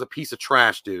 Dahmer was a piece of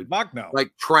trash, dude. Fuck no.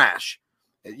 Like trash.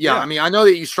 Yeah, I mean, I know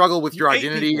that you struggle with your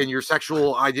identity and your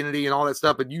sexual identity and all that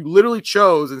stuff, but you literally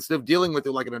chose, instead of dealing with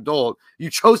it like an adult, you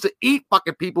chose to eat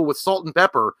fucking people with salt and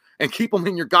pepper and keep them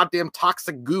in your goddamn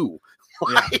toxic goo.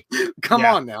 Like, come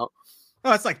on now.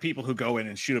 Oh, it's like people who go in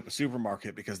and shoot up a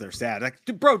supermarket because they're sad. Like,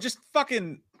 bro, just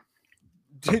fucking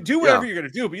do whatever you're gonna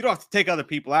do, but you don't have to take other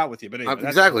people out with you. But anyway,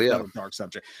 exactly, that's a dark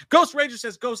subject. Ghost Ranger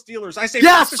says, "Go Steelers." I say,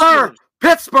 yes, sir. Steelers.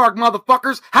 Pittsburgh,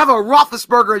 motherfuckers, have a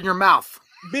Roethlisberger in your mouth.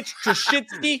 Bitch,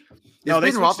 Trashitsky. No,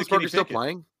 they Roethlisberger still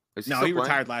playing? No, he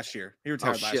retired last year.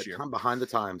 Last year. I'm behind the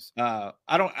times. I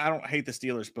don't hate the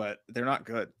Steelers, but they're not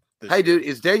good. Hey, dude,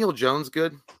 is Daniel Jones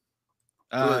good?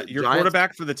 Your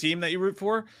quarterback for the team that you root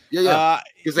for? Yeah.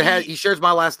 Because he shares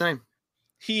my last name.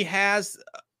 He has.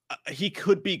 He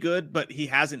could be good, but he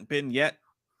hasn't been yet.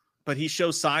 But he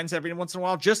shows signs every once in a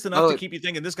while, just enough to keep you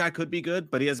thinking this guy could be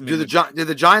good, but he hasn't been. Did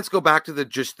the Giants go back to the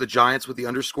Giants with the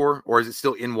underscore, or is it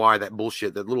still NY, that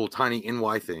bullshit, that little tiny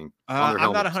NY thing?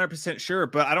 I'm not 100% sure,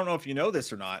 but I don't know if you know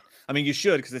this or not. I mean, you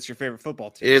should, because it's your favorite football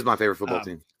team. It is my favorite football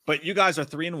team. But you guys are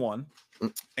 3-1,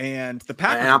 and the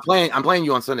Packers. And I'm playing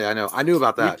you on Sunday. I knew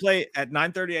about that. We play at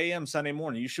 9:30 a.m. Sunday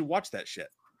morning. You should watch that shit.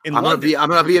 I'm gonna be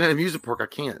in an amusement park. I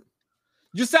can't.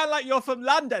 You sound like you're from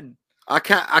London. I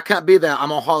can't be there.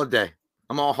 I'm on holiday.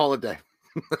 I'm on holiday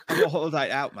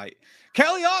out, mate.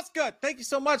 Kelly Osgood, thank you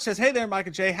so much. Says, hey there, Mike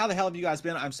and Jay. How the hell have you guys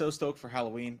been? I'm so stoked for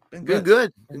Halloween. Been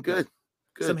good. Been good.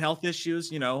 Some health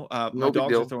issues, my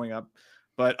dogs are throwing up.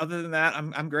 But other than that,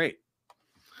 I'm great.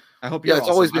 I hope you're it's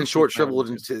awesome. Always been short shriveled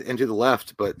into the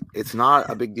left, but it's not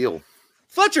a big deal.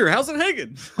 Fletcher, how's it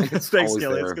hanging? Thanks,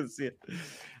 Kelly. It's good to see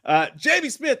it. Jamie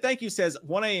Smith, thank you, says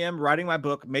 1 a.m. writing my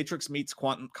book, Matrix meets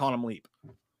Quantum Leap.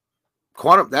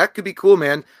 That could be cool,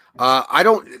 man.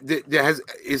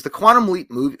 Is the Quantum Leap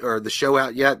movie or the show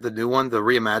out yet? The new one, the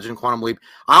reimagined Quantum Leap.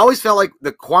 I always felt like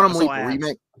the Quantum Leap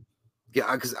remake.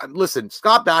 Yeah, because listen,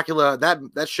 Scott Bakula,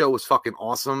 that show was fucking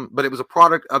awesome, but it was a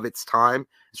product of its time.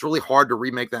 It's really hard to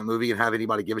remake that movie and have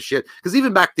anybody give a shit. Because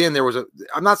even back then,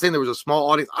 I'm not saying there was a small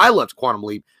audience. I loved Quantum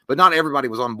Leap, but not everybody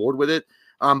was on board with it.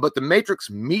 But the Matrix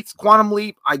meets Quantum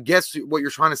Leap. I guess what you're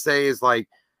trying to say is like,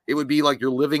 it would be like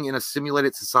you're living in a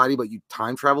simulated society, but you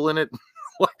time travel in it.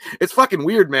 It's fucking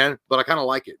weird, man, but I kind of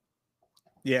like it.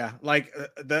 Yeah, like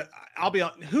I'll be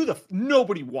on.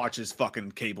 Nobody watches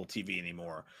fucking cable TV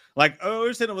anymore. Like,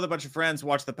 we're sitting with a bunch of friends,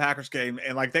 watch the Packers game,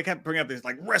 and like they kept bringing up this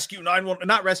like Rescue 911,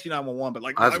 not Rescue 911, but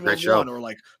like 911 or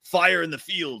like Fire in the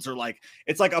Fields, or like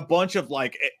it's like a bunch of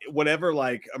like whatever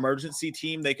like emergency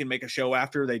team they can make a show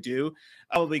after they do.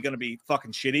 Probably going to be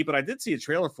fucking shitty, but I did see a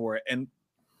trailer for it, and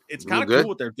it's kind of cool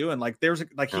what they're doing. Like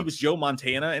he was Joe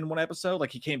Montana in one episode.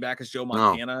 Like he came back as Joe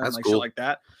Montana and like shit like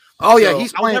that. Oh yeah,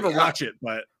 he's playing. I'll never watch it,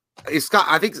 but is Scott.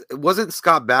 I think wasn't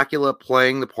Scott Bakula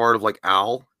playing the part of like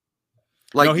Al?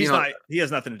 Like no, he's not. He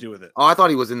has nothing to do with it. Oh, I thought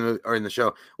he was in the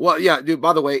show. Well, yeah, dude.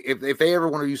 By the way, if they ever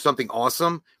want to do something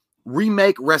awesome,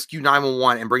 remake Rescue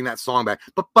 911 and bring that song back.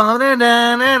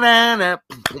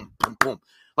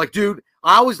 Like, dude,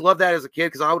 I always loved that as a kid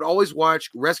because I would always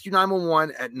watch Rescue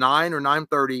 911 at 9 or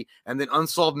 9:30, and then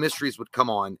Unsolved Mysteries would come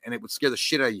on, and it would scare the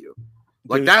shit out of you.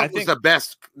 Like, dude, the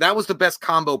best. That was the best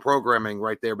combo programming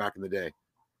right there back in the day.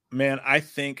 Man, I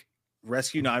think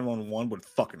Rescue 911 would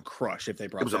fucking crush if they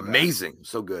brought it. It was amazing. Back.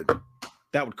 So good.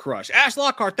 That would crush. Ash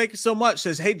Lockhart, thank you so much.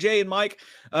 Says, hey, Jay and Mike,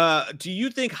 do you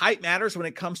think height matters when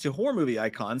it comes to horror movie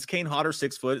icons? Kane Hodder,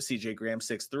 6 foot, CJ Graham,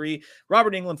 6'3",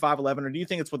 Robert Englund, 5'11", or do you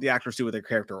think it's what the actors do with their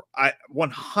character?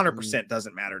 100%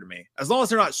 doesn't matter to me. As long as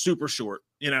they're not super short,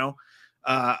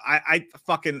 I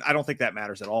don't think that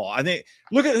matters at all. I think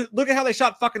look at how they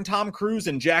shot fucking Tom Cruise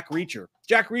and Jack Reacher.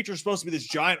 Jack Reacher's supposed to be this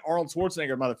giant Arnold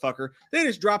Schwarzenegger motherfucker. They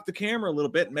just drop the camera a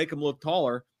little bit and make him look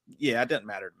taller. Yeah, it doesn't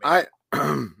matter to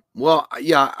me. Well,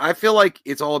 yeah, I feel like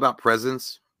it's all about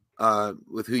presence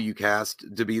with who you cast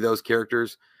to be those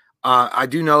characters. I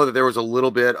do know that there was a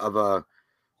little bit of a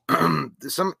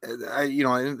this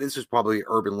is probably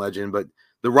urban legend, but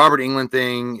the Robert Englund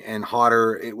thing and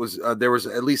Hodder, it was there was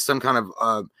at least some kind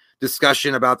of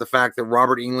discussion about the fact that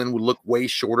Robert Englund would look way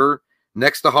shorter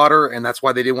next to Hodder, and that's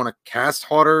why they didn't want to cast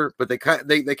Hodder. But they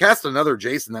cast another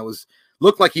Jason that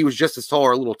looked like he was just as tall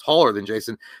or a little taller than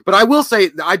Jason. But I will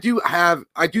say I do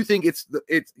think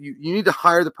you need to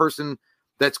hire the person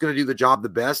that's going to do the job the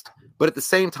best. But at the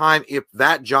same time, if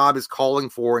that job is calling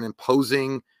for an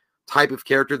imposing type of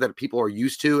character that people are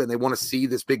used to and they want to see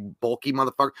this big, bulky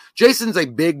motherfucker, Jason's a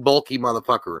big, bulky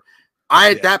motherfucker.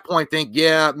 I, at that point, think,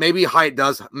 yeah, maybe height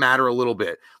does matter a little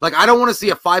bit. Like, I don't want to see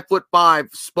a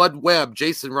 5'5" Spud Webb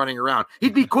Jason running around.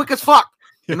 He'd be quick as fuck.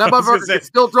 And that motherfucker gets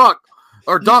still drunk.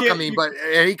 Or dunk, but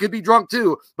he could be drunk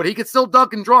too. But he could still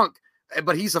dunk and drunk.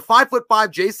 But he's a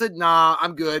 5'5" Jason. Nah,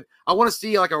 I'm good. I want to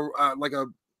see like a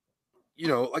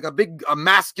big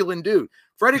masculine dude.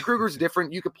 Freddy Krueger's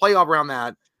different. You could play around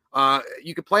that.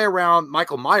 You could play around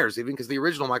Michael Myers even, because the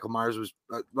original Michael Myers was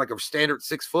like a standard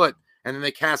 6 foot, and then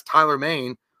they cast Tyler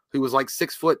Mane, who was like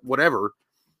 6 foot whatever.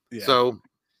 Yeah. So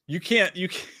you can't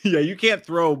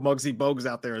throw Muggsy Bogues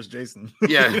out there as Jason.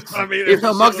 Yeah, I mean, if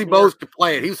Muggsy Bogues could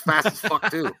play it, he was fast as fuck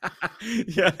too.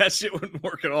 Yeah, that shit wouldn't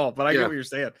work at all. But I get what you're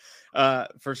saying,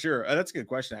 for sure. That's a good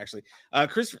question, actually.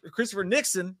 Christopher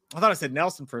Nixon. I thought I said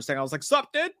Nelson for a second. I was like,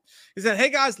 "Sup, dude?" He said, "Hey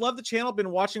guys, love the channel.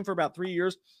 Been watching for about 3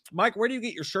 years. Mike, where do you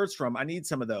get your shirts from? I need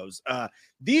some of those.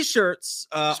 These shirts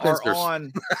are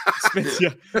on.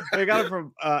 Yeah, I got them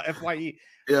from FYE.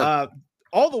 Yeah."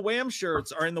 All the Wham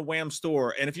shirts are in the Wham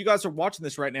store. And if you guys are watching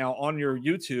this right now on your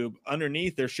YouTube,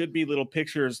 underneath there should be little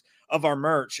pictures of our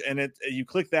merch. And you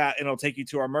click that and it'll take you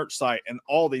to our merch site. And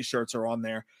all these shirts are on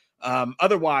there.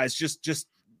 Otherwise, just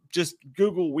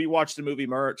Google We Watched the Movie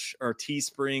merch or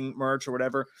Teespring merch or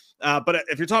whatever. But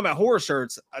if you're talking about horror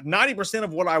shirts, 90%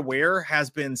 of what I wear has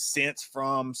been sent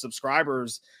from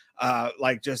subscribers,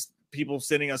 like just people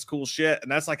sending us cool shit, and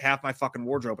that's like half my fucking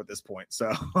wardrobe at this point. So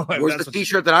where's the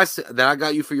t-shirt that I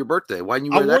got you for your birthday? Why didn't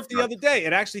you wear that? I wore it the other day.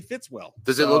 It actually fits well.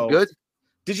 Does it look good?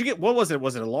 Did you get, what was it?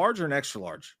 Was it a large or an extra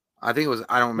large? I think it was,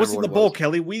 I don't remember. What's in the bowl,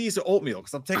 Kelly? Wheaties or oatmeal?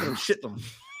 Because I'm taking them shit them.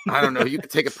 I don't know. You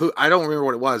could take a poo. I don't remember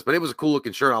what it was, but it was a cool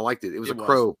looking shirt. I liked it. It was a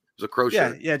crow. It was a crow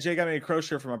shirt. Yeah. Jay got me a crow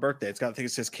shirt for my birthday. It's got, I think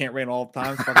it says "Can't Rain All the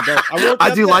Time." It's fucking dope.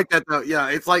 I do like that though. Yeah,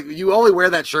 it's like you only wear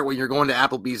that shirt when you're going to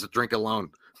Applebee's to drink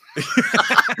alone.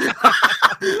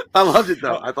 I loved it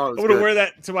though. I thought it was I'm gonna wear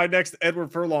that to my next Edward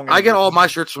Furlong. I get all my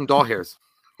shirts from Doll Hairs.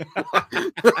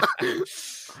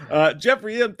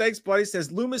 Jeffrey M, thanks, buddy. Says,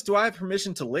 Loomis, do I have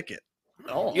permission to lick it?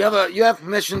 Oh, you have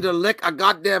permission to lick a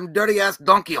goddamn dirty ass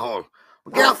donkey hole.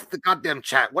 Get off the goddamn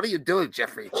chat. What are you doing,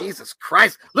 Jeffrey? Jesus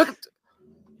Christ! Look at,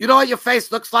 you know what your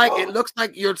face looks like? It looks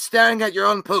like you're staring at your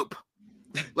own poop.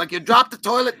 Like you dropped the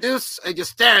toilet deuce and you're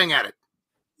staring at it.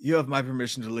 You have my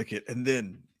permission to lick it, and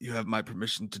then you have my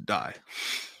permission to die.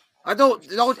 I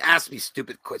don't ask me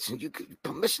stupid questions. You could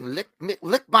permission lick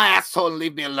my asshole and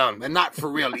leave me alone, and not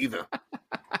for real either.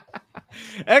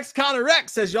 X Connor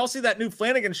X says, y'all see that new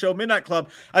Flanagan show, Midnight Club?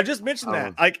 I just mentioned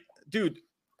that. Like, dude,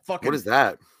 fucking. What is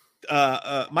that?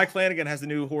 Mike Flanagan has a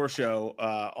new horror show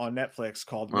on Netflix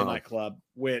called Midnight Club,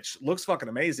 which looks fucking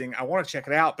amazing. I want to check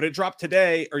it out, but it dropped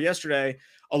today or yesterday,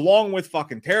 along with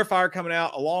fucking Terrifier coming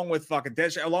out, along with fucking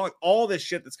Dead Shit, along with all this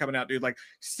shit that's coming out, dude. Like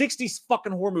 60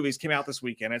 fucking horror movies came out this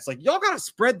weekend. It's like, y'all gotta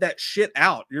spread that shit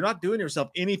out. You're not doing yourself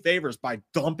any favors by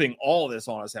dumping all of this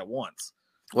on us at once.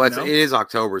 Well, it is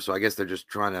October, so I guess they're just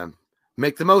trying to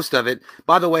make the most of it.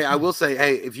 By the way, I will say,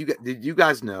 hey, did you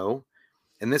guys know?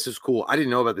 And this is cool. I didn't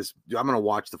know about this. I'm going to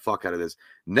watch the fuck out of this.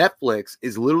 Netflix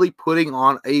is literally putting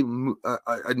on a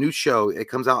new show. It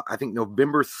comes out, I think,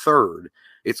 November 3rd.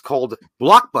 It's called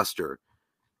Blockbuster.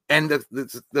 And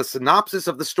the synopsis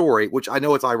of the story, which I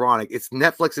know it's ironic, it's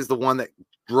Netflix is the one that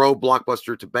drove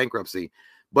Blockbuster to bankruptcy.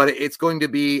 But it's going to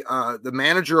be the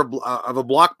manager of a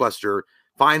Blockbuster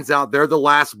finds out they're the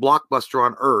last Blockbuster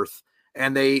on Earth.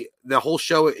 And the whole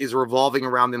show is revolving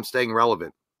around them staying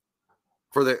relevant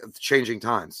for the changing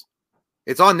times.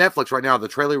 It's on Netflix right now. The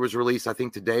trailer was released, I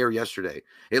think, today or yesterday.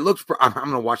 It looks, I'm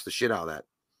going to watch the shit out of that.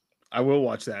 I will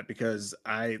watch that because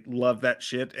I love that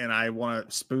shit and I want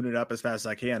to spoon it up as fast as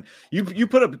I can. You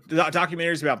put up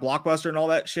documentaries about Blockbuster and all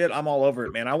that shit. I'm all over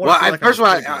it, man. I want.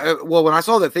 Well, when I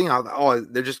saw the thing,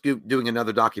 they're just doing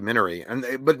another documentary,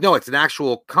 but no, it's an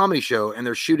actual comedy show, and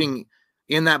they're shooting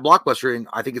in that Blockbuster in,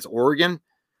 I think it's Oregon.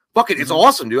 Fuck it, it's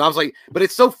awesome, dude. I was like, but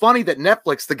it's so funny that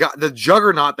Netflix, the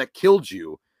juggernaut that killed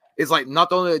you, is like,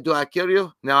 not only do I kill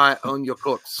you, now I own your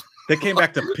corpse. They came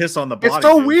back to piss on the body. It's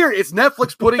so weird. It's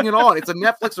Netflix putting it on. It's a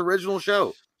Netflix original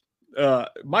show.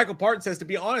 Michael Parton says, to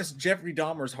be honest, Jeffrey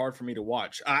Dahmer is hard for me to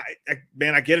watch.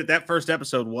 Man, I get it. That first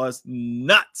episode was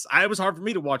nuts. It was hard for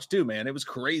me to watch too, man. It was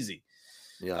crazy.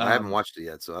 Yeah, I haven't watched it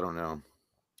yet, so I don't know.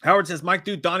 Howard says, Mike,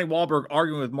 dude, Donnie Wahlberg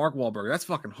arguing with Mark Wahlberg. That's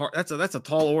fucking hard. That's a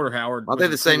tall order, Howard. Are they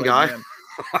the same guy?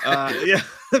 Yeah,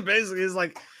 basically, he's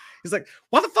like,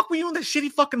 why the fuck were you in that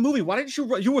shitty fucking movie? Why didn't you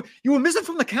run? You were missing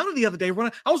from the counter the other day.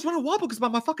 I was running Wahlberg by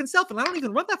my fucking self, and I don't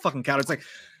even run that fucking counter. It's like,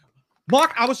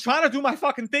 Mark, I was trying to do my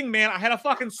fucking thing, man. I had a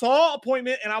fucking Saw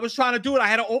appointment and I was trying to do it. I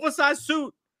had an oversized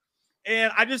suit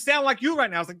and I just sound like you right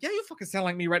now. I was like, yeah, you fucking sound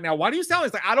like me right now. Why do you sound like?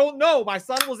 It's like, I don't know. My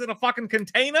son was in a fucking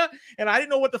container and I didn't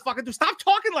know what to fucking do. Stop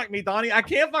talking like me, Donnie. I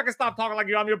can't fucking stop talking like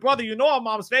you. I'm your brother. You know I'm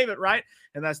mom's favorite, right?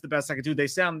 And that's the best I could do. They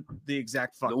sound the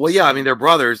exact fucking Well, yeah, I mean, they're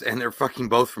brothers and they're fucking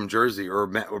both from Jersey or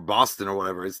Boston or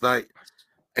whatever. It's like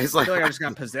I just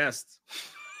got possessed.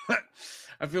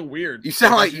 I feel weird. You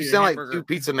sound like two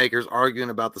pizza makers arguing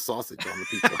about the sausage on the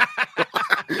pizza.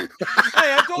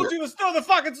 Hey, I told you to stir the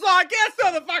fucking sauce. I can't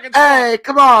stir the fucking sauce. Hey,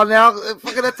 come on now.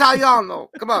 Fucking Italiano.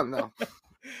 Come on now.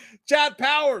 Chad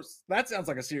Powers. That sounds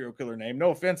like a serial killer name. No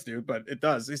offense, dude, but it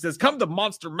does. He says, come to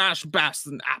Monster Mash Bass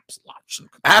and Apps Lodge.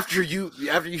 After you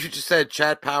just said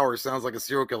Chad Powers sounds like a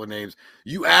serial killer names,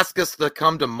 you ask us to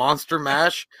come to Monster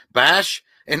Mash Bash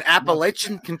in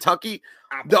Appalachian, Kentucky.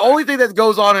 The only thing that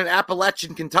goes on in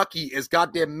Appalachian, Kentucky is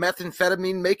goddamn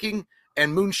methamphetamine making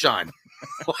and moonshine.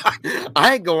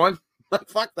 I ain't going.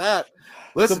 Fuck that.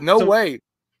 Listen, no way.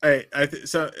 Hey,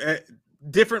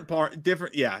 different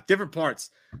parts.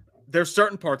 There's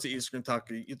certain parts of Eastern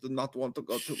Kentucky you do not want to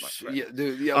go to, my friend. Yeah,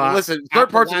 dude. Yeah, listen,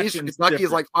 certain parts of Eastern Kentucky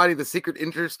is like finding the secret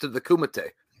entrance to the Kumite.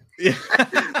 Yeah.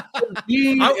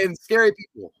 And scary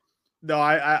people. No,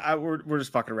 we're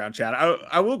just fucking around, Chad.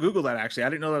 I will Google that actually. I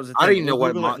didn't know that was a thing. I didn't know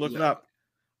what. Look it up.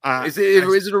 Is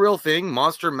it a real thing,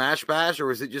 Monster Mash Bash,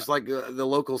 or is it just like the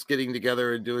locals getting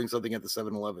together and doing something at the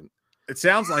 7-Eleven? It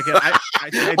sounds like it. I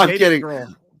dated a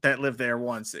girl that lived there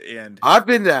once, and I've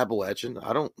been to Appalachian.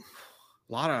 I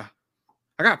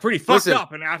got pretty fucked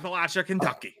up in Appalachia,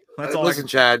 Kentucky. That's all. Listen,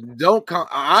 Chad, don't come.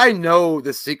 I know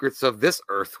the secrets of this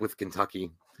earth with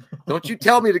Kentucky. Don't you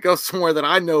tell me to go somewhere that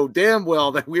I know damn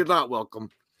well that we're not welcome.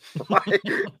 Have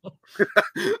you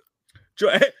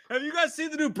guys seen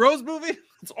the new Bros movie?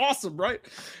 It's awesome, right?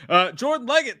 Jordan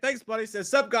Leggett, thanks, buddy. Says,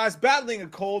 sup, guys? Battling a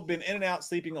cold, been in and out,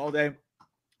 sleeping all day.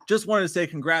 Just wanted to say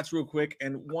congrats real quick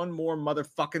and one more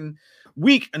motherfucking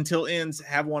week until ends.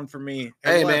 Have one for me.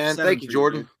 Hey, man. Thank you,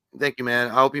 Jordan. Thank you, man.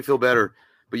 I hope you feel better.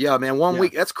 But yeah, man, 1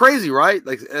 week. That's crazy, right?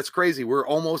 Like, that's crazy. We're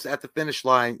almost at the finish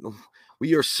line.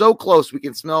 We are so close. We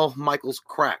can smell Michael's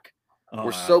crack.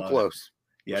 We're so close.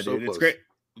 Yeah, dude, it's great.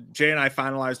 Jay and I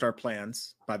finalized our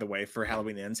plans, by the way, for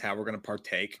Halloween Ends, how we're going to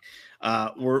partake.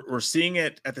 We're seeing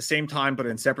it at the same time, but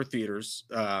in separate theaters.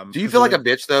 Do you feel like a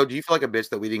bitch, though? Do you feel like a bitch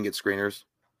that we didn't get screeners?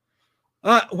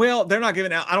 Well, they're not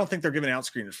giving out. I don't think they're giving out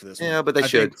screeners for this one. Yeah, but they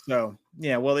should. So,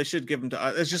 yeah, well, they should give them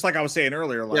to. It's just like I was saying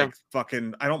earlier. Like,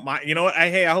 fucking, I don't mind. You know what?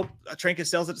 I hope Trinket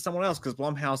sells it to someone else because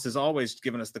Blumhouse has always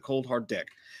given us the cold hard dick.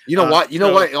 You know what? You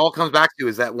know what? It all comes back to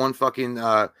is that one fucking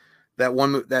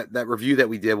that review that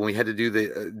we did when we had to do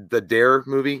the Dare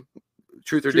movie,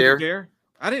 Truth or Dare.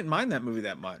 I didn't mind that movie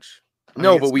that much.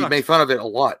 But we made fun of it a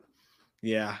lot.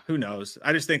 Yeah, who knows?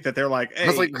 I just think that they're like, hey, I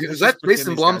was like, is that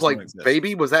Jason Blum's like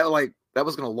baby? Was that like that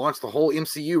was going to launch the whole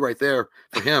MCU right there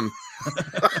for him?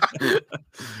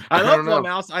 I love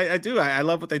Blumhouse. I do. I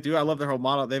love what they do. I love their whole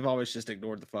model. They've always just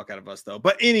ignored the fuck out of us, though.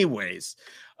 But anyways,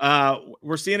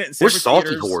 we're seeing it in we're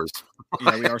salty whores.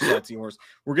 Yeah, we are salty whores.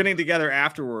 We're getting together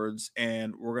afterwards,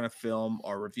 and we're going to film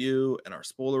our review and our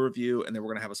spoiler review, and then we're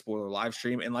going to have a spoiler live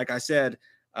stream. And like I said,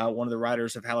 one of the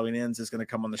writers of Halloween Ends is going to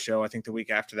come on the show, I think the week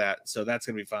after that. So that's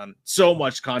going to be fun. So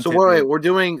much content. So we're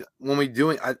doing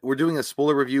a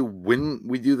spoiler review when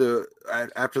we do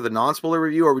after the non-spoiler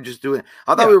review, or are we just doing?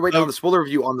 I thought we were waiting on the spoiler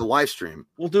review on the live stream.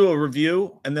 We'll do a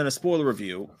review and then a spoiler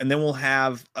review, and then we'll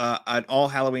have an all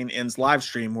Halloween Ends live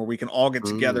stream where we can all get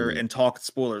together and talk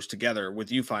spoilers together with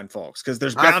you fine folks, because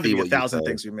there's bound to be 1,000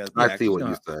 things we missed. I see what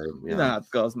you say. You know how it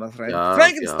goes, my friend.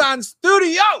 Frankenstein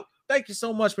Studio. Thank you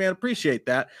so much, man. Appreciate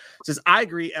that. Says, I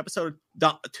agree. Episode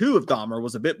 2 of Dahmer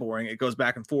was a bit boring. It goes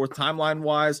back and forth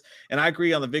timeline-wise, and I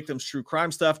agree on the victims' true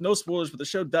crime stuff. No spoilers, but the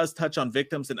show does touch on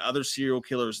victims and other serial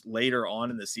killers later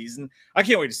on in the season. I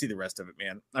can't wait to see the rest of it,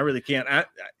 man. I really can't.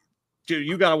 Dude,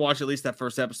 you got to watch at least that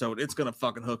first episode. It's going to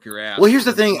fucking hook your ass. Well, here's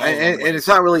the thing, and it's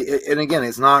not really, and again,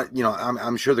 it's not, you know,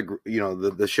 I'm sure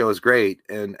the show is great,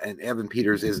 and Evan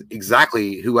Peters is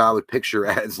exactly who I would picture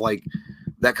as like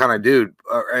that kind of dude,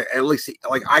 or at least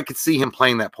like I could see him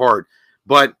playing that part.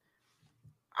 But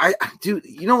dude,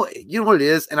 you know what it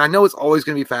is, and I know it's always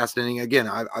going to be fascinating. Again,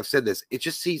 I've said this. It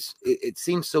just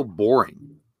seems so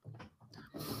boring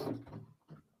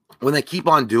when they keep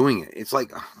on doing it. It's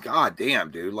like, oh, god damn,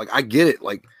 dude. Like, I get it.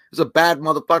 Like, he's a bad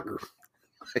motherfucker.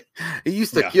 He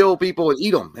used to kill people and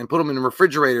eat them and put them in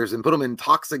refrigerators and put them in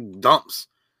toxic dumps.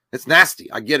 It's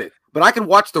nasty. I get it. But I can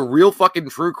watch the real fucking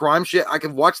true crime shit. I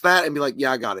can watch that and be like,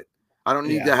 yeah, I got it. I don't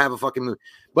need to have a fucking movie.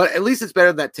 But at least it's better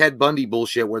than that Ted Bundy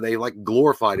bullshit where they like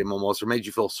glorified him almost or made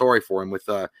you feel sorry for him with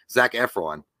Zac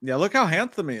Efron. Yeah, look how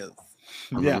handsome he is.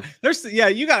 Yeah,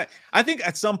 you got. I think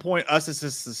at some point, us as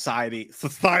a society,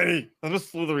 I'm a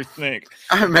slithery snake.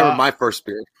 I remember my first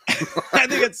Spirit. I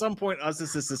think at some point, us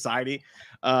as a society,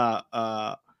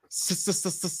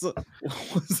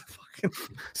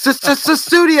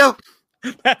 studio.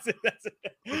 That's it.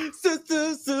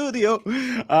 Studio.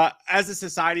 As a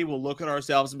society, we'll look at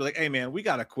ourselves and be like, "Hey, man, we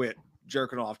gotta quit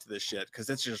jerking off to this shit because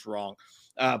it's just wrong."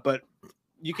 But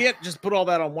you can't just put all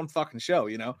that on one fucking show,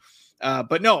 you know.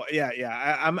 But no,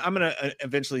 I'm gonna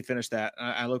eventually finish that.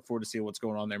 I look forward to seeing what's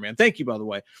going on there, man. Thank you, by the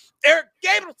way, Eric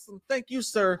Gabrielson. Thank you,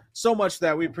 sir, so much for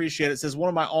that. We appreciate it. It says one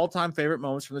of my all-time favorite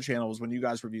moments from the channel was when you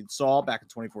guys reviewed Saw back in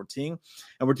 2014,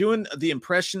 and we're doing the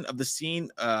impression of the scene.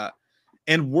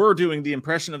 And we're doing the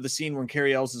impression of the scene when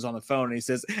Cary Elwes is on the phone and he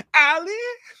says, "Ali."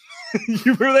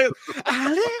 You were like,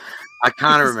 "Ali." I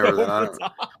kind of remember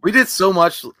that. We did so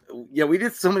much. Yeah, we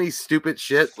did so many stupid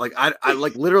shit. Like I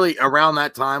like literally around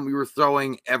that time we were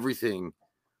throwing everything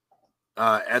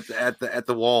at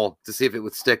the wall to see if it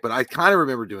would stick. But I kind of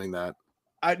remember doing that.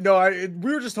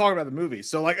 We were just talking about the movie.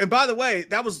 So like, and by the way,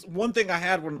 that was one thing I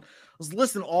had when I was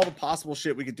listing all the possible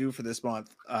shit we could do for this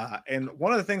month. And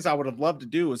one of the things I would have loved to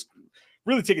do was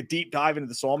really take a deep dive into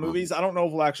the Saw movies. I don't know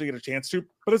if we'll actually get a chance to,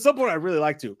 but at some point I really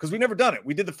like to, because we never done it.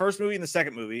 We did the first movie and the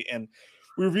second movie, and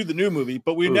we reviewed the new movie,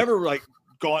 but we never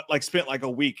spent like a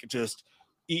week just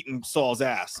eating Saw's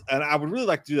ass. And I would really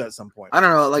like to do that at some point. I don't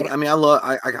know. Like,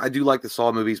 I do like the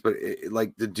Saw movies, but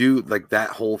that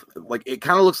whole, like, it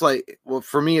kind of looks like, well,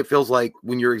 for me, it feels like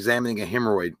when you're examining a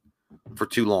hemorrhoid for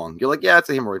too long, you're like, yeah, it's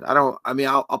a hemorrhoid.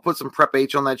 I'll put some Prep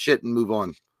H on that shit and move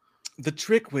on. The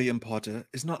trick, William Potter,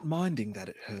 is not minding that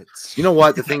it hurts. You know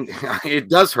what? The thing, it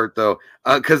does hurt though.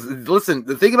 Because listen,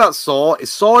 the thing about Saw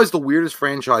is the weirdest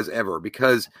franchise ever,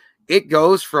 because it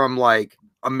goes from like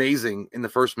amazing in the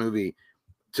first movie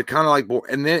to kind of like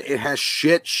and then it has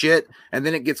shit, and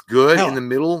then it gets good in the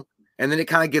middle, and then it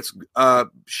kind of gets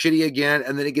shitty again,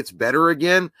 and then it gets better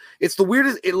again. It's the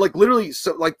weirdest. It like literally,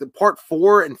 so like the part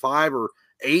 4 and 5 or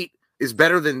 8 is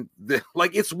better than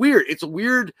like, it's weird. It's a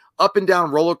weird up and down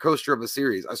roller coaster of a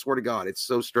series. I swear to God, it's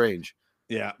so strange.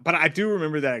 Yeah, but I do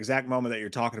remember that exact moment that you're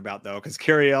talking about, though, because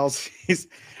Cary Elwes,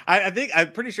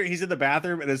 I'm pretty sure he's in the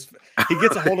bathroom and he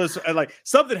gets a hold of like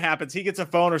something happens. He gets a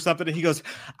phone or something, and he goes,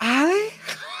 "Ali."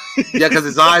 Yeah, because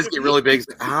his eyes get really big.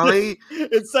 Ali.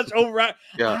 It's such override.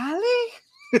 Yeah. Ali.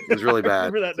 It's really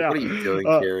bad. That now. What are you doing,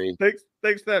 Cary?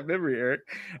 Thanks for that memory, Eric.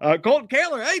 Colton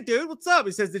Kaler, hey dude, what's up?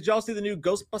 He says, "Did y'all see the new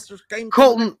Ghostbusters game?"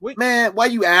 Colton, man, why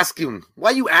you asking?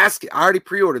 I already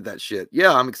pre-ordered that shit.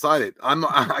 Yeah, I'm excited.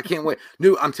 I can't wait.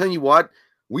 Dude, I'm telling you what,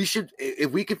 we should,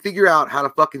 if we could figure out how to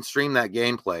fucking stream that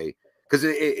gameplay, because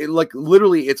it like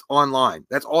literally it's online.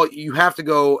 That's all you have to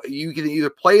go. You can either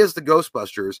play as the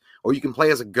Ghostbusters or you can play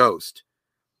as a ghost.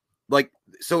 Like,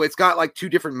 so it's got like 2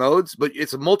 different modes, but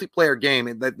it's a multiplayer game,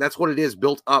 and that's what it is,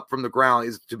 built up from the ground,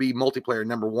 is to be multiplayer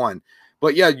number 1.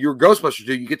 But yeah, your Ghostbusters,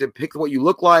 you get to pick what you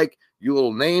look like, your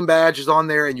little name badge is on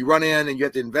there, and you run in and you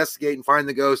have to investigate and find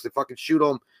the ghost and fucking shoot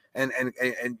them and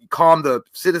calm the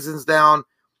citizens down,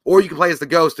 or you can play as the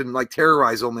ghost and like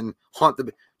terrorize them and haunt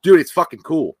them. Dude, it's fucking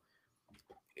cool.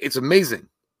 It's amazing.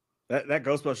 That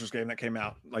Ghostbusters game that came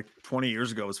out like 20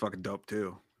 years ago was fucking dope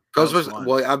too. Ghostbusters.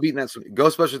 Well, I've beaten that.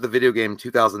 Ghostbusters, the video game,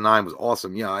 2009 was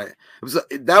awesome. Yeah,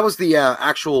 that was the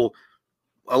actual.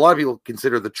 A lot of people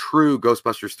consider the true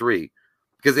Ghostbusters 3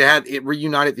 because it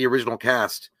reunited the original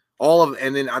cast.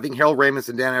 And then I think Harold Ramis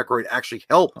and Dan Aykroyd actually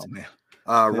helped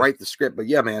write the script. But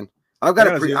yeah, man, I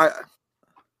gotta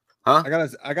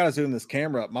zoom this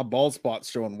camera up. My bald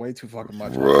spot's showing way too fucking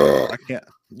much. I can't.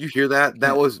 You hear that?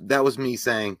 That was me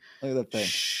saying. Look at that thing.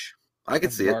 Shh. I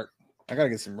can see it. I gotta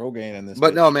get some Rogaine in this.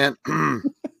 But no, man.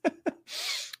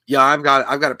 Yeah, I've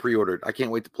got it pre-ordered. I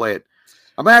can't wait to play it.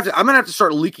 I'm gonna have to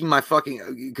start leaking my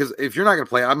fucking, because if you're not gonna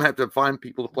play it, I'm gonna have to find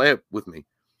people to play it with me.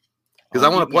 Because I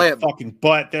want to play it. Fucking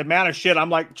butt. The amount of shit. I'm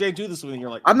like, Jay, do this with me. You're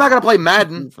like, I'm not gonna play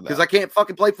Madden because I can't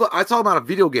fucking play. I talk about a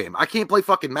video game. I can't play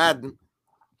fucking Madden.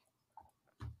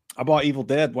 I bought Evil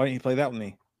Dead. Why didn't you play that with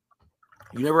me?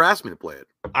 You never asked me to play it.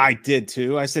 I did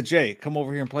too. I said, Jay, come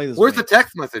over here and play this. Where's the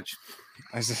text message?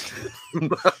 I said,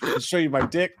 I'll show you my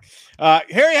dick.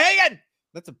 Harry Hagen.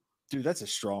 That's a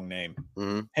strong name.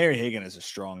 Mm-hmm. Harry Hagen is a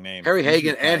strong name. Harry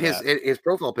Hagen, and his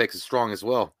profile pics is strong as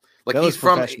well. Like, he's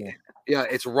from, yeah,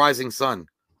 it's Rising Sun.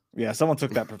 Yeah, someone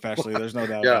took that professionally. There's no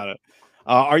doubt about it.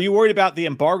 Are you worried about the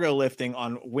embargo lifting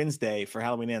on Wednesday for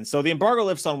Halloween Ends? So the embargo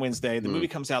lifts on Wednesday. The movie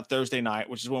comes out Thursday night,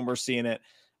 which is when we're seeing it.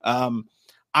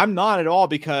 I'm not at all,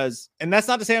 because, and that's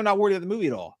not to say I'm not worried about the movie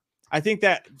at all. I think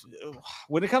that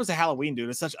when it comes to Halloween, dude,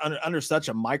 it's such under such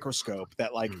a microscope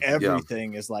that like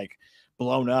everything is like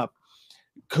blown up.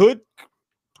 Could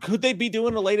they be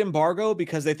doing a late embargo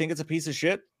because they think it's a piece of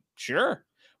shit? Sure,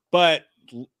 but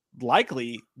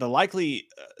the likely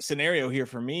scenario here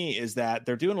for me is that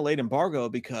they're doing a late embargo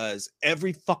because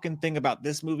every fucking thing about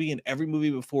this movie and every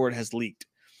movie before it has leaked.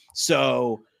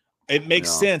 So it makes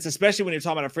sense, especially when you're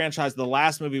talking about a franchise. The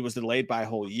last movie was delayed by a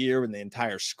whole year and the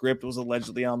entire script was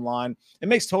allegedly online. It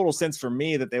makes total sense for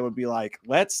me that they would be like,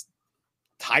 let's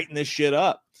tighten this shit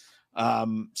up.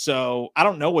 So I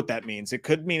don't know what that means. It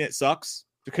could mean it sucks.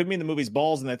 It could mean the movie's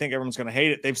balls and they think everyone's going to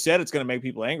hate it. They've said it's going to make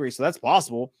people angry, so that's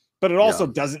possible. But it also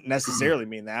doesn't necessarily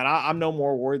mean that. I'm no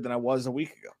more worried than I was a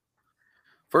week ago.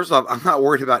 First off, I'm not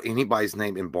worried about anybody's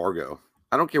name embargo.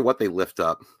 I don't care what they lift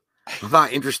up. I'm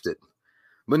not interested.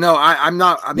 But no, I'm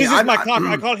not. I mean, I call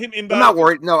him embargo. I'm not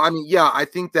worried. No, I mean, yeah, I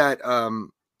think that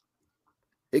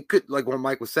it could, like what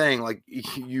Mike was saying, like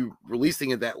you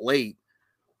releasing it that late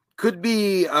could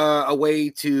be a way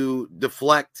to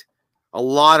deflect a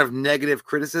lot of negative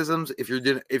criticisms if you're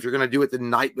going to do it the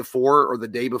night before or the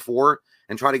day before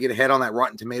and try to get ahead on that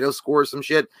Rotten Tomatoes score or some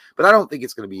shit. But I don't think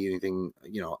it's going to be anything,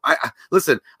 you know.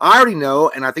 Listen, I already know,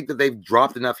 and I think that they've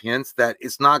dropped enough hints that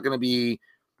it's not going to be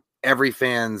every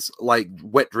fan's like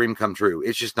wet dream come true.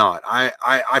 It's just not.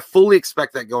 I fully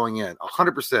expect that going in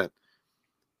 100%.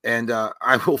 And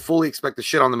I will fully expect the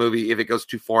shit on the movie if it goes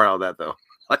too far out of that, though.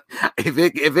 Like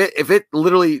if it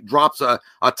literally drops a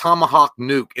tomahawk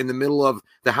nuke in the middle of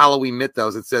the Halloween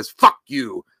mythos, it says "fuck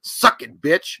you, suck it,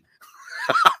 bitch."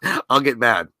 I'll get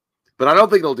mad, but I don't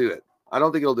think it'll do it. I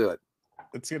think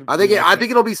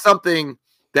it'll be something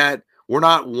that we're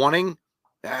not wanting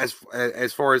as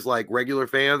far as like regular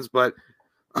fans, but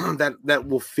that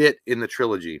will fit in the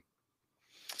trilogy.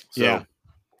 So. Yeah.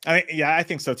 I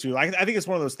think so too. I think it's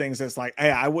one of those things that's like,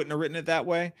 hey, I wouldn't have written it that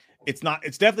way. It's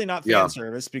definitely not fan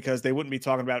service because they wouldn't be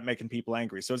talking about it making people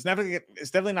angry. So it's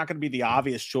definitely not going to be the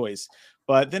obvious choice.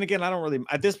 But then again,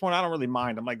 at this point, I don't really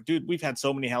mind. I'm like, dude, we've had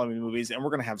so many Halloween movies and we're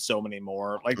going to have so many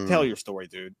more. Like, tell your story,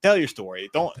 dude. Tell your story.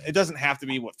 It doesn't have to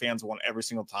be what fans want every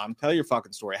single time. Tell your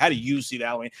fucking story. How do you see the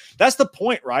Halloween? That's the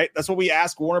point, right? That's what we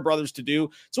ask Warner Brothers to do.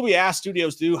 That's what we ask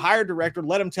studios to do. Hire a director,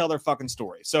 let them tell their fucking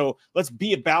story. So let's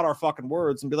be about our fucking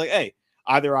words and be like, hey,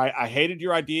 either I hated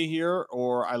your idea here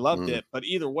or I loved it, but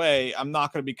either way, I'm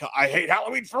not going to be. I hate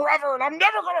Halloween forever, and I'm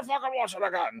never going to fucking watch it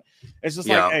again. It's just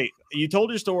like, hey, you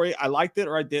told your story, I liked it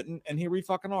or I didn't, and here we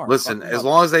fucking are. Listen, as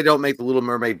long as they don't make the Little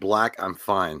Mermaid black, I'm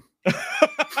fine.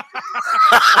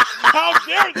 How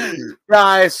dare they?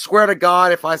 I swear to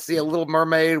God, if I see a Little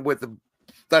Mermaid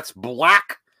that's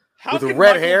black with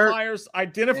red hair, Myers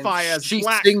identify as she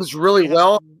black, sings really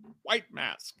well, white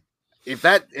mask. As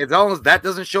long as that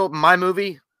doesn't show up in my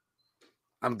movie,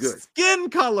 I'm good.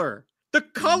 Skin color. The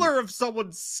color of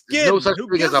someone's skin. There's no such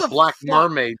thing as a black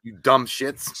mermaid, you dumb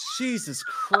shits. Jesus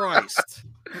Christ.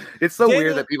 It's so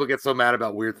weird that people get so mad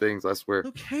about weird things, I swear.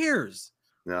 Who cares?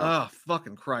 No. Oh,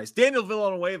 fucking Christ. Daniel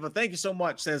Villanueva, thank you so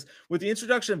much, says, with the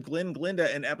introduction of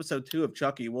Glinda in episode 2 of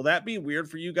Chucky, will that be weird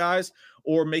for you guys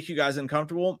or make you guys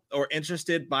uncomfortable or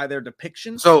interested by their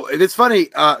depiction? So it's funny.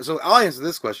 So I'll answer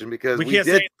this question because we can't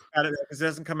say anything about it because it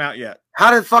hasn't come out yet.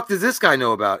 How the fuck does this guy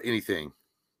know about anything?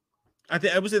 I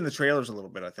think it was in the trailers a little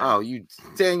bit, I think. Oh,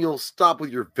 Daniel, stop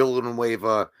with your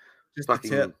Villanueva. Just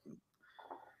fucking a tip.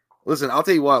 Listen, I'll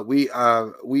tell you what, we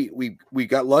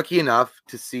got lucky enough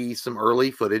to see some early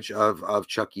footage of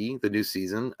Chucky, the new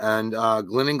season, and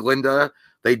Glenn and Glinda,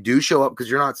 they do show up because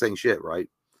you're not saying shit, right?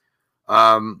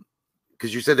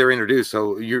 Because you said they're introduced,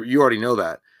 so you already know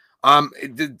that.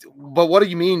 But what do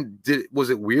you mean?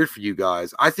 Was it weird for you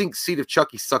guys? I think Seed of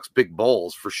Chucky sucks big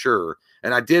balls for sure,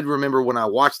 and I did remember when I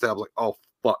watched that, I was like, oh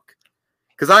fuck.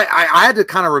 Because I had to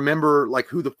kind of remember like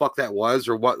who the fuck that was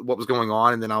or what was going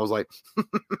on, and then I was like,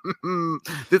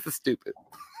 this is stupid.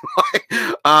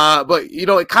 But you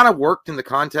know, it kind of worked in the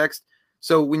context.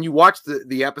 So when you watch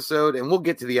the episode, and we'll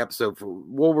get to the episode,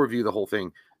 we'll review the whole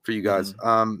thing for you guys.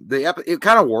 It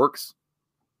kind of works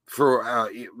for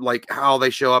like how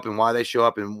they show up and why they show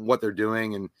up and what they're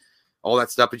doing and all that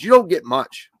stuff. But you don't get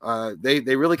much.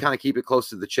 They really kind of keep it close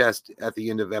to the chest at the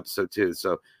end of episode 2.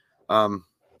 So.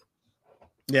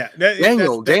 Yeah,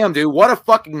 Daniel, damn dude, what a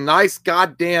fucking nice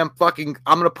goddamn fucking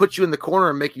I'm gonna put you in the corner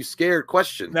and make you scared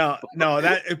question. No,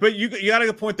 but you got a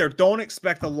good point there. Don't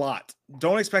expect a lot.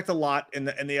 Don't expect a lot in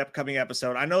the upcoming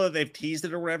episode. I know that they've teased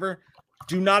it or whatever.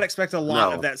 Do not expect a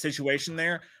lot of that situation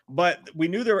there. But we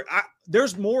knew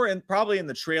there's more probably in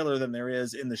the trailer than there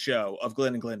is in the show of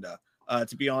Glenn and Glinda.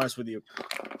 To be honest with you,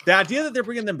 the idea that they're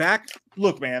bringing them back.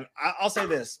 Look, man, I'll say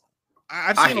this.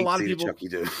 I've seen a lot of people. Chucky,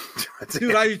 dude.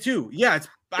 Dude, I do too. Yeah,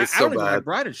 I don't even like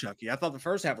Bride of Chucky. I thought the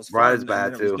first half was fun. Bride is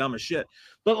bad too. It was dumb as shit.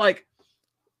 But like,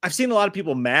 I've seen a lot of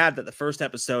people mad that the first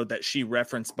episode that she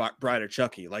referenced Bride of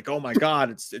Chucky, like, oh my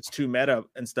god, it's too meta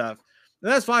and stuff.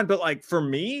 And that's fine, but like for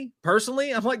me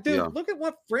personally, I'm like, dude, look at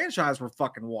what franchise we're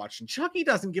fucking watching. Chucky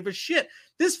doesn't give a shit.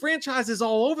 This franchise is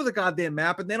all over the goddamn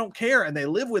map, and they don't care, and they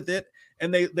live with it,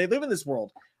 and they live in this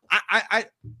world.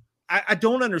 I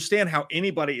don't understand how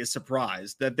anybody is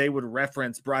surprised that they would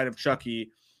reference Bride of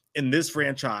Chucky in this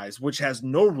franchise, which has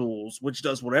no rules, which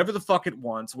does whatever the fuck it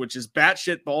wants, which is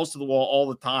batshit balls to the wall all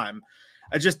the time.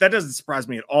 That doesn't surprise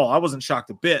me at all. I wasn't shocked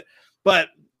a bit, but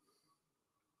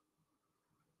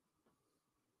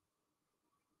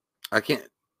I can't.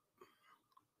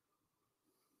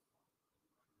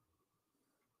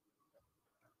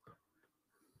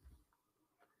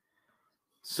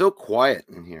 So quiet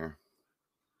in here.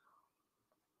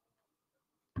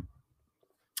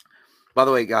 By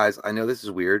the way, guys, I know this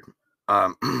is weird.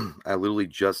 I literally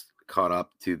just caught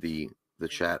up to the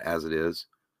chat as it is.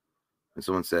 And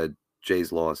someone said,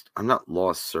 Jay's lost. I'm not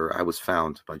lost, sir. I was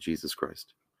found by Jesus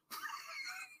Christ.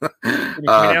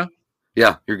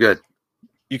 Yeah, you're good.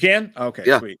 You can? Okay,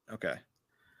 yeah. Sweet. Okay.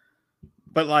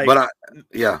 But like,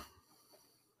 yeah.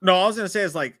 No, I was going to say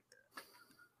is like,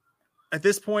 at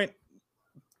this point,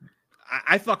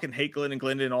 I fucking hate Glenn and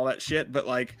Glenda and all that shit. But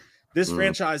like, this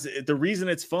franchise, the reason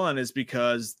it's fun is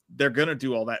because they're going to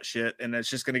do all that shit, and it's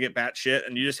just going to get batshit,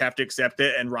 and you just have to accept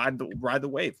it and ride the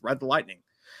wave, ride the lightning.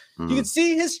 You can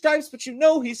see his stripes, but you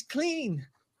know he's clean.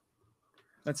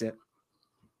 That's it.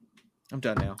 I'm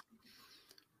done now.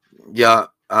 Yeah.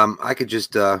 I could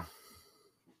just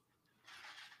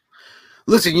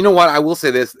listen. You know what? I will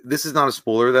say this. This is not a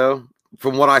spoiler, though.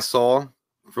 From what I saw,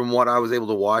 from what I was able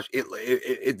to watch,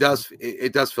 it does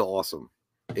feel awesome.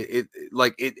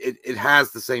 It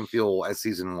has the same feel as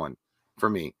season 1 for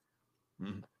me.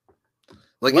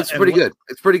 Like it's pretty good.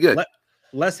 It's pretty good.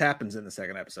 Less happens in the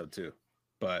second episode too,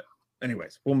 but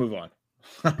anyways, we'll move on.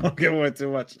 I don't give away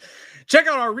too much. Check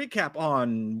out our recap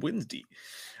on Wednesday.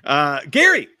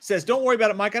 Gary says, don't worry about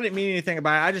it, Mike. I didn't mean anything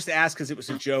about it. I just asked because it was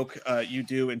a joke you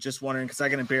do, and just wondering because I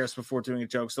get embarrassed before doing a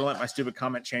joke. So don't let my stupid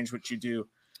comment change what you do.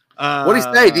 What did he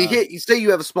say? Did he say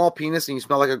you have a small penis and you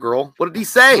smell like a girl? What did he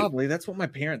say? Probably. That's what my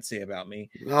parents say about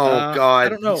me. Oh God. I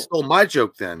don't know. He stole my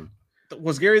joke then.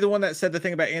 Was Gary the one that said the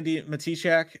thing about Andy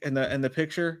Matichak in the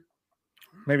picture?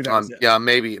 Maybe that was it. Yeah,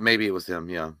 maybe it was him.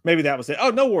 Yeah. Maybe that was it. Oh,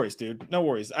 no worries, dude. No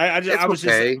worries. I was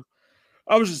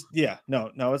just yeah,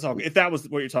 no, it's all good. If that was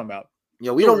what you're talking about.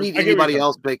 Yeah, we don't need anybody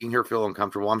else making her feel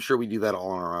uncomfortable. I'm sure we do that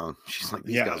all on our own. She's like,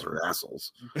 these guys are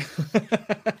assholes.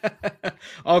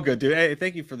 All good, dude. Hey,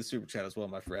 thank you for the super chat as well,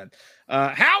 my friend.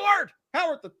 Howard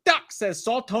the Duck says,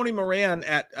 saw Tony Moran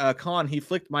at con. He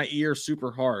flicked my ear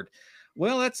super hard.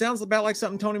 Well, that sounds about like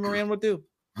something Tony Moran would do.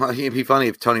 Well, it'd be funny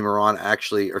if Tony Moran,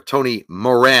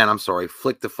 I'm sorry,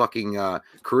 flicked the fucking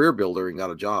career builder and got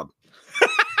a job.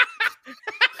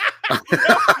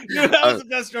 Dude, that was the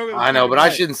best joke. I know, but I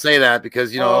shouldn't say that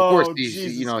because, of course,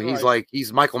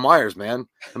 he's Michael Myers, man.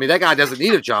 I mean, that guy doesn't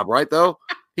need a job, right, though?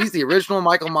 He's the original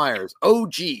Michael Myers,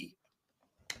 OG.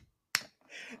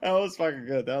 That was fucking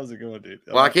good. That was a good one, dude.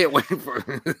 Well, I can't wait for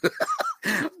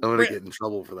I'm going to get in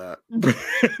trouble for that.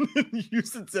 Brandon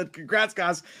Houston said, congrats,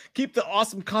 guys. Keep the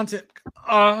awesome content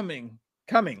coming.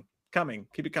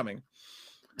 Keep it coming.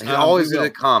 It's always going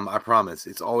to come. I promise.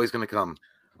 It's always going to come.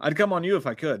 I'd come on you if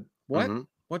I could. What? Mm-hmm.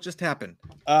 What just happened?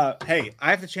 Hey, I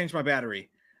have to change my battery,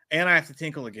 and I have to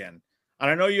tinkle again. And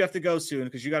I know you have to go soon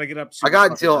because you got to get up. I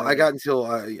got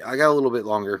a little bit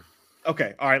longer.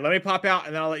 Okay, all right. Let me pop out,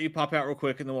 and then I'll let you pop out real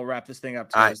quick, and then we'll wrap this thing up.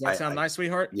 Does that sound nice,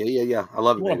 sweetheart? Yeah. I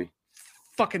love it, baby.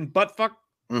 Fucking butt fuck.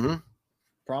 Mm-hmm.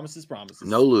 Promises.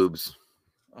 No lubes.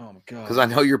 Oh my god. Because I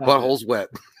know your butthole's wet.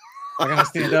 I gotta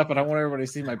stand up, and I want everybody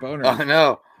to see my boner. I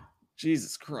know.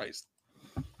 Jesus Christ.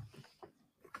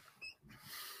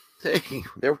 Hey,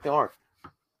 there we are.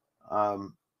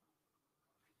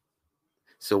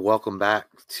 So welcome back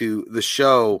to the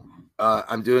show.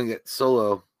 I'm doing it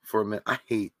solo for a minute. I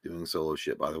hate doing solo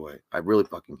shit, by the way. I really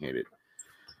fucking hate it.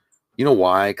 You know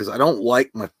why? Because I don't like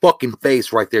my fucking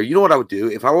face right there. You know what I would do?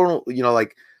 If I were,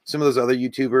 like some of those other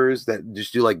YouTubers that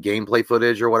just do like gameplay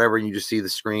footage or whatever, and you just see the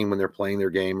screen when they're playing their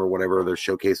game or whatever, they're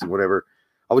showcasing whatever,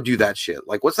 I would do that shit.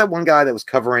 Like, what's that one guy that was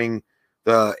covering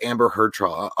the Amber Heard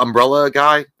trial? Umbrella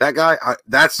guy? That guy?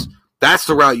 That's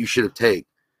the route you should have taken.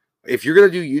 If you're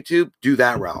going to do YouTube, do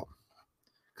that route.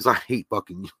 Because I hate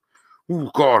fucking... Oh,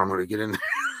 God, I'm going to get in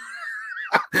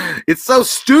there. It's so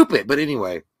stupid. But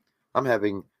anyway, I'm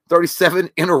having 37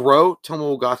 in a row.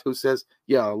 Tomo Ogato says,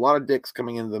 yeah, a lot of dicks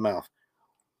coming into the mouth.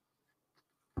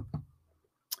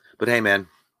 But hey, man,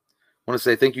 I want to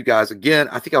say thank you guys again.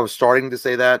 I think I was starting to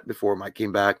say that before Mike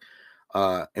came back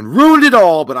and ruined it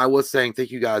all. But I was saying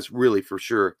thank you guys really for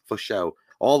sure, for show,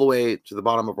 all the way to the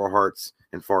bottom of our hearts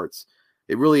and farts.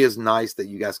 It really is nice that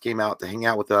you guys came out to hang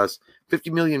out with us.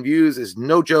 50 million views is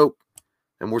no joke.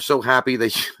 And we're so happy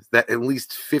that at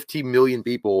least 50 million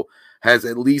people has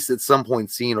at least at some point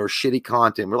seen our shitty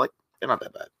content. We're like, they're not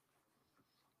that bad.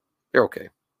 They're okay.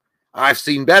 I've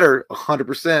seen better,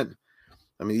 100%.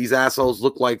 I mean, these assholes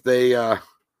look like they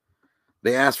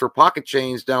asked for pocket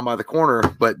change down by the corner,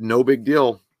 but no big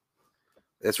deal.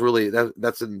 That's really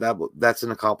that's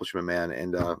an accomplishment, man,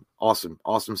 and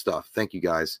awesome stuff. Thank you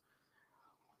guys.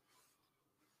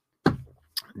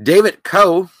 David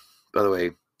Coe, by the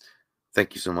way,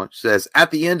 thank you so much, says at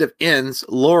the end of Ends,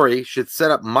 Lori should set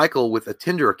up Michael with a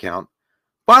Tinder account,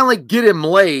 finally get him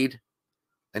laid,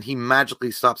 and he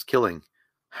magically stops killing.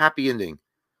 Happy ending.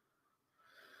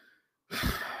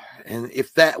 And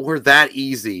if that were that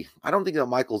easy, I don't think that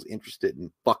Michael's interested in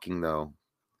fucking, though.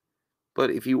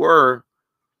 But if he were,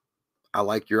 I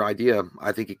like your idea.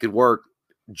 I think it could work.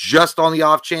 Just on the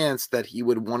off chance that he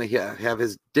would want to have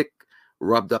his dick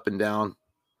rubbed up and down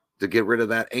to get rid of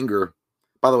that anger.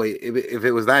 By the way, if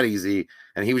it was that easy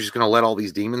and he was just going to let all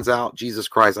these demons out, Jesus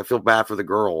Christ, I feel bad for the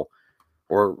girl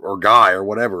or guy or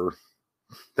whatever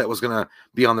that was going to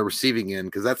be on the receiving end,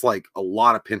 because that's like a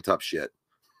lot of pent up shit.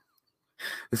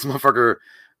 This motherfucker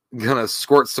gonna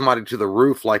squirt somebody to the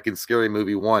roof like in Scary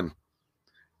Movie 1.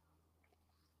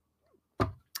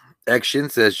 Action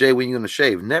says, Jay, when are you gonna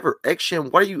shave? Never. Action,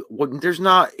 what are you? What, it's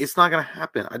not gonna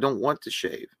happen. I don't want to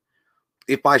shave.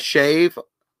 If I shave,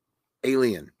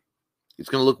 alien. It's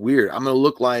gonna look weird. I'm gonna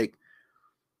look like.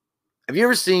 Have you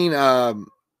ever seen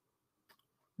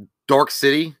Dark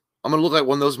City? I'm gonna look like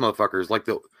one of those motherfuckers, like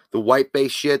the white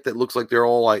base shit that looks like they're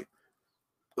all like.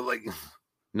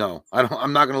 No,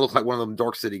 I'm not gonna look like one of them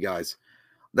Dark City guys.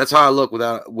 That's how I look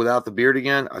without the beard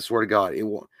again. I swear to God, it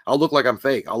will. I'll look like I'm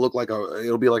fake. I'll look like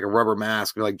it'll be like a rubber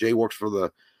mask. Like Jay works for the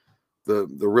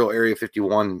real Area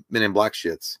 51 Men in Black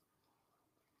shits.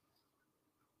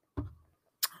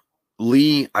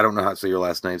 Lee, I don't know how to say your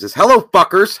last name. Says, hello,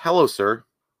 fuckers. Hello, sir.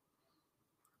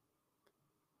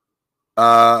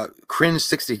 Cringe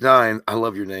 69. I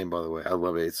love your name, by the way. I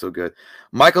love it. It's so good.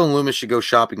 Michael and Loomis should go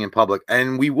shopping in public,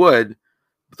 and we would.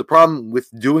 But the problem with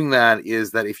doing that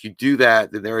is that if you do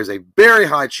that, then there is a very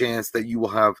high chance that you will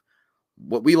have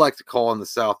what we like to call in the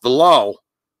South the law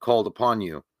called upon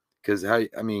you. Because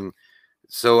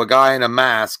so a guy in a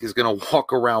mask is going to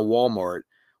walk around Walmart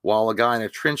while a guy in a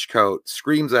trench coat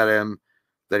screams at him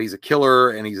that he's a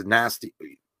killer and he's nasty,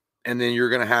 and then you're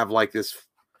going to have like this.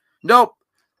 Nope,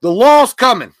 the law's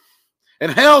coming,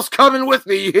 and hell's coming with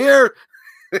me. You hear?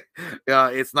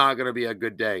 It's not going to be a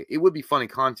good day. It would be funny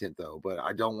content, though, but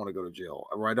I don't want to go to jail,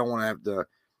 or I don't want to have to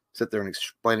sit there and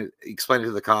explain it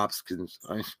to the cops, because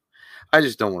I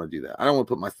just don't want to do that. I don't want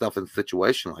to put myself in a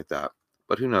situation like that,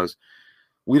 but who knows?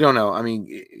 We don't know. I mean,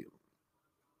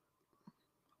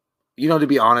 to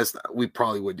be honest, we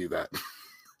probably would do that.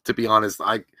 To be honest,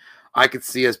 I could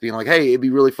see us being like, hey, it'd be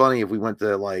really funny if we went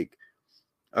to like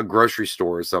a grocery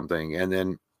store or something, and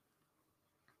then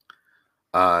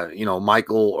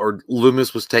Michael or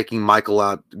Loomis was taking Michael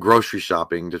out grocery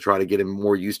shopping to try to get him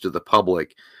more used to the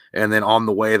public. And then on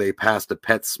the way, they passed a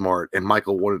PetSmart, and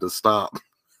Michael wanted to stop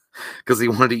because he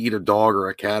wanted to eat a dog or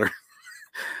a cat.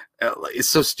 It's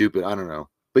so stupid. I don't know.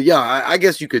 But yeah, I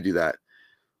guess you could do that.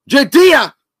 Jay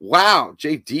Dia! Wow,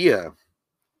 Jay Dia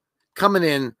coming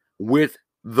in with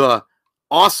the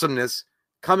awesomeness,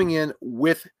 coming in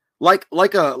with like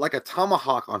a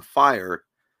tomahawk on fire.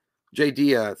 Jay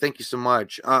Dia, thank you so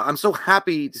much. I'm so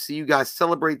happy to see you guys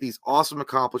celebrate these awesome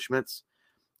accomplishments.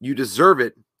 You deserve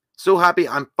it. So happy.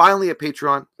 I'm finally at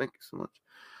Patreon. Thank you so much.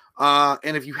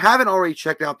 And if you haven't already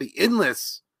checked out the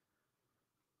Endless,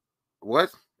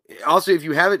 also, if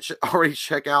you haven't already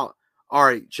check out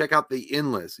the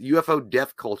Endless, UFO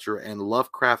death culture and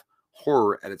Lovecraft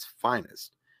horror at its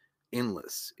finest.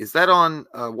 Endless. Is that on?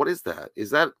 What is that?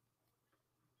 Is that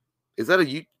a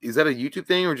YouTube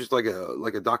thing, or just like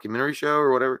a documentary show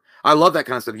or whatever? I love that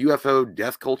kind of stuff. UFO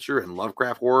death culture and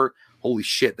Lovecraft horror. Holy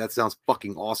shit, that sounds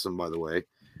fucking awesome. By the way,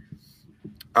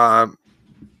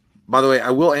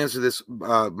 I will answer this.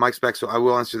 Mike Speck. So I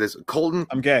will answer this. Colton,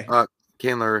 I'm gay.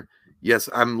 Candler. Yes,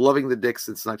 I'm loving the dick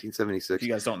since 1976. You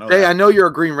guys don't know. Hey, I know you're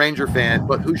a Green Ranger fan,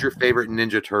 but who's your favorite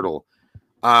Ninja Turtle?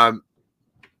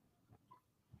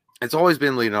 It's always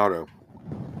been Leonardo.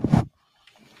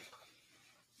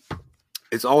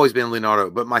 It's always been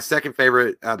Leonardo, but my second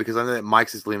favorite, because I know that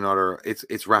Mike's is Leonardo,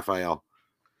 it's Raphael.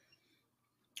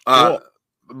 Cool.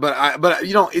 but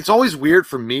you know, it's always weird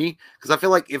for me because I feel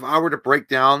like if I were to break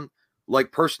down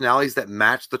like personalities that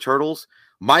match the Turtles,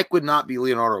 Mike would not be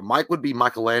Leonardo. Mike would be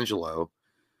Michelangelo.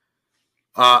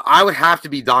 I would have to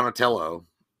be Donatello.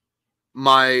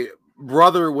 My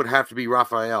brother would have to be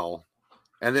Raphael.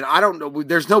 And then I don't know.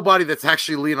 There's nobody that's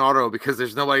actually Leonardo because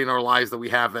there's nobody in our lives that we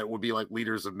have that would be like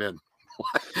leaders of men.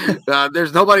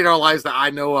 There's nobody in our lives that I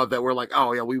know of that we're like,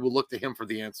 oh yeah, we will look to him for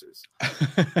the answers.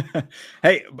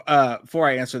 Hey, before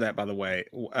I answer that, by the way,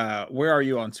 where are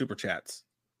you on super chats?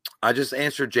 I just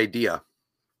answered JD.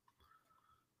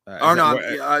 No.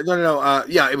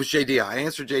 Yeah, it was JD. I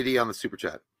answered JD on the super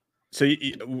chat. So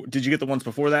did you get the ones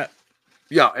before that?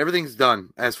 Yeah, everything's done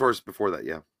as far as before that.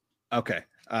 Yeah. Okay.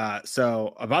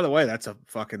 So by the way, it's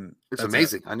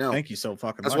amazing. I know. Thank you so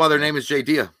fucking That's much. why their name is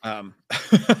JD.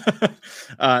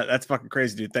 That's fucking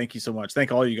crazy, dude. Thank you so much.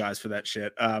 Thank all you guys for that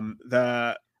shit. I'm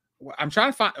trying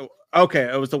to find.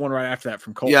 Okay, it was the one right after that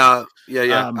from Cole. Yeah.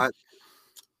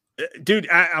 Dude,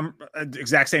 I'm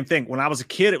exact same thing. When I was a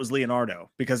kid, it was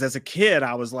Leonardo because as a kid,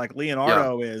 I was like,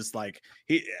 Leonardo is like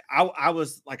I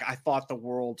was like, I thought the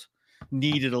world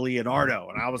needed a Leonardo,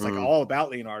 and I was like all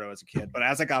about Leonardo as a kid. But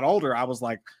as I got older, I was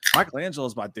like,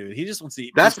 Michelangelo's my dude. He just wants to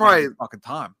eat. That's probably fucking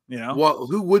time, you know. Well,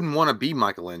 who wouldn't want to be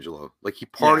Michelangelo? Like he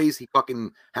parties, he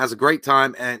fucking has a great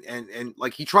time, and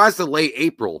like he tries to lay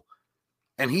April,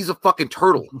 and he's a fucking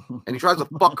turtle, and he tries to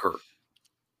fuck her.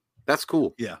 That's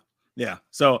cool. Yeah.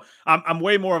 So I'm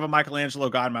way more of a Michelangelo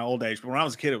guy in my old age, but when I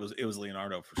was a kid, it was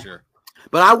Leonardo for sure.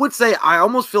 But I would say I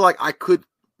almost feel like I'd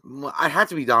have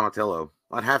to be Donatello.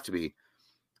 I'd have to be,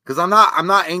 because I'm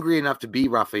not angry enough to be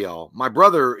Raphael. My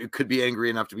brother could be angry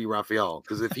enough to be Raphael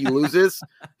because if he loses,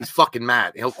 he's fucking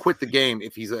mad. He'll quit the game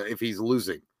if he's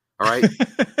losing. All right.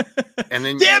 And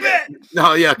then damn it.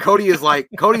 No, yeah, Cody's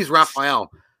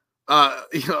Raphael.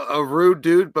 You know, a rude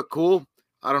dude, but cool.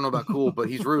 I don't know about cool, but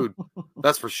he's rude.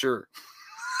 That's for sure.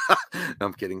 No,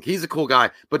 I'm kidding. He's a cool guy.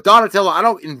 But Donatello, I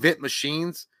don't invent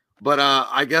machines, but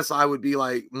I guess I would be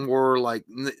like more like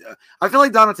I feel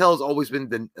like Donatello's always been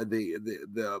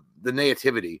the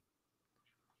nativity.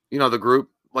 You know, the group.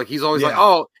 Like he's always like,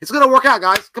 oh, it's gonna work out,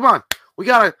 guys. Come on. We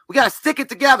gotta stick it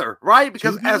together, right?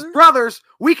 Because as brothers,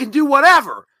 we can do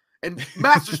whatever. And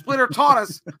Master Splinter taught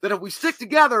us that if we stick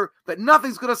together, that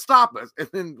nothing's gonna stop us. And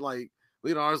then like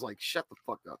Leonardo's like, shut the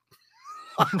fuck up.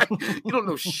 You don't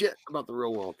know shit about the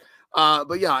real world.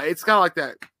 But yeah, it's kind of like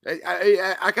that.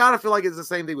 I kind of feel like it's the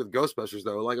same thing with Ghostbusters,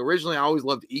 though. Like originally, I always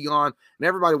loved Egon, and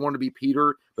everybody wanted to be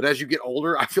Peter. But as you get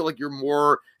older, I feel like you're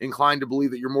more inclined to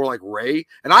believe that you're more like Ray.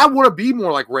 And I want to be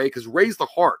more like Ray because Ray's the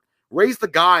heart. Ray's the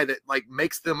guy that like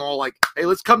makes them all like, hey,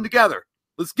 let's come together.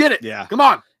 Let's get it. Yeah. Come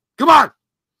on.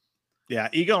 Yeah,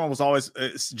 Egon was always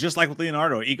just like with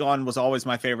Leonardo. Egon was always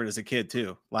my favorite as a kid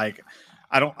too. Like,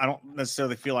 I don't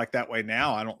necessarily feel like that way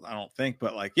now. I don't think,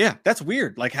 but like, yeah, that's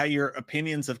weird. Like how your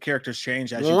opinions of characters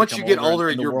change as once you get older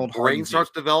and your brain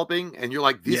starts developing, and you're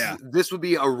like, this would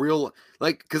be a real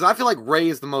like because I feel like Ray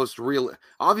is the most real.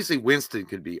 Obviously, Winston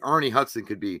could be, Ernie Hudson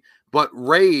could be, but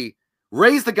Ray's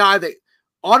the guy that.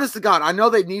 Honest to God, I know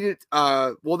they needed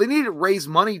they needed to raise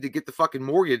money to get the fucking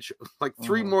mortgage. Like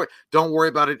 3 more. Don't worry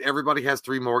about it. Everybody has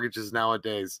 3 mortgages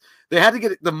nowadays. They had to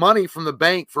get the money from the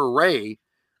bank for Ray,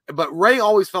 but Ray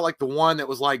always felt like the one that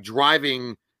was like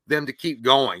driving them to keep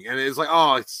going. And it's like,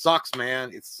 oh, it sucks,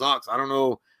 man. It sucks. I don't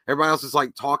know. Everybody else is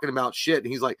like talking about shit.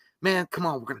 And he's like, man, come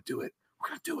on, we're gonna do it. We're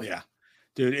gonna do it. Yeah.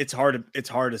 Dude, it's hard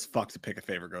as fuck to pick a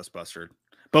favorite Ghostbuster.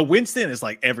 But Winston is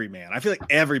like every man. I feel like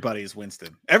everybody is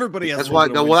Winston. Everybody has. That's why.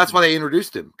 No, well, that's why they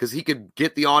introduced him because he could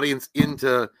get the audience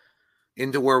into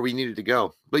where we needed to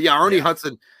go. But yeah, Ernie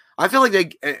Hudson. I feel like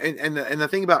they and the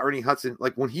thing about Ernie Hudson,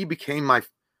 like when he became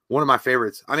one of my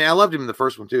favorites. I mean, I loved him in the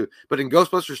first one too, but in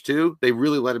Ghostbusters 2, they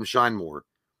really let him shine more.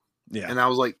 Yeah, and I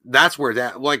was like, that's where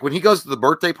that. Like when he goes to the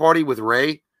birthday party with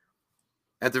Ray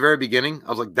at the very beginning, I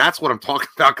was like, that's what I'm talking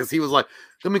about because he was like,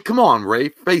 I mean, come on, Ray,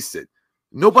 face it.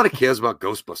 Nobody cares about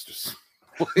Ghostbusters.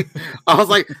 I was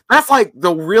like, that's like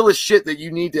the realest shit that you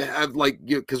need to have, like,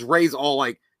 because Ray's all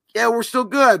like, yeah, we're still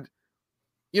good.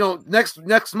 You know,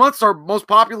 next month's our most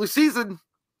popular season.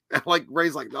 And like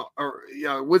Ray's like, no, or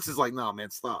Winston's like, no, man,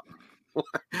 stop.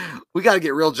 We got to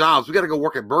get real jobs. We got to go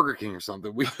work at Burger King or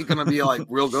something. We're gonna be like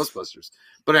real Ghostbusters.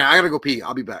 But I gotta go pee.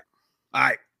 I'll be back. All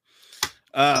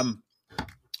right.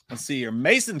 Let's see here,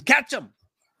 Mason Ketchum.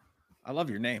 I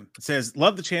love your name. It says,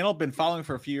 love the channel. Been following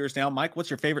for a few years now. Mike, what's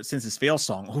your favorite Senses Fail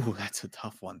song? Oh, that's a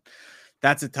tough one.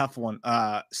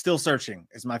 Still Searching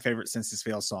is my favorite Senses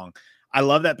Fail song. I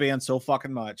love that band so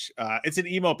fucking much. It's an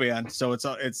emo band, so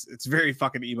it's very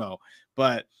fucking emo.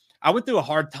 But I went through a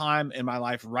hard time in my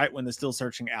life right when the Still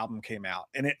Searching album came out,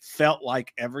 and it felt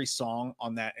like every song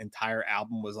on that entire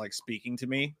album was like speaking to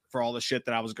me for all the shit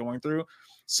that I was going through.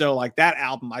 So like that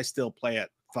album, I still play it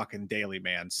fucking daily,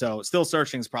 man. So Still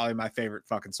Searching is probably my favorite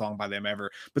fucking song by them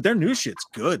ever. But their new shit's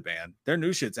good, man. Their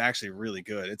new shit's actually really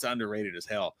good. It's underrated as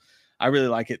hell. I really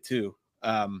like it too.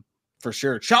 For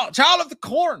sure. Child of the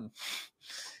Corn.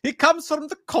 He comes from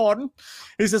the corn.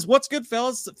 He says, "What's good,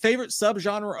 fellas? Favorite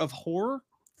subgenre of horror?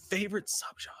 Favorite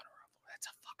subgenre? That's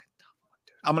a fucking tough one,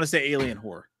 dude. I'm gonna say alien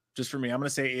horror. Just for me, I'm gonna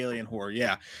say alien horror.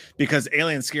 Yeah, because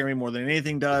aliens scare me more than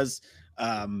anything does.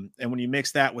 And when you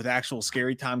mix that with actual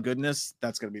scary time goodness,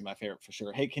 that's gonna be my favorite for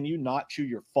sure. Hey, can you not chew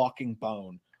your fucking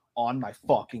bone on my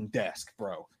fucking desk,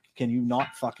 bro? Can you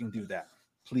not fucking do that,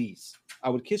 please? I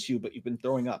would kiss you, but you've been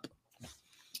throwing up.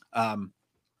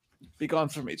 Be gone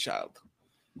from me, child."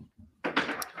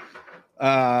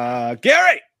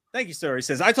 Gary, thank you, sir. He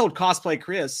says, "I told Cosplay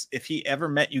Chris if he ever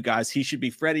met you guys, he should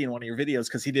be Freddy in one of your videos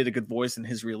because he did a good voice in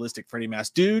his realistic Freddy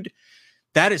mask." Dude,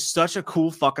 that is such a cool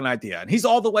fucking idea. And he's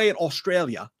all the way in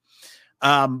Australia.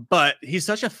 But he's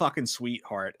such a fucking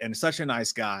sweetheart and such a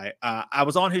nice guy. I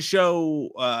was on his show.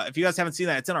 If you guys haven't seen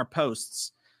that, it's in our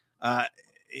posts.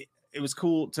 It was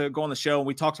cool to go on the show. And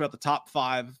we talked about the top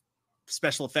 5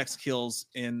 special effects kills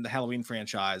in the Halloween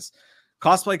franchise.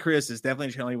 Cosplay Chris is definitely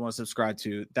a channel you want to subscribe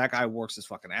to. That guy works his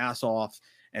fucking ass off,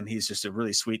 and he's just a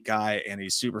really sweet guy, and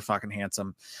he's super fucking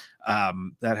handsome.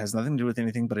 That has nothing to do with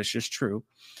anything, but it's just true.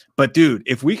 But dude,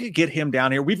 if we could get him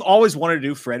down here, we've always wanted to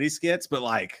do Freddy skits, but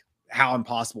like, how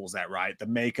impossible is that, right? The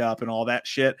makeup and all that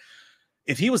shit.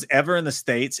 If he was ever in the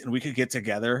States and we could get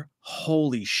together,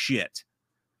 holy shit.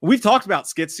 We've talked about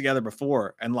skits together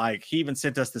before, and like he even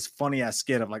sent us this funny ass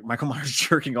skit of like Michael Myers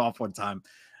jerking off one time.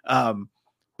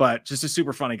 But just a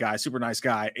super funny guy, super nice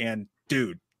guy. And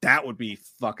dude, that would be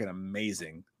fucking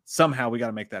amazing. Somehow we got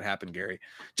to make that happen, Gary.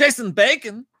 Jason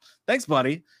Bacon. Thanks,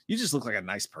 buddy. You just look like a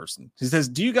nice person. He says,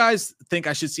 "Do you guys think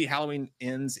I should see Halloween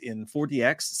Ends in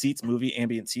 4DX? Seats, movie,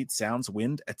 ambient seats, sounds,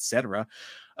 wind, etc.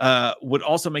 Would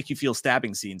also make you feel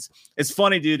stabbing scenes." It's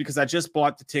funny, dude, because I just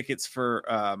bought the tickets for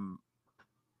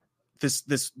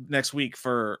this next week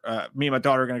for me and my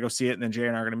daughter are going to go see it, and then Jay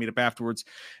and I are going to meet up afterwards.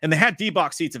 And they had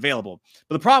D-box seats available,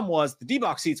 but the problem was the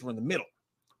D-box seats were in the middle,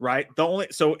 right?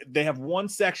 So they have one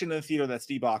section of the theater that's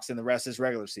D-box, and the rest is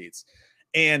regular seats.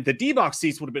 And the D-box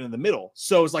seats would have been in the middle,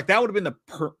 so it's like that would have been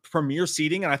the premiere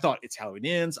seating. And I thought, it's Halloween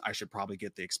Ends, I should probably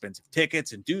get the expensive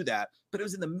tickets and do that, but it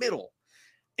was in the middle.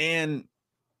 And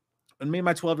me and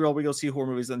my 12-year-old, we go see horror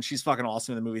movies, and she's fucking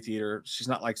awesome in the movie theater. She's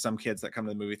not like some kids that come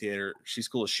to the movie theater. She's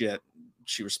cool as shit.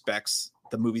 She respects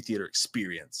the movie theater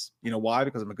experience. You know why?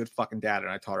 Because I'm a good fucking dad,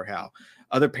 and I taught her how.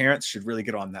 Other parents should really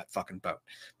get on that fucking boat.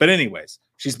 But anyways,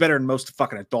 she's better than most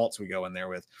fucking adults we go in there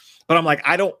with. But I'm like,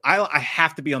 I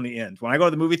have to be on the end. When I go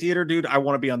to the movie theater, dude, I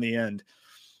want to be on the end.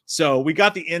 So we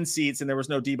got the end seats, and there was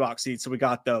no D-box seats, so we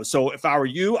got those. So if I were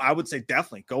you, I would say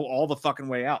definitely go all the fucking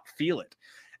way out. Feel it.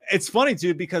 It's funny,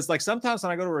 dude, because like sometimes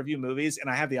when I go to review movies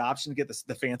and I have the option to get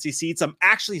the fancy seats, I'm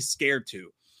actually scared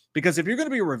to. Because if you're going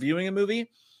to be reviewing a movie,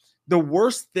 the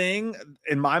worst thing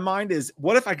in my mind is,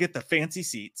 what if I get the fancy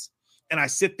seats and I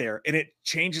sit there and it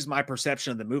changes my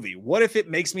perception of the movie? What if it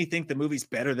makes me think the movie's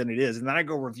better than it is? And then I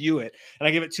go review it and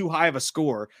I give it too high of a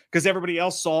score because everybody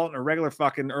else saw it in a regular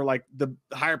fucking, or like the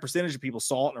higher percentage of people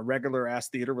saw it in a regular ass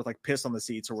theater with like piss on the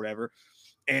seats or whatever.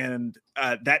 And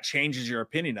that changes your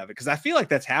opinion of it. Because I feel like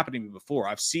that's happened to me before.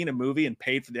 I've seen a movie and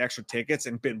paid for the extra tickets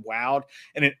and been wowed,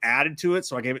 and it added to it,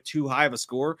 so I gave it too high of a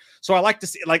score. So I like to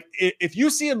see, like, if you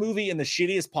see a movie in the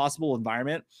shittiest possible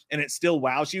environment and it still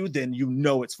wows you, then you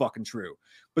know it's fucking true.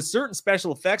 But certain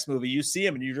special effects movie, you see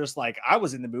them and you're just like, I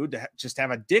was in the mood to just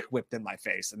have a dick whipped in my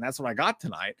face, and that's what I got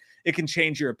tonight. It can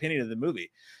change your opinion of the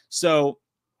movie. So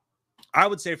I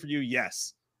would say for you,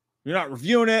 yes, you're not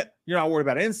reviewing it, you're not worried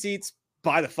about end seats,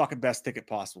 buy the fucking best ticket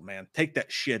possible, man. Take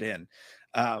that shit in,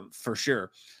 for sure.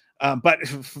 But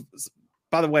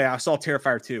by the way, I saw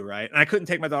Terrifier 2, right? And I couldn't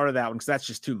take my daughter to that one because that's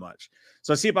just too much.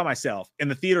 So I see it by myself,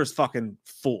 and the theater is fucking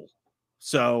full.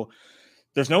 So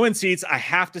there's no end seats. I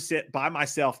have to sit by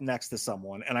myself next to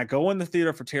someone, and I go in the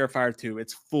theater for Terrifier 2.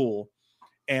 It's full,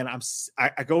 and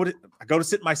I go to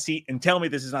sit in my seat, and tell me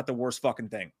this is not the worst fucking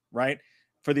thing, right?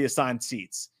 For the assigned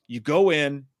seats, you go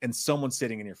in and someone's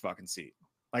sitting in your fucking seat.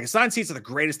 Like, assigned seats are the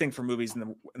greatest thing for movies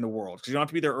in the world, because you don't have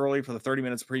to be there early for the 30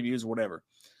 minutes previews or whatever.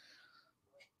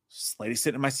 This lady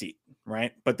sitting in my seat,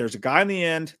 right? But there's a guy in the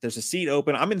end. There's a seat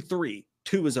open. I'm in 3.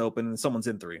 2 is open, and someone's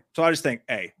in 3. So I just think,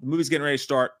 hey, the movie's getting ready to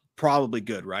start. Probably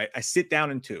good, right? I sit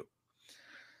down in 2.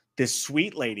 This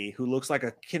sweet lady who looks like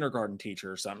a kindergarten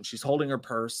teacher or something. She's holding her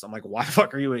purse. I'm like, why the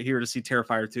fuck are you here to see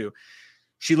Terrifier 2?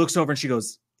 She looks over and she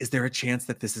goes, "Is there a chance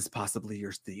that this is possibly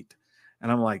your seat?"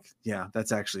 And I'm like, "Yeah,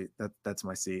 that's actually that's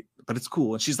my seat, but it's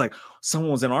cool." And she's like,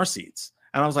 "Someone was in our seats."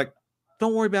 And I was like,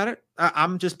 "Don't worry about it.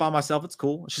 I'm just by myself. It's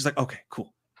cool." And she's like, "Okay,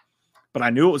 cool." But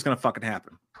I knew it was going to fucking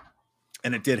happen.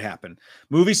 And it did happen.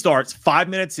 Movie starts 5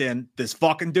 minutes in. This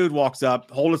fucking dude walks up,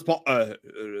 hold his paw. I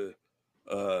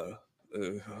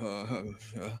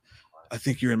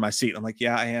think you're in my seat. I'm like,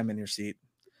 "Yeah, I am in your seat."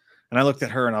 And I looked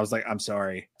at her and I was like, "I'm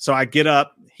sorry." So I get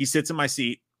up. He sits in my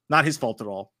seat. Not his fault at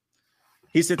all.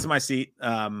 He sits in my seat.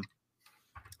 I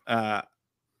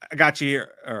got you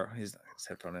here. Or his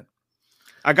headphone in.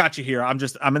 I got you here.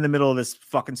 I'm in the middle of this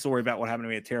fucking story about what happened to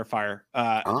me at Terrifier.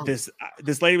 This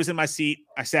lady was in my seat.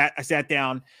 I sat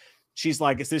down. She's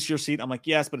like, "Is this your seat?" I'm like,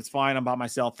 "Yes, but it's fine. I'm by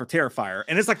myself for Terrifier."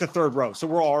 And it's like the third row. So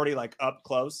we're already like up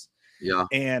close. Yeah.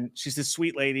 And she's this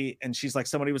sweet lady. And she's like,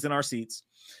 somebody was in our seats.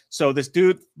 So this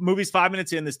dude, movie's 5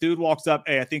 minutes in, this dude walks up.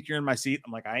 "Hey, I think you're in my seat."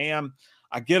 I'm like, "I am."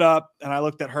 I get up and I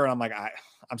looked at her and I'm like,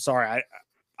 I'm sorry.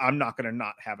 I'm not going to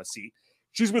not have a seat.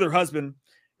 She's with her husband.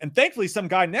 And thankfully, some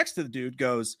guy next to the dude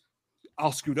goes,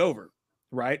 "I'll scoot over,"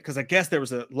 right? Because I guess there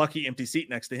was a lucky empty seat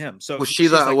next to him. So was she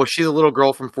the little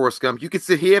girl from Forrest Gump? "You can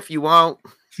sit here if you want."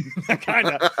 Kind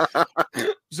of.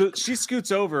 So she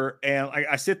scoots over, and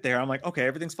I sit there. I'm like, "Okay,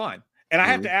 everything's fine." And I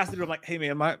have to ask the dude, I'm like, "Hey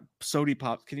man, my sody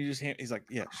pop. Can you just hand?" He's like,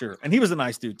 "Yeah, sure." And he was a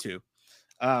nice dude too.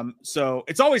 So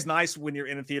it's always nice when you're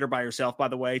in a theater by yourself, by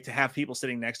the way, to have people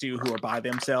sitting next to you who are by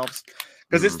themselves.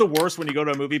 Because it's the worst when you go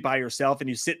to a movie by yourself and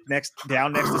you sit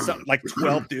down next to some like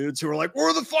 12 dudes who are like,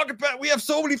 "We're the fucking best. We have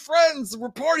so many friends.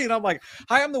 We're partying." I'm like,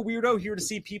 "Hi, I'm the weirdo here to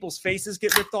see people's faces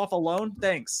get ripped off alone.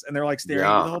 Thanks." And they're like staring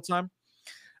at you the whole time,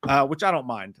 which I don't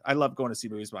mind. I love going to see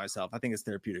movies by myself. I think it's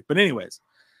therapeutic. But anyways,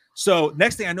 so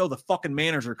next thing I know, the fucking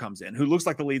manager comes in, who looks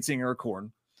like the lead singer of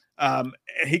Korn.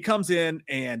 He comes in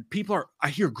and I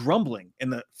hear grumbling in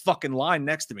the fucking line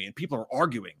next to me and people are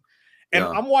arguing. And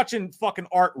I'm watching fucking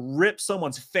Art rip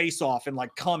someone's face off and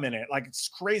like come in it. Like it's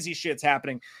crazy shit's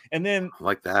happening. And then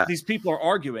like that, these people are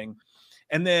arguing.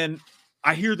 And then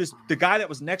I hear the guy that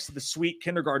was next to the sweet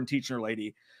kindergarten teacher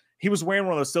lady, he was wearing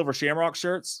one of those Silver Shamrock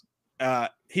shirts.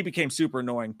 He became super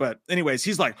annoying. But anyways,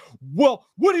 he's like, "Well,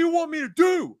 what do you want me to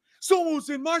do? Someone's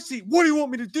in my seat. What do you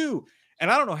want me to do?" And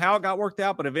I don't know how it got worked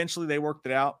out, but eventually they worked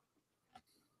it out.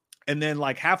 And then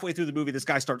like halfway through the movie, this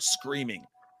guy starts screaming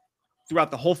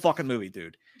throughout the whole fucking movie,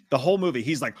 dude. The whole movie.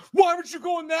 He's like, "Why would you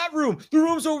go in that room? The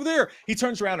room's over there." He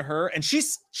turns around to her and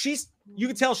she's you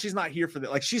can tell she's not here for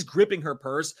that. Like she's gripping her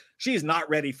purse. She is not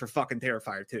ready for fucking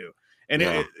Terrifier 2.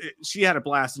 And she had a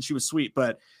blast and she was sweet.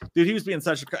 But dude, he was being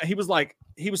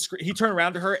he turned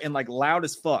around to her and like loud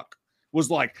as fuck was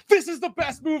like, "This is the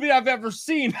best movie I've ever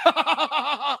seen."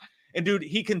 And dude,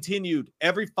 he continued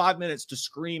every 5 minutes to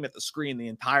scream at the screen the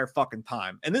entire fucking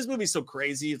time. And this movie's so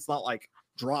crazy. It's not like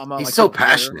drama. He's so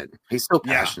passionate. He's so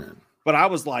passionate. But I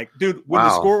was like, dude, when the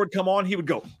score would come on, he would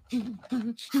go. Like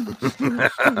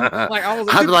I was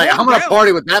like, I'm gonna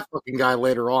party with that fucking guy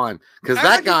later on because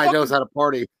that guy knows how to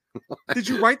party. Did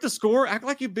you write the score? Act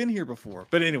like you've been here before.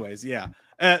 But anyways, yeah.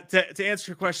 To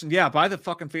answer your question, yeah, buy the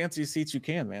fucking fanciest seats you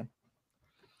can, man.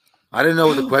 I didn't know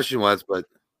what the question was, but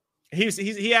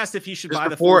he asked if he should buy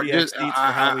the 40X seats for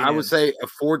Halloween. I would say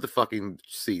afford the fucking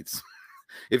seats.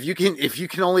 If you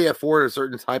can only afford a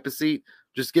certain type of seat,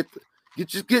 just get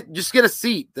a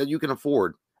seat that you can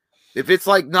afford. If it's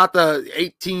like not the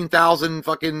 18,000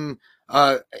 fucking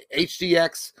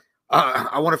HDX,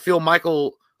 I want to feel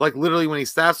Michael like literally when he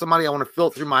stabs somebody. I want to feel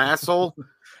it through my asshole.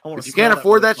 If you can't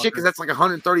afford that shit because that's like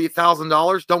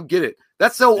 $130,000, don't get it.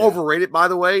 That's so overrated, by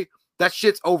the way. That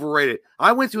shit's overrated.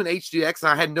 I went to an HDX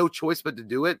and I had no choice but to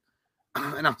do it.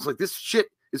 And I was like, this shit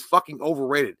is fucking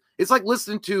overrated. It's like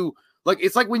listening to,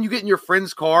 it's like when you get in your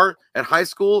friend's car at high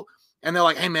school and they're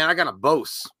like, "Hey man, I got a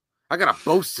Bose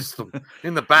system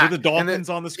in the back." With the Dolphins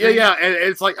on the screen. Yeah. And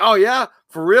it's like, "Oh yeah,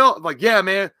 for real?" I'm like, "Yeah,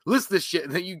 man, listen to this shit."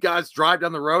 And then you guys drive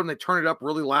down the road and they turn it up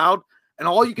really loud. And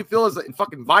all you can feel is it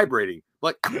fucking vibrating.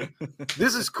 Like,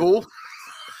 this is cool.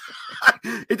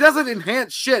 It doesn't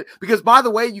enhance shit because, by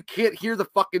the way, you can't hear the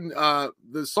fucking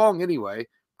the song anyway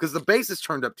because the bass is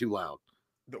turned up too loud.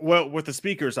 Well, with the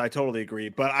speakers, I totally agree.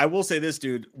 But I will say this,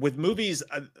 dude, with movies,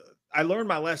 I learned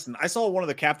my lesson. I saw one of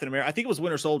the Captain America. I think it was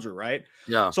Winter Soldier, right?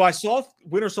 Yeah. So I saw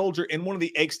Winter Soldier in one of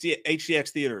the HDX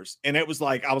theaters, and it was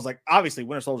like, I was like, obviously,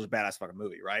 Winter Soldier is a badass fucking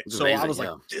movie, right? So amazing, I was like,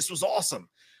 this was awesome.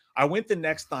 I went the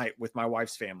next night with my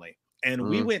wife's family, and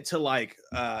we went to like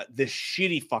this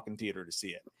shitty fucking theater to see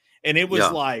it. And it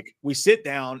was like, we sit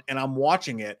down and I'm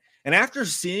watching it. And after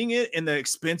seeing it in the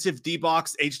expensive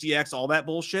D-Box, HDX, all that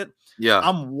bullshit,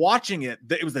 I'm watching it.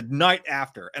 It was the night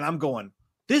after. And I'm going,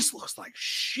 this looks like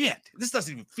shit. This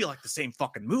doesn't even feel like the same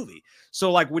fucking movie.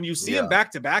 So like when you see them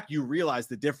back to back, you realize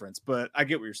the difference. But I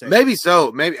get what you're saying. Maybe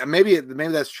so. Maybe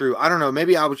that's true. I don't know.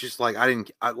 Maybe I was just like,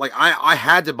 I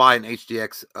had to buy an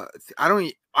HDX. I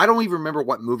don't even remember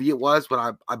what movie it was,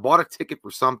 but I bought a ticket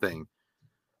for something,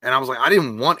 and I was like, I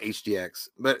didn't want HDX,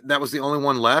 but that was the only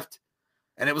one left,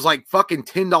 and it was like fucking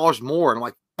 $10 more. And I'm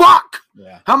like, fuck.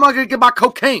 Yeah. How am I gonna get my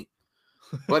cocaine?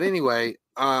 But anyway.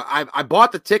 I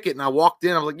bought the ticket and I walked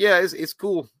in. I was like, yeah, it's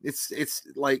cool. It's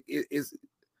like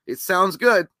it sounds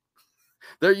good.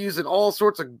 They're using all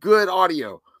sorts of good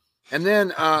audio. And then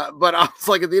but I was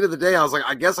like, at the end of the day, I was like,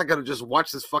 I guess I could have just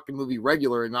watched this fucking movie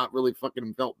regular and not really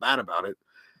fucking felt bad about it.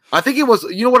 I think it was,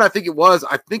 you know what I think it was?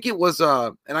 I think it was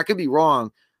and I could be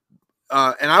wrong.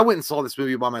 And I went and saw this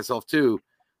movie by myself too.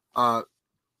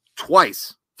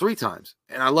 Three times,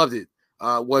 and I loved it.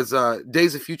 Was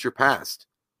Days of Future Past.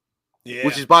 Yeah.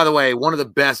 Which is, by the way, one of the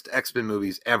best X-Men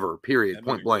movies ever, period, that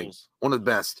point blank. Rules. One of the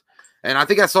best. And I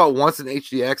think I saw it once in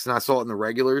HDX, and I saw it in the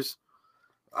regulars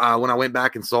when I went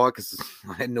back and saw it because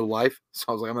I had no life. So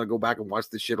I was like, I'm going to go back and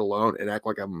watch this shit alone and act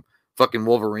like I'm fucking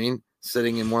Wolverine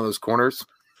sitting in one of those corners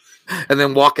and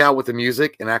then walk out with the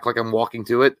music and act like I'm walking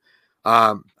to it.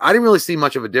 I didn't really see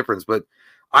much of a difference, but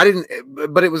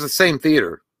it was the same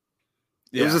theater.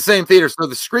 Yeah. It was the same theater, so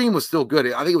the screen was still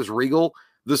good. I think it was Regal.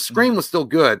 The screen was still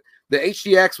good. The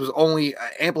HDX was only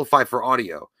amplified for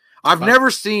audio. I've never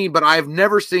seen,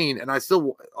 and I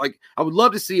still like. I would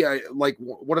love to see like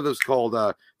what are those called?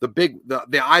 The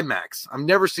IMAX. I've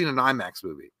never seen an IMAX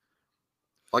movie.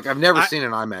 Like I've never seen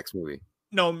an IMAX movie.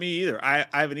 No, me either. I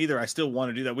haven't either. I still want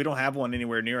to do that. We don't have one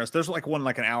anywhere near us. There's like one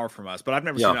like an hour from us, but I've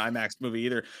never seen an IMAX movie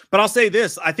either. But I'll say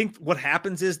this: I think what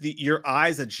happens is your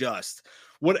eyes adjust.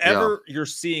 Whatever you're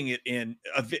seeing it in,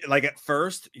 like at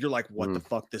first, you're like, what the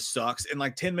fuck? This sucks. And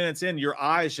like 10 minutes in, your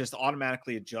eyes just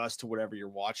automatically adjust to whatever you're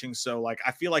watching. So like,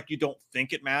 I feel like you don't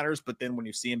think it matters, but then when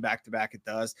you see them back to back, it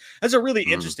does. That's a really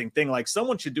interesting thing. Like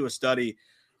someone should do a study.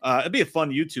 It'd be a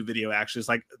fun YouTube video, actually. It's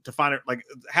like to find it like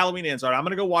Halloween ends. All right, I'm going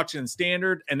to go watch it in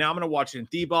standard, and now I'm going to watch it in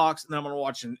D-Box, and then I'm going to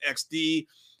watch it in XD.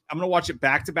 I'm going to watch it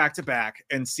back to back to back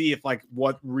and see if like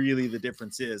what really the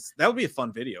difference is. That would be a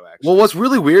fun video, actually. Well, what's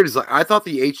really weird is like I thought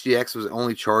the HDX was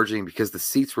only charging because the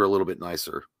seats were a little bit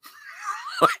nicer.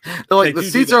 Like the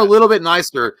seats are a little bit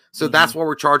nicer, so that's why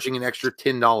we're charging an extra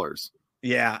 $10.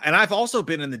 Yeah, and I've also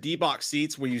been in the D-Box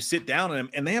seats where you sit down in them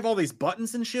and they have all these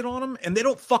buttons and shit on them and they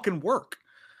don't fucking work.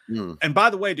 And by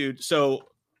the way, dude, so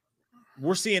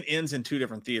we're seeing ends in 2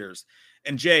 different theaters.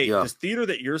 And Jay, this theater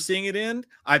that you're seeing it in,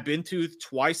 I've been to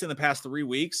twice in the past 3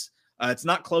 weeks. It's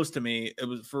not close to me. It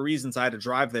was for reasons I had to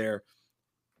drive there.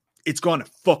 It's gone to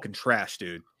fucking trash,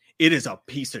 dude. It is a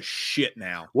piece of shit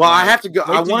now. Well, I have to go.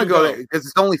 I want to go there because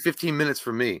it's only 15 minutes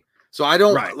from me. So I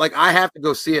don't like, I have to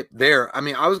go see it there. I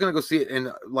mean, I was going to go see it in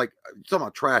like, you're talking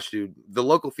about trash, dude. The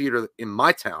local theater in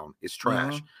my town is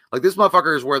trash. Like this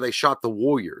motherfucker is where they shot the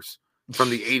Warriors from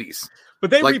the 80s.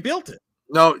 But they rebuilt it.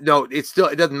 No, it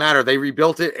doesn't matter. They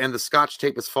rebuilt it, and the Scotch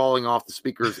tape is falling off the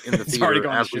speakers in the theater. Already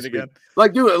going shit again.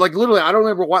 Like, dude, like literally, I don't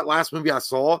remember what last movie I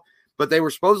saw, but they were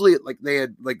supposedly like they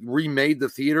had like remade the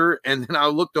theater, and then I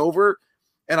looked over,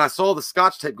 and I saw the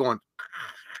Scotch tape going,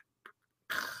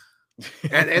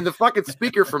 and the fucking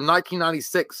speaker from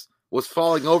 1996 was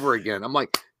falling over again. I'm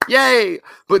like, yay!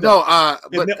 But no,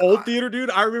 in the old theater, dude,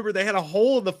 I remember they had a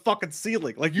hole in the fucking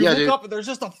ceiling. Like you look up and there's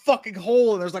just a fucking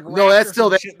hole, and there's like that's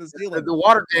still there. The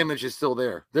water damage is still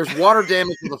there. There's water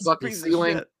damage in the fucking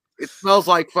ceiling. It smells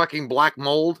like fucking black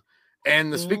mold,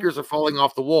 and the speakers are falling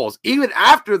off the walls even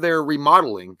after they're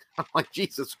remodeling. I'm like,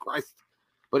 Jesus Christ!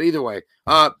 But either way,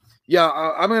 I'm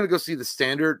gonna go see the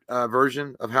standard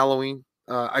version of Halloween.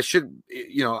 I should,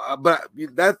 but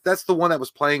that's the one that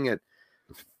was playing at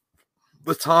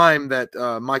the time that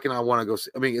Mike and I want to go see.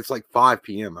 I mean, it's like 5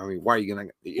 p.m. I mean, why are you gonna?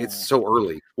 It's so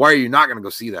early. Why are you not gonna go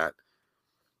see that?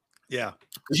 Yeah,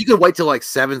 because you could wait till like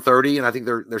 7:30, and I think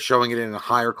they're showing it in a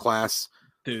higher class.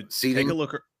 Dude, seating.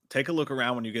 Take a look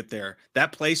around when you get there.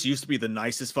 That place used to be the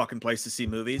nicest fucking place to see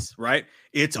movies, right?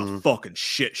 It's a fucking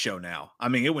shit show now. I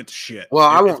mean, it went to shit. Well,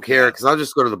 I won't care because I'll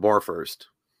just go to the bar first.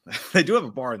 They do have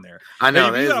a bar in there. I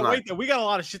know. Hey, you gotta wait there. We got a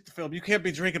lot of shit to film. You can't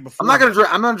be drinking before. I'm not gonna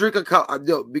drink. I'm gonna drink a cup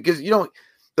because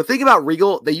the thing about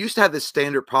Regal, they used to have this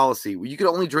standard policy where you could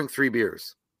only drink 3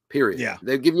 beers. Period. Yeah.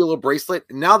 They'd give you a little bracelet,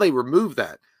 and now they remove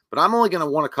that. But I'm only gonna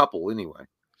want a couple anyway,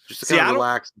 just to kind of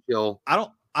relax and chill.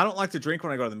 I don't like to drink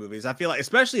when I go to the movies. I feel like,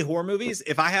 especially horror movies,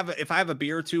 if I have a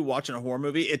beer or two watching a horror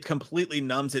movie, it completely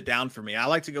numbs it down for me. I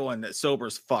like to go in sober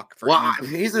as fuck.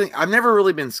 Here's the thing. I've never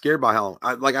really been scared by Halloween.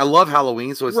 I love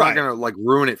Halloween, so it's not gonna like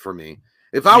ruin it for me.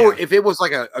 If it was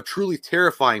like a truly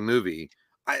terrifying movie,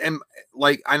 I am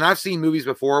like, and I've seen movies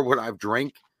before where I've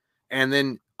drank and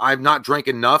then I've not drank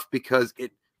enough because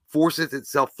it forces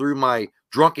itself through my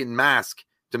drunken mask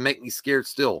to make me scared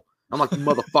still. I'm like,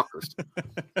 motherfuckers.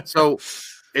 So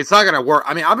it's not gonna work.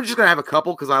 I mean, I'm just gonna have a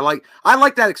couple because I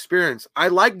like that experience. I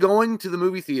like going to the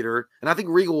movie theater, and I think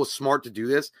Regal was smart to do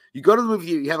this. You go to the movie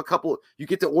theater, you have a couple, you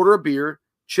get to order a beer,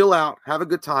 chill out, have a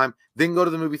good time, then go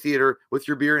to the movie theater with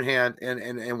your beer in hand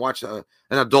and watch an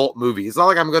adult movie. It's not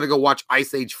like I'm gonna go watch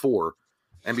Ice Age 4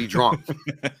 and be drunk.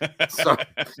 So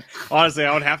honestly,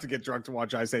 I would have to get drunk to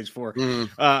watch Ice Age 4.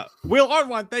 Will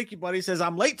Arnwine, thank you, buddy. Says,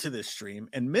 I'm late to this stream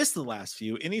and missed the last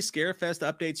few. Any Scarefest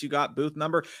updates you got? Booth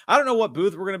number? I don't know what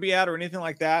booth we're going to be at or anything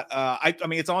like that. I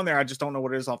mean, it's on there. I just don't know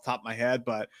what it is off the top of my head,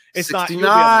 but it's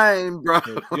 69, not.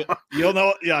 You'll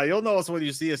know. Yeah, you'll know us when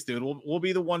you see us, dude. We'll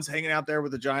be the ones hanging out there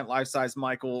with the giant life-size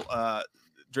Michael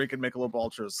drinking Michelob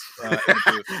Ultras.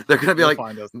 They're gonna be like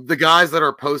the guys that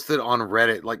are posted on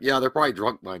Reddit. Like, yeah, they're probably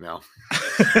drunk by now.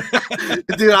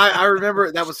 Dude, I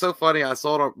remember that was so funny. I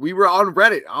saw it. We were on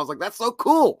Reddit. I was like, that's so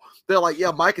cool. They're like,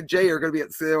 yeah, Mike and Jay are gonna be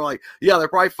at. They were like, yeah, they're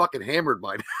probably fucking hammered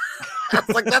by now. I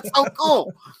was like, that's so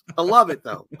cool. I love it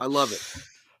though. I love it.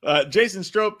 Jason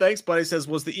Strope, thanks, buddy. Says,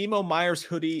 was the Emo Myers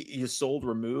hoodie you sold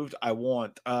removed? I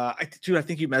want. Dude, I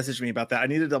think you messaged me about that. I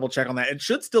need to double check on that. It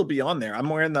should still be on there. I'm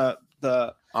wearing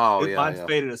mine's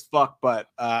faded as fuck, but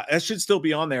it should still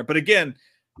be on there. But again,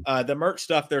 the merch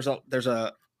stuff, there's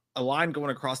a line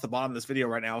going across the bottom of this video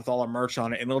right now with all our merch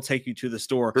on it, and it'll take you to the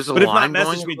store. There's but a if line not,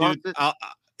 message me, dude.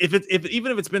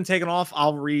 Even if it's been taken off,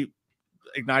 I'll reignite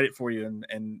it for you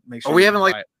and make sure. Are we having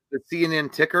like the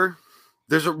CNN ticker?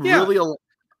 There's a really a.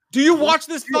 Do you watch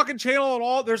this fucking channel at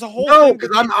all? There's a whole no,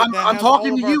 because I'm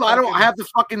talking to you. I don't have the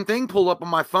fucking thing pulled up on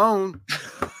my phone.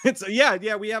 It's we have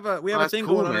a thing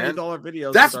cool, going underneath all our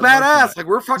videos. That's badass. Like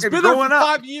we're fucking growing up.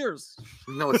 5 years.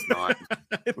 No, it's not.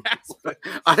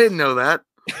 I didn't know that.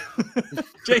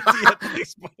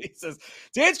 JT says,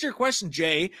 to answer your question,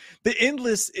 Jay, The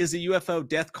Endless is a UFO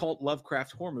death cult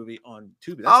Lovecraft horror movie on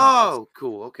Tubi.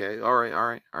 Cool. Okay. All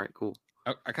right. Cool.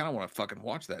 I kind of want to fucking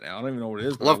watch that now. I don't even know what it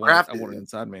is. But Lovecraft. I want it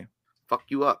inside me. Fuck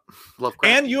you up.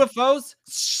 Lovecraft. And UFOs?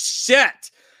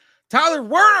 Shit. Tyler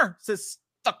Werner says,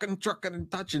 sucking, trucking, and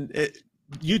touching.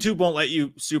 YouTube won't let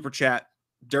you super chat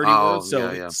dirty words.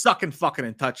 So sucking, fucking,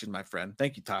 and touching, my friend.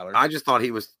 Thank you, Tyler. I just thought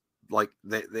he was like,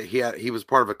 he was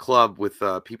part of a club with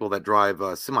people that drive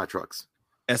semi trucks.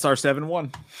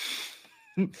 SR71.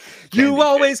 You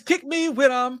always kick me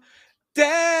when I'm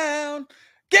down.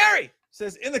 Gary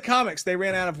says, in the comics, they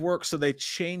ran out of work, so they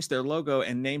changed their logo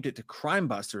and named it to Crime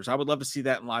Busters. I would love to see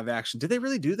that in live action. Did they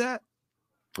really do that?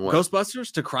 What? Ghostbusters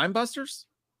to Crime Busters?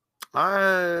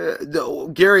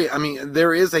 Gary, I mean,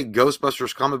 there is a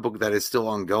Ghostbusters comic book that is still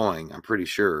ongoing, I'm pretty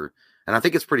sure. And I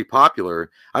think it's pretty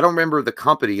popular. I don't remember the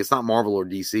company. It's not Marvel or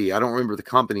DC. I don't remember the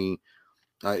company.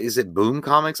 Is it Boom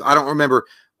Comics? I don't remember.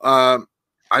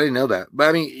 I didn't know that, but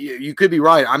I mean, you could be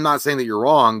right. I'm not saying that you're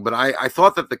wrong, but I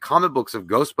thought that the comic books of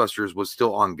Ghostbusters was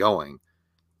still ongoing,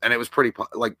 and it was pretty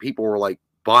like people were like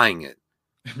buying it.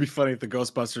 It'd be funny if the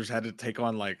Ghostbusters had to take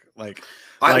on like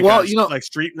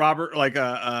street robber, like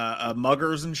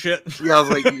muggers and shit. Yeah, I was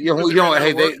like,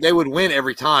 hey, they would win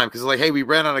every time because like, hey, we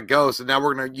ran out of ghosts, and now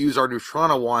we're gonna use our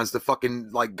Neutrona wands to fucking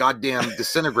like goddamn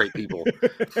disintegrate people.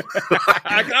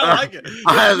 I kind of like it.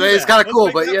 It's kind of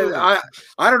cool, but yeah,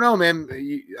 I don't know, man.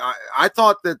 I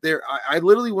thought that I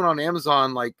literally went on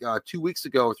Amazon like 2 weeks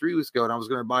ago or 3 weeks ago, and I was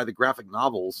gonna buy the graphic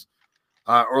novels.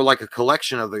 Or like a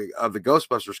collection of the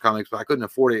Ghostbusters comics, but I couldn't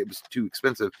afford it. It was too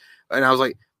expensive. And I was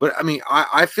like, but I mean,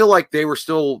 I feel like they were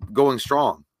still going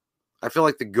strong. I feel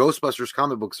like the Ghostbusters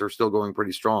comic books are still going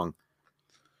pretty strong.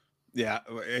 Yeah.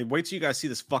 Wait till you guys see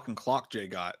this fucking clock Jay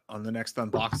got on the next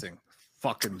unboxing.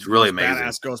 Fucking it's really amazing.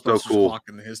 Badass Ghostbusters clock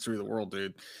in the history of the world,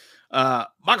 dude.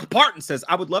 Michael Parton says,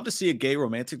 I would love to see a gay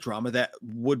romantic drama that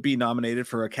would be nominated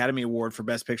for Academy Award for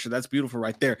Best Picture. That's beautiful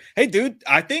right there. Hey, dude,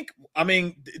 didn't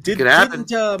Brokeback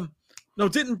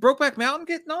Mountain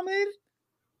get nominated?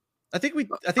 I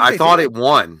thought it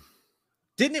won.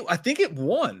 Didn't it? I think it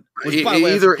won. It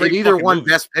either won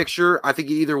Best Picture. I think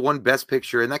it either won Best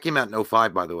Picture, and that came out in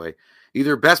 2005, by the way.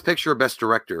 Either Best Picture or Best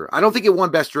Director. I don't think it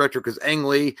won Best Director because Ang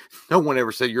Lee, no one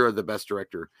ever said you're the best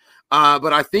director.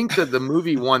 But I think that the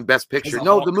movie won Best Picture.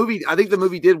 I think the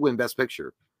movie did win Best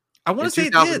Picture. I want to say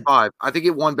 2005. It did. I think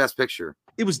it won Best Picture.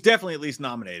 It was definitely at least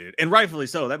nominated, and rightfully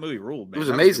so. That movie ruled, man. It was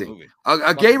amazing.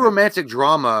 A gay romantic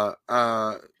drama.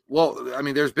 Well, I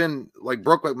mean, there's been like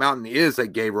Brokeback Mountain is a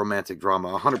gay romantic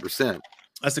drama, 100%.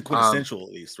 That's the quintessential,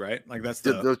 at least, right? Like that's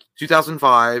the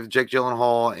 2005 Jake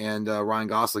Gyllenhaal and Ryan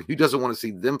Gosling. Who doesn't want to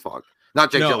see them fuck?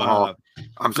 Not Jake Gyllenhaal.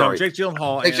 I'm sorry, Jake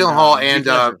Gyllenhaal. Jake Gyllenhaal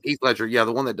and Heath Ledger. Yeah,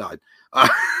 the one that died.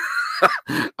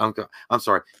 I'm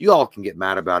sorry. You all can get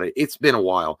mad about it. It's been a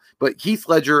while, but Heath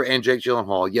Ledger and Jake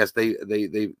Gyllenhaal. Yes, they.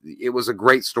 It was a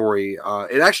great story.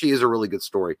 It actually is a really good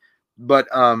story, but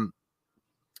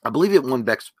I believe it won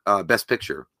Best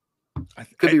Picture. I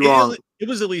could be wrong. It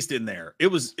was at least in there. It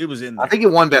was in there. I think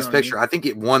it won Best Picture. I think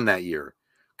it won that year.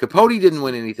 Capote didn't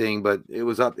win anything, but it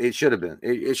was up. It should have been.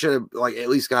 It should have at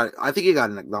least got. I think it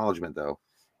got an acknowledgement though.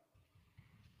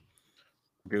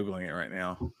 Googling it right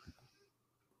now.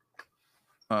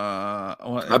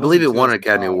 I believe it won an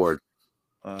Academy Award.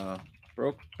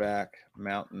 Brokeback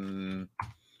Mountain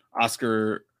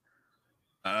Oscar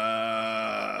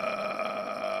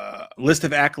list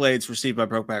of accolades received by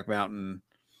Brokeback Mountain.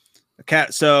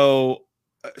 So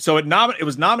it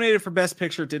was nominated for Best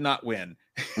Picture, did not win.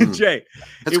 Jay,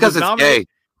 that's because it's gay.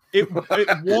 It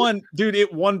won, dude.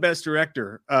 It won Best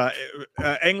Director.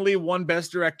 Ang Lee won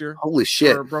Best Director. Holy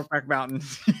shit! For Brokeback Mountain.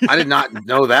 I did not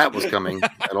know that was coming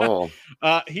at all.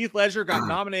 Heath Ledger got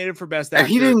nominated for Best Actor.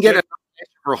 And he didn't get a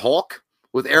nomination for Hulk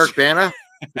with Eric Bana.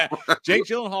 Jake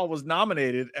Gyllenhaal was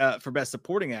nominated for Best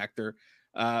Supporting Actor.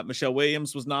 Michelle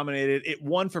Williams was nominated. It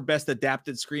won for Best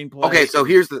Adapted Screenplay. Okay, so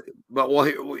here's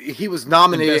he was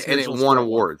nominated and it won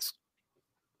awards.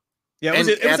 Yeah, it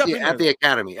was at the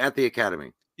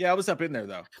Academy. Yeah, it was up in there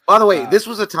though. By the way, this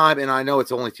was a time, and I know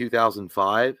it's only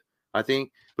 2005, I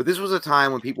think, but this was a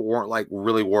time when people weren't like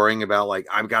really worrying about like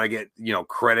I've got to get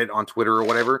credit on Twitter or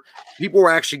whatever. People were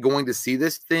actually going to see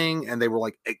this thing, and they were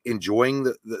like enjoying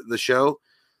the show.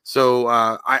 So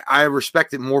I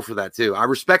respect it more for that too. I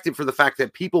respect it for the fact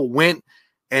that people went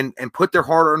and put their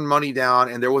hard-earned money down,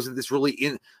 and there wasn't this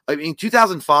really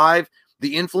 2005,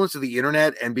 the influence of the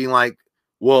internet and being like,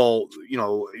 well,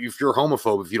 if you're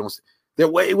homophobe, if you don't,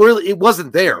 it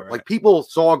wasn't there. Right. Like people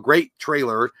saw a great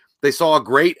trailer, they saw a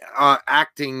great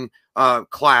acting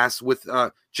class with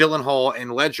Gyllenhaal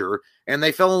and Ledger, and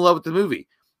they fell in love with the movie.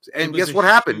 And guess what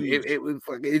happened?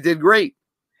 It did great.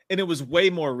 And it was way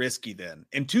more risky then.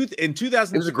 In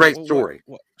 2000, it was a great story.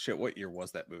 What year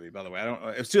was that movie? By the way, I don't know.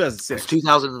 It was 2006.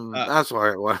 2000. That's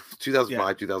right.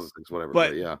 2005, 2006, whatever.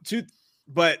 But yeah.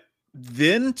 But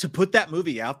then to put that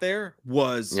movie out there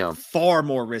was far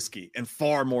more risky and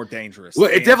far more dangerous. Well,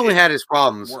 it definitely had its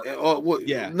problems.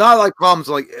 Not like problems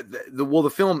like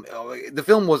the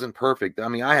film wasn't perfect. I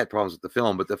mean, I had problems with the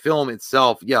film, but the film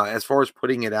itself, as far as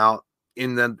putting it out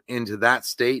into that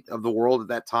state of the world at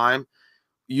that time,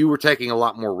 you were taking a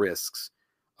lot more risks.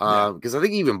 Because I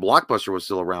think even Blockbuster was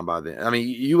still around by then. I mean,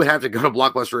 you would have to go to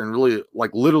Blockbuster and really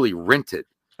literally rent it.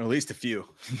 At least a few.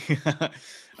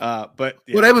 But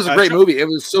it was a great movie. It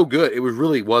was so good. It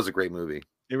really was a great movie.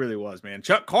 It really was, man.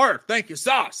 Chuck Carter, thank you,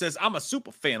 says, I'm a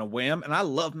super fan of Wham, and I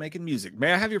love making music.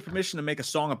 May I have your permission to make a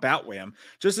song about Wham,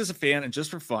 just as a fan and just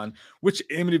for fun? Which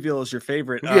Amityville is your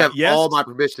favorite? You have all my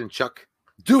permission, Chuck.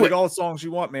 Do it. All the songs you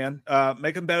want, man.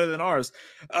 Make them better than ours.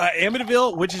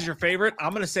 Amityville, which is your favorite?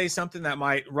 I'm going to say something that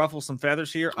might ruffle some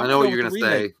feathers here. I know what you're going to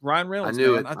say. Ryan Reynolds.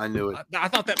 I knew it. I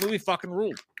thought that movie fucking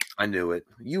ruled. I knew it.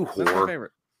 You whore. That's my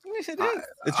favorite. Yes, it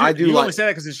is. You only say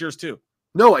that because it's yours too.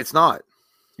 No, it's not.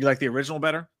 You like the original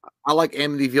better? I like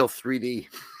Amityville 3D.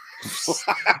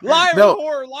 Liar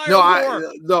whore.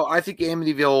 No, I think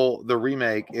Amityville the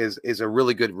remake is a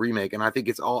really good remake, and I think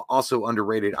it's also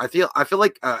underrated. I feel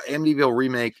like Amityville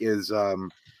remake is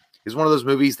one of those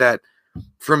movies that,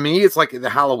 for me, it's like the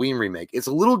Halloween remake. It's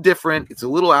a little different. It's a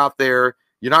little out there.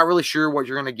 You're not really sure what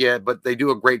you're gonna get, but they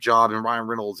do a great job, and Ryan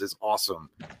Reynolds is awesome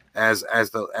as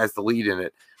the lead in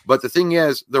it. But the thing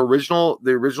is, the original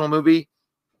movie,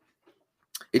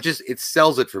 it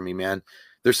sells it for me, man.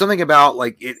 There's something about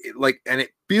and it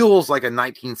feels like a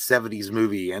 1970s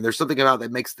movie, and there's something about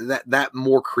that makes that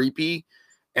more creepy,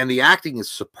 and the acting is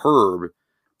superb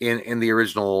in the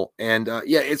original. And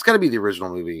it's got to be the original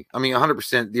movie. I mean,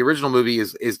 100%. The original movie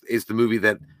is the movie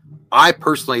that I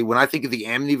personally, when I think of the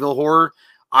Amityville horror,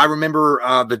 I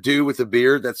remember the dude with the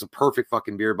beard. That's a perfect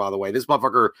fucking beard, by the way. This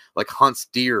motherfucker hunts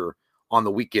deer on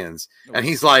the weekends, and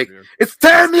he's like, it's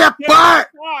tearing me apart,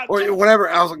 or whatever.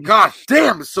 I was like, God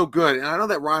damn, it's so good. And I know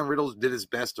that Ryan Reynolds did his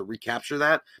best to recapture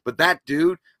that, but that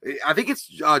dude, I think it's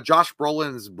Josh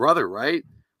Brolin's brother, right?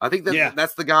 I think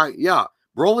that's the guy. Yeah,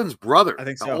 Brolin's brother, I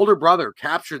think so. The older brother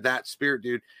captured that spirit,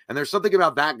 dude. And there's something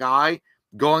about that guy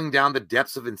going down the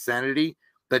depths of insanity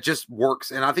that just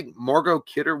works. And I think Margot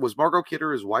Kidder was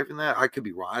his wife in that. I could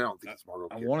be wrong. I don't think it's Margot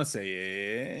Kidder. I want to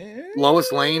say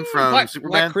Lois Lane from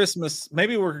Superman. Black Christmas.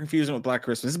 Maybe we're confusing with Black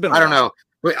Christmas. It's been I don't know.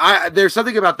 But there's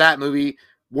something about that movie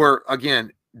where,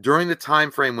 again, during the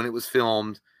time frame when it was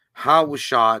filmed, how it was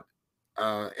shot,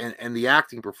 and the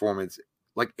acting performance,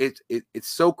 Like it's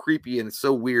so creepy and it's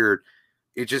so weird.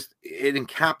 It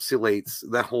encapsulates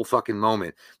that whole fucking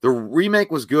moment. The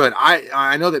remake was good.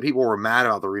 I know that people were mad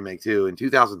about the remake too. In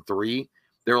 2003,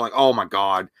 they were like, "Oh my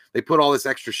god, they put all this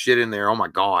extra shit in there. Oh my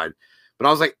god." But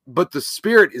I was like, but the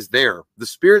spirit is there. The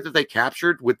spirit that they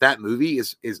captured with that movie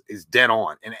is dead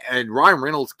on. And Ryan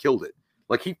Reynolds killed it.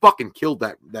 Like he fucking killed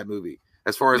that movie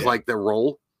as far as like the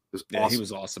role. It was awesome. He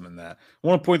was awesome in that. I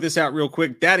want to point this out real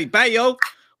quick. Daddy Bayo,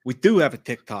 we do have a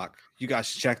TikTok. You guys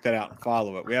should check that out and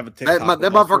follow it. We have a TikTok.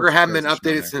 That motherfucker hadn't been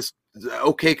updated since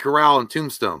OK Corral and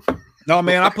Tombstone. No,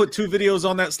 man, I put 2 videos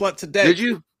on that slut today. Did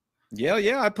you?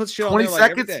 Yeah. I put shit on 20 there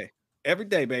seconds? Every day. Every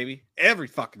day, baby. Every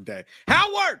fucking day.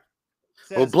 Howard!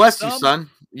 Well, bless you, son.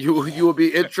 You will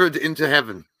be entered into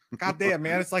heaven. God damn,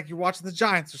 man. It's like you're watching the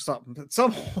Giants or something. But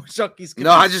some junkies can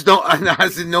I just don't. I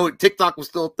didn't know TikTok was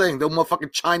still a thing. Those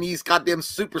motherfucking Chinese goddamn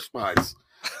super spies.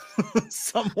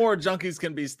 Some more junkies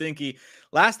can be stinky.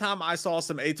 Last time I saw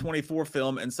some A24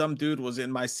 film and some dude was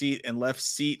in my seat and left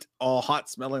seat all hot,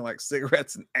 smelling like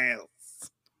cigarettes and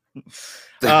ass.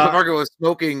 The motherfucker was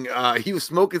smoking. He was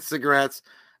smoking cigarettes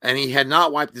and he had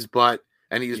not wiped his butt.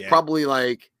 And he was probably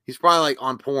like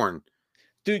on porn.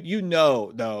 Dude,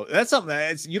 though, that's something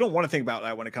that you don't want to think about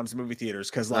that when it comes to movie theaters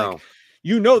because,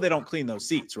 they don't clean those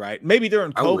seats, right? Maybe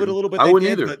during COVID a little bit. I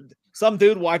wouldn't either. But some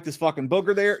dude wiped his fucking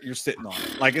booger there. You're sitting on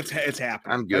it. Like it's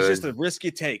happening. I'm good. That's just a risk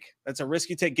you take. That's a risk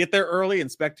you take. Get there early.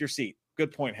 Inspect your seat.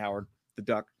 Good point, Howard the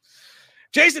Duck.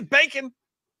 Jason Bacon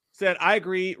said, I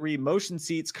agree. Motion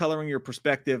seats coloring your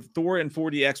perspective. Thor in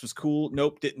 4DX was cool.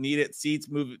 Nope, didn't need it. Seats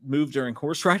move during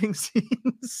horse riding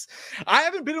scenes. I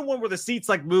haven't been in one where the seats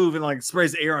like move and like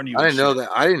sprays air on you. I didn't know that.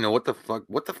 I didn't know what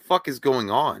the fuck is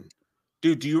going on.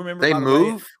 Dude, do you remember they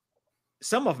move?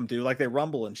 Some of them do, like they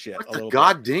rumble and shit. What the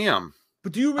goddamn?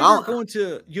 But do you remember going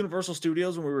to Universal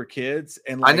Studios when we were kids?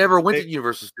 And I never went to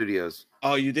Universal Studios.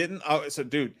 Oh, you didn't? Oh, so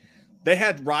dude. They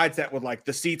had rides that would like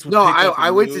the seats would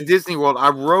I went to Disney World. I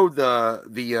rode I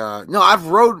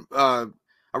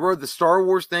rode the Star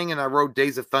Wars thing and I rode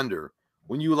Days of Thunder.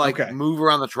 When you move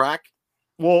around the track.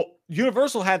 Well,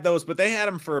 Universal had those, but they had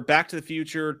them for Back to the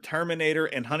Future, Terminator,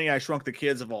 and Honey, I Shrunk the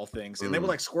Kids of all things. And they would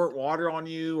like squirt water on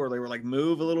you or they were like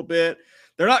move a little bit.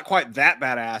 They're not quite that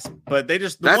badass, but they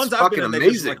just the ones I've been in, they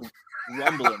just like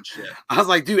rumble and shit. I was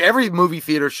like, dude, every movie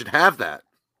theater should have that.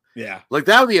 Yeah, like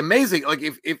that would be amazing. Like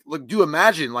if do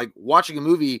imagine like watching a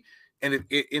movie and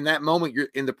in that moment you're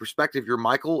in the perspective you're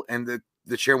Michael and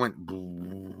the chair went.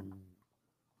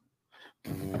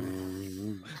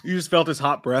 You just felt his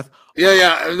hot breath.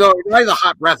 Yeah. No, not the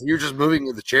hot breath. You're just moving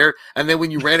in the chair, and then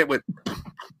when you ran it went.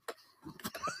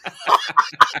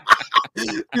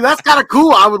 Dude, that's kind of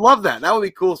cool. I would love that. That would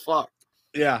be cool as fuck.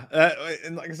 Yeah,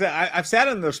 and like I said, I've sat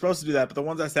in. They're supposed to do that, but the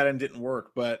ones I sat in didn't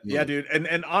work. But yeah, dude,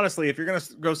 and honestly, if you're gonna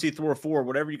go see Thor 4,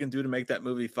 whatever you can do to make that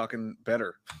movie fucking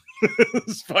better,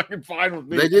 it's fucking fine with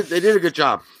me. They did a good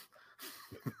job.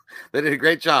 They did a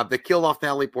great job. They killed off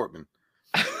Natalie Portman.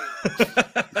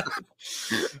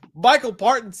 Michael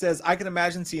Parton says, I can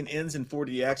imagine seeing ends in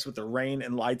 4DX with the rain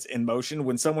and lights in motion.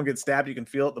 When someone gets stabbed, you can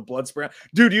feel it, the blood spray.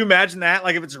 Dude, you imagine that?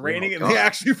 Like if it's raining and they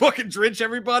actually fucking drench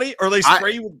everybody or they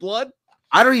spray you with blood?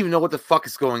 I don't even know what the fuck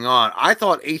is going on. I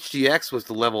thought HDX was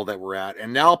the level that we're at.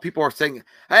 And now people are saying,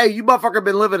 hey, you motherfucker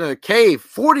been living in a cave.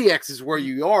 40X is where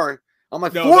you are. I'm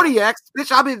like, 40X?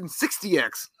 Bitch, I've been in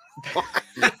 60X.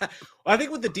 I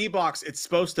think with the D-Box, it's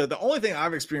supposed to. The only thing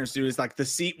I've experienced, dude, is like the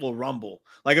seat will rumble.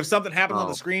 Like if something happens on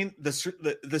the screen, the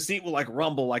seat will like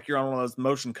rumble, like you're on one of those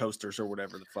motion coasters or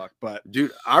whatever the fuck. But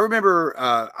dude, I remember,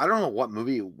 I don't know what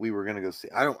movie we were gonna go see.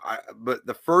 But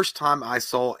the first time I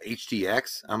saw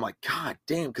HDX, I'm like, God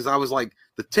damn, because I was like,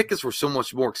 the tickets were so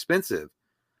much more expensive.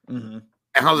 Mm-hmm.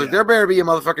 And I was like, there better be a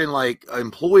motherfucking like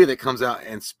employee that comes out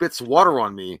and spits water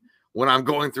on me when I'm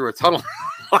going through a tunnel.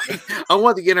 Like, I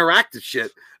want the interactive shit.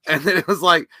 And then it was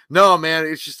like, no, man,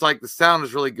 it's just like the sound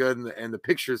is really good and the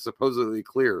picture is supposedly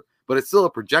clear, but it's still a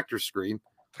projector screen.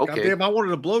 Okay. God damn, I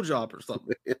wanted a blowjob or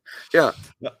something. Yeah.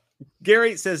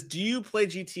 Gary says, do you play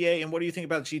GTA and what do you think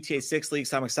about GTA 6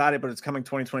 leaks? I'm excited, but it's coming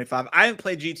 2025. I haven't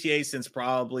played GTA since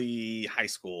probably high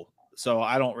school. So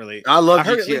I don't really. I love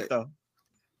GTA. It leaked, though.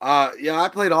 Yeah, I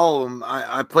played all of them.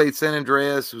 I played San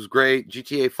Andreas. It was great.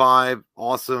 GTA 5,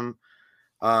 awesome.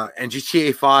 And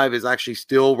GTA 5 is actually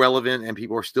still relevant and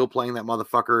people are still playing that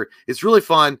motherfucker. It's really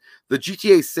fun. The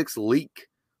GTA 6 leak,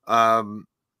 I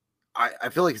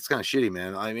feel like it's kind of shitty,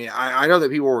 man. I mean, I know that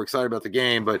people were excited about the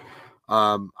game, but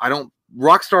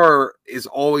Rockstar has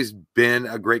always been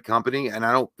a great company, and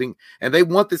I don't think, and they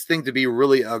want this thing to be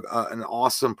really an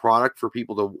awesome product for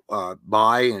people to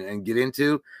buy and get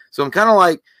into. So I'm kind of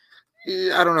like,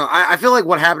 I don't know. I feel like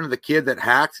what happened to the kid that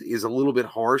hacked is a little bit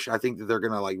harsh. I think that they're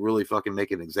gonna like really fucking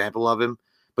make an example of him.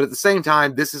 But at the same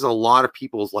time, this is a lot of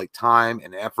people's like time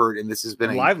and effort, and this has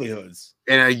been livelihoods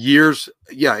in a year's.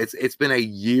 Yeah, it's been a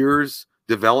year's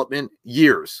development,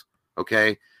 years.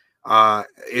 Okay,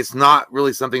 it's not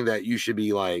really something that you should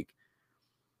be like.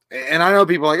 And I know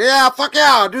people are like, yeah, fuck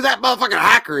yeah, do that motherfucking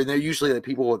hacker. And they're usually the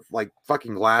people with like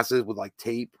fucking glasses with like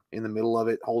tape in the middle of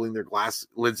it, holding their glass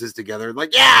lenses together.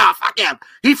 Like, yeah, fuck him.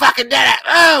 He fucking did it.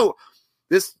 Oh,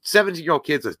 this 17-year-old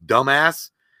kid's a dumbass.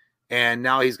 And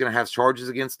now he's going to have charges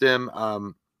against him.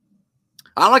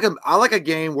 I like a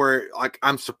game where like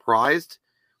I'm surprised.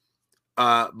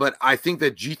 But I think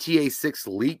that GTA 6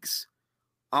 leaks,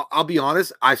 I'll be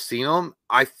honest, I've seen them.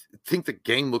 I think the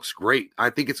game looks great. I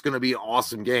think it's going to be an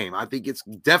awesome game. I think it's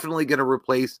definitely going to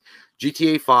replace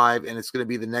GTA 5, and it's going to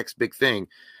be the next big thing.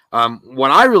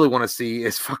 What I really want to see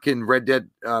is fucking Red Dead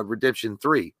Redemption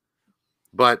 3.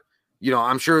 But, you know,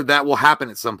 I'm sure that will happen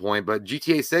at some point. But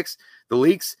GTA 6, the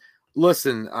leaks,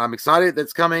 listen, I'm excited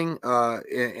that's coming, and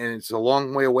it's a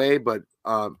long way away, but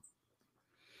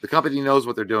the company knows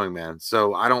what they're doing, man.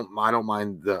 So I don't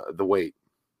mind the wait.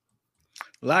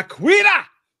 La Cuida.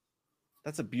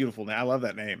 That's a beautiful name. I love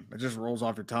that name. It just rolls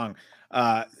off your tongue.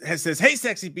 It says, hey,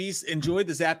 Sexy Beast, enjoyed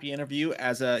the Zappy interview.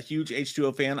 As a huge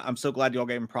H2O fan, I'm so glad y'all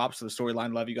gave him props for the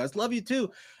storyline. Love you guys. Love you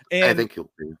too. And I think he'll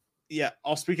be. Yeah,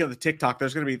 I'll speak of the TikTok.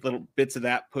 There's going to be little bits of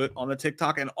that put on the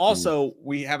TikTok. And also,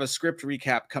 we have a script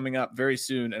recap coming up very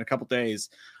soon in a couple days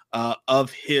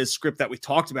of his script that we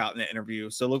talked about in the interview.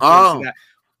 So look forward to that.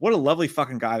 What a lovely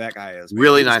fucking guy that guy is.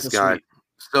 Really nice guy. Sweet.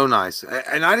 So nice.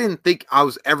 And I didn't think I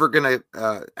was ever going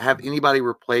to have anybody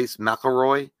replace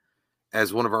McElroy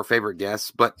as one of our favorite guests,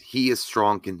 but he is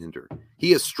strong contender.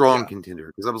 He is strong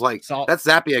contender. Because I was like, that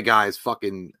Zappia guy is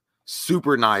fucking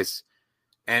super nice.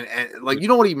 And like, you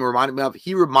know what he reminded me of?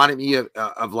 He reminded me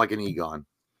of like an Egon.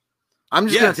 I'm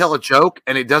just going to tell a joke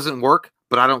and it doesn't work,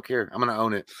 but I don't care. I'm going to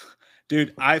own it.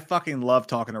 Dude, I fucking love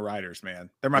talking to writers, man.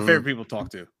 They're my favorite people to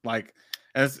talk to. Like,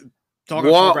 as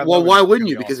well, why wouldn't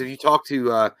you? Because if you talk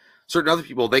to certain other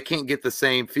people, they can't get the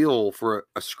same feel for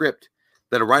a script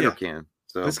that a writer can.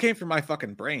 So this came from my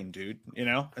fucking brain, dude. You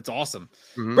know, it's awesome.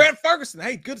 Brad Ferguson,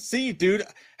 hey, good to see you, dude.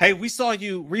 Hey, we saw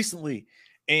you recently,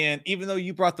 and even though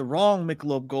you brought the wrong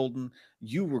Michelob Golden,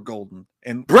 you were golden.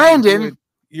 And Brandon,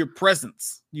 your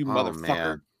presence, you motherfucker.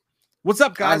 Man. What's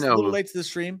up, guys? A little late to the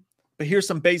stream, but here's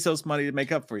some Bezos money to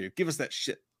make up for you. Give us that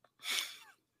shit.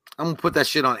 I'm gonna put that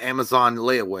shit on Amazon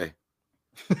layaway.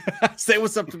 Say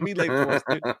what's up to me later for us,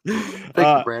 dude.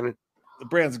 Thank you, Brandon.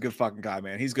 Brandon's a good fucking guy,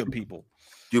 man. He's good people.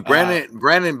 Dude,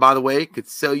 Brandon, by the way, could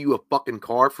sell you a fucking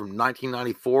car from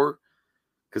 1994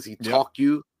 because he talked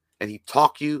you and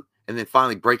then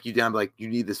finally break you down and be like, you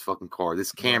need this fucking car,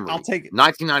 this Camry. I'll take it.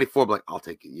 1994, like, I'll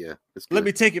take it. Yeah. Let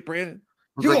me take it, Brandon.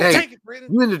 You like, take it,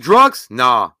 Brandon. You into drugs?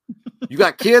 Nah. You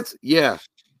got kids? Yeah.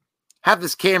 Have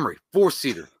this Camry,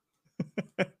 4-seater.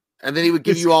 And then he would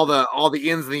give you all the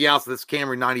ins and the outs of this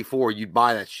Camry 94. You'd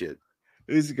buy that shit.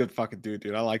 He's a good fucking dude.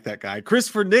 I like that guy.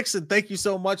 Christopher Nixon, thank you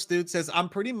so much, dude. Says, I'm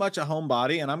pretty much a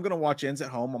homebody, and I'm going to watch Ends at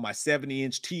home on my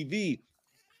 70-inch TV.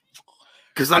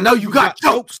 Because I know you got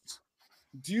jokes.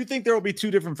 Do you think there will be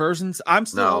 2 different versions? I'm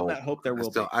still holding that hope there will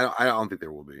be. I don't think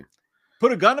there will be.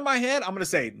 Put a gun to my head, I'm going to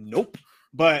say nope.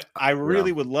 But I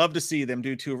really would love to see them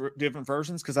do 2 different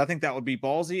versions because I think that would be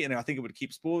ballsy, and I think it would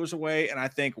keep spoilers away. And I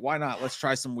think, why not? Let's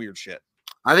try some weird shit.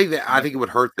 I think it would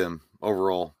hurt them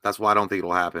overall. That's why I don't think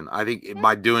it'll happen. I think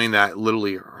by doing that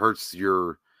literally hurts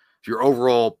your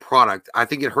overall product. I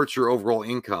think it hurts your overall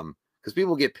income because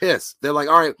people get pissed. They're like,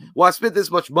 all right, well, I spent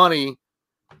this much money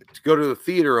to go to the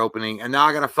theater opening, and now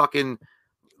I got to fucking,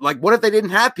 like, what if they didn't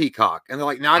have Peacock? And they're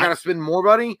like, now I got to spend more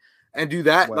money and do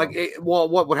that. Well,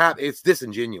 what would happen? It's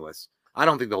disingenuous. I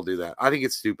don't think they'll do that. I think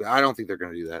it's stupid. I don't think they're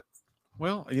going to do that.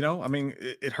 Well, you know, I mean,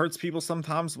 it hurts people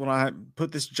sometimes when I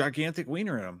put this gigantic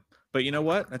wiener in them. But you know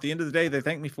what? At the end of the day, they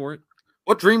thank me for it.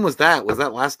 What dream was that? Was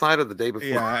that last night or the day before?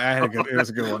 Yeah, it was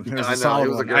a good one. It was a solid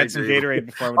one. I had some Gatorade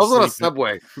before I was on a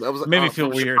Subway. That was made me feel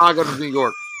weird. Chicago to New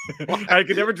York. I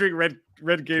could never drink red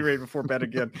Gatorade before bed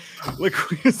again.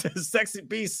 Liquid says, Sexy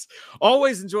Beasts,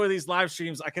 always enjoy these live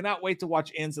streams. I cannot wait to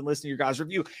watch Ends and listen to your guys'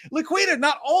 review. Liquida,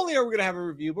 not only are we going to have a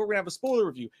review, but we're going to have a spoiler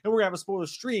review, and we're going to have a spoiler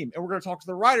stream, and we're going to talk to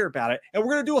the writer about it, and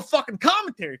we're going to do a fucking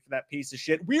commentary for that piece of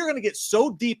shit. We are going to get so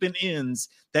deep in Ends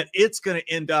that it's going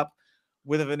to end up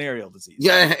with a venereal disease.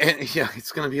 Yeah,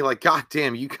 it's going to be like, God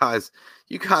damn, you guys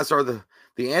are the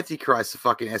antichrist of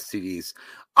fucking STDs.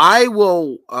 I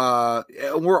will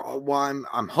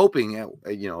I'm hoping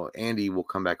Andy will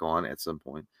come back on at some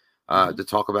point. to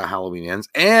talk about Halloween Ends,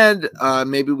 and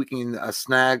maybe we can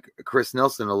snag Chris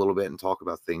Nelson a little bit and talk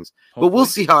about things. Hopefully. But we'll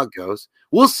see how it goes.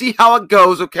 We'll see how it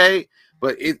goes, okay?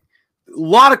 But a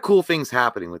lot of cool things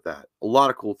happening with that. A lot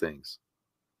of cool things.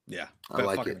 Yeah, I'm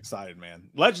fucking excited, man.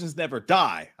 Legends never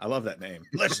die. I love that name.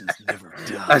 Legends never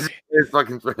die.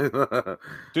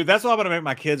 Dude, that's what I'm gonna make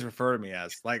my kids refer to me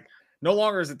as. Like, no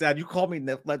longer is it Dad. You call me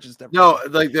Legends never. No,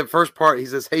 die. Like the first part, he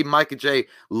says, "Hey, Mike and Jay,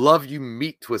 love you,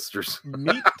 meat twisters."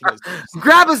 Meat twisters.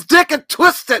 Grab his dick and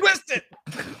twist it. Twist it.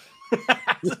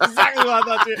 That's exactly what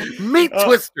I thought. Too. Meat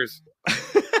twisters.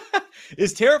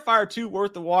 Is Terrifier 2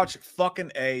 worth the watch?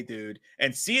 Fucking A, dude.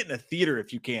 And see it in the theater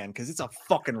if you can, because it's a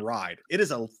fucking ride. It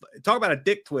is talk about a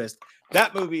dick twist.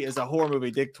 That movie is a horror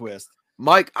movie dick twist.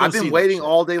 Mike, I've been waiting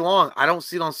all day long. I don't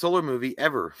see it on Solar Movie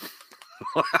ever.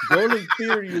 Go to the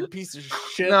theater, you piece of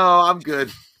shit. No, I'm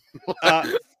good.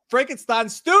 Frankenstein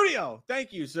Studio.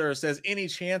 Thank you, sir. Says, any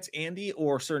chance Andy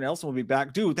or Sir Nelson will be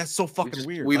back? Dude, that's so fucking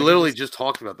weird. We literally just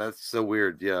talked about that. That's so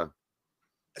weird. Yeah.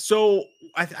 So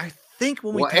I think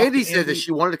when Andy said that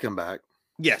she wanted to come back.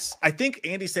 Yes, I think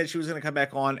Andy said she was going to come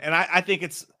back on, and I think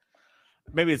it's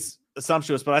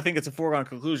assumptuous, but I think it's a foregone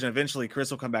conclusion. Eventually,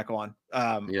 Chris will come back on.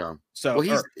 Yeah. So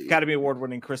he's Academy Award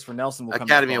winning Christopher Nelson will come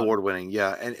Academy back Award winning.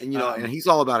 Yeah, and you know, and he's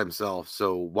all about himself.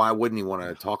 So why wouldn't he want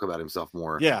to talk about himself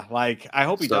more? Yeah, like I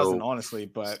hope he doesn't, honestly.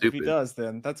 But if he does,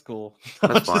 then that's cool.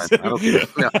 That's fine. I don't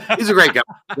yeah, he's a great guy.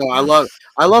 No, I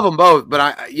love them both. But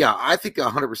I think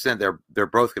 100% they're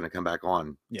both going to come back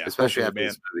on. Yeah, especially after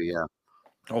this movie. Yeah.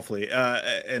 Hopefully,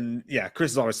 and yeah,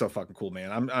 Chris is always so fucking cool,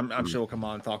 man. I'm sure he'll come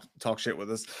on and talk shit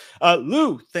with us.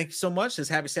 Lou, thank you so much. Says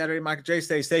happy Saturday, Michael J.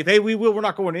 Stay safe. Hey, we're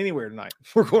not going anywhere tonight.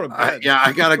 We're going to bed.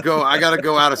 I gotta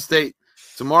go out of state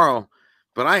tomorrow,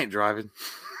 but I ain't driving.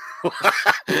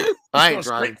 I ain't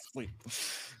driving.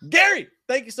 Gary,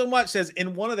 thank you so much. Says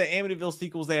in one of the Amityville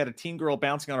sequels, they had a teen girl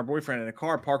bouncing on her boyfriend in a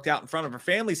car parked out in front of her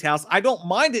family's house. I don't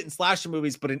mind it in slasher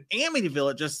movies, but in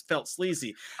Amityville, it just felt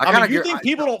sleasy. You think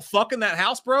people don't fuck in that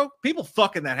house, bro? People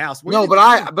fuck in that house. No, but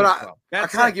I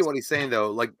kind of get what he's saying though.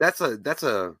 Like the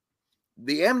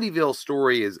Amityville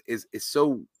story is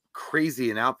so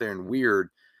crazy and out there and weird.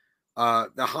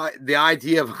 The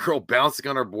idea of a girl bouncing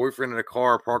on her boyfriend in a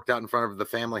car parked out in front of the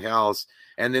family house,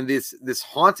 and then this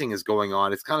haunting is going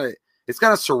on. It's kind of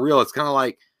surreal. It's kind of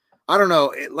like, I don't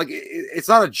know, it's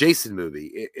not a Jason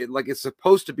movie. It's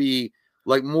supposed to be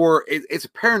like more. It's a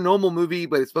paranormal movie,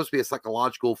 but it's supposed to be a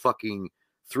psychological fucking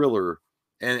thriller.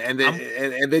 And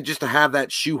then just to have that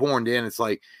shoehorned in, it's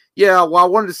like, yeah, well, I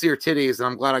wanted to see her titties, and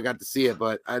I'm glad I got to see it,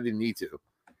 but I didn't need to.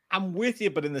 I'm with you,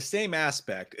 but in the same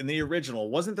aspect, in the original,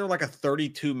 wasn't there like a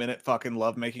 32-minute fucking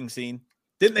lovemaking scene?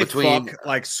 Didn't they fuck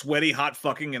like sweaty hot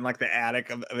fucking in like the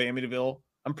attic of Amityville?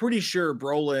 I'm pretty sure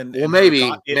Brolin. Well, maybe,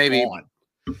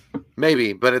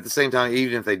 but at the same time,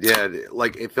 even if they did,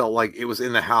 like it felt like it was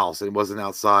in the house. It wasn't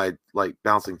outside, like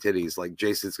bouncing titties. Like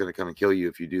Jason's gonna come and kill you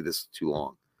if you do this too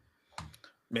long.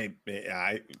 Maybe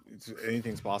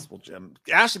anything's possible, Jim.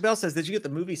 Ashley Bell says, "Did you get the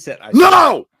movie set?"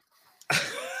 No.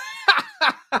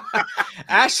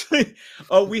 Ashley,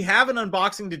 we have an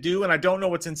unboxing to do, and I don't know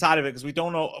what's inside of it because we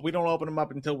don't open them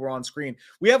up until we're on screen.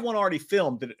 We have one already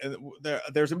filmed.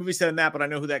 There's a movie set in that, but I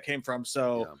know who that came from,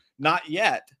 so not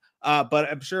yet.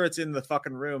 But I'm sure it's in the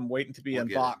fucking room waiting to be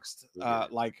unboxed,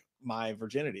 like my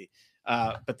virginity.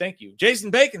 But thank you.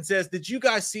 Jason Bacon says, did you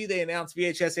guys see they announced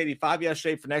VHS 85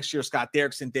 yesterday for next year? Scott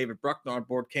Derrickson, David Bruckner on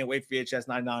board. Can't wait for VHS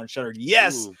 99 on Shudder.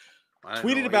 Yes.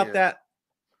 Tweeted about that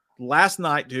last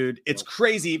night, dude. It's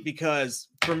crazy because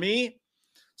for me,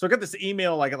 so I got this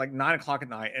email like at 9 o'clock at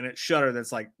night, and it's Shudder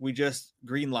that's like, we just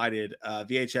green lighted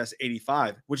VHS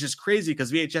 85, which is crazy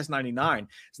because VHS 99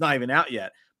 is not even out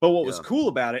yet. But what was cool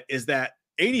about it is that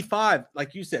 85,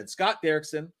 like you said, Scott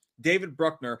Derrickson, David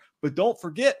Bruckner, but don't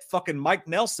forget fucking Mike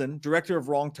Nelson, director of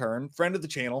Wrong Turn, friend of the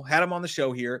channel, had him on the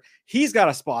show here. He's got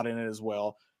a spot in it as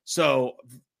well. So,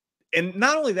 and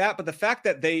not only that, but the fact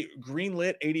that they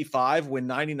greenlit 85 when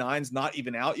 99's not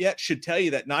even out yet should tell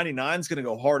you that 99's going to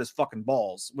go hard as fucking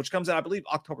balls, which comes out, I believe,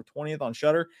 October 20th on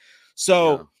Shudder.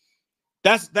 So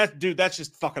that's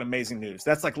just fucking amazing news.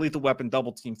 That's like Lethal Weapon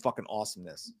double team fucking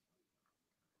awesomeness.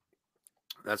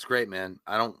 That's great, man.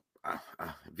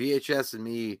 VHS and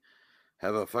me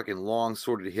have a fucking long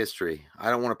sordid history. I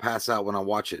don't want to pass out when I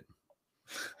watch it.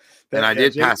 And I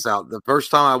did pass out. The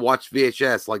first time I watched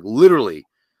VHS, like literally,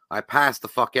 I passed the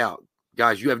fuck out.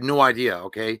 Guys, you have no idea,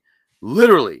 okay?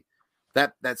 Literally.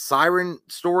 That siren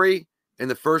story in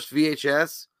the first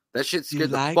VHS, that shit scared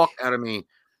the fuck out of me.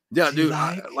 Yeah, dude.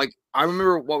 I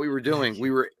remember what we were doing. We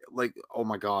were like, oh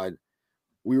my God.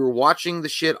 We were watching the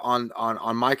shit on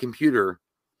my computer.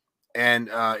 and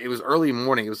it was early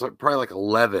morning. It was like probably like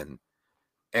 11,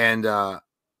 and I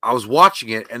was watching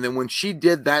it, and then when she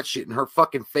did that shit, and her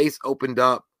fucking face opened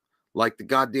up like the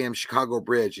goddamn Chicago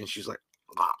Bridge, and she's like,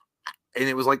 ah, and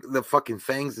it was like the fucking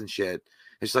fangs and shit.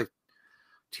 And she's like,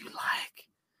 "Do you like?"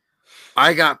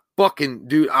 I got fucking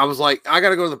dude. I was like, I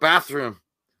gotta go to the bathroom.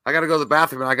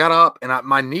 And I got up, and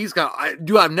my knees got.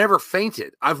 I've never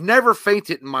fainted. I've never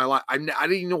fainted in my life. I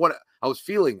didn't even know what I was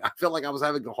feeling. I felt like I was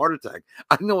having a heart attack.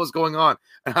 I didn't know what was going on.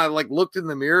 And I like looked in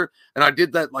the mirror, and I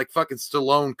did that like fucking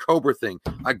Stallone Cobra thing.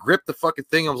 I gripped the fucking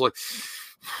thing. I was like,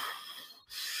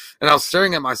 and I was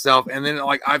staring at myself. And then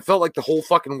like I felt like the whole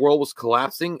fucking world was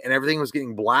collapsing, and everything was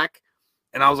getting black.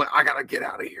 And I was like, I gotta get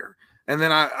out of here. And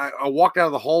then I walked out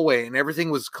of the hallway, and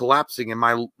everything was collapsing, and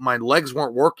my legs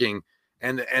weren't working.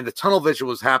 And the tunnel vision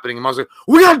was happening. And I was like,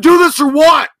 we got to do this or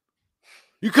what?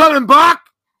 You coming back?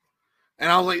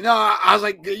 And I was like, no. I was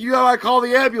like, you got to call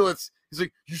the ambulance. He's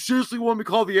like, you seriously want me to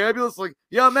call the ambulance? Like,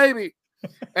 yeah, maybe.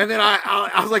 And then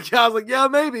I was like, yeah,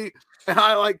 maybe. And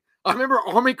I remember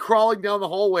army crawling down the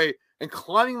hallway and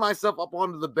climbing myself up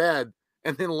onto the bed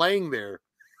and then laying there.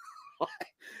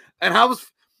 And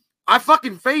I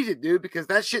fucking fainted, dude, because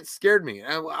that shit scared me.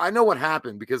 And I know what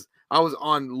happened because I was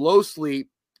on low sleep.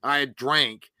 I had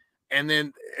drank, and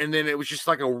then it was just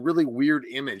like a really weird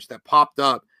image that popped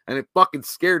up, and it fucking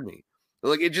scared me.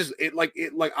 Like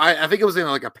I think it was in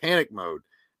like a panic mode,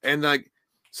 and like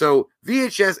so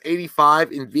VHS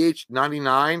 85 and VH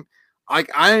 99.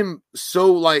 Like I'm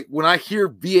so like when I hear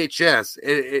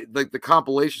VHS, like the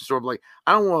compilation store, I'm like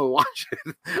I don't want to watch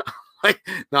it. Like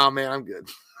nah, man, I'm good.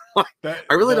 Like,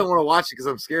 I really don't want to watch it because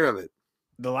I'm scared of it.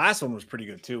 The last one was pretty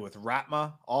good too, with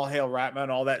Ratma, All Hail Ratma,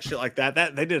 and all that shit like that.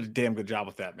 That they did a damn good job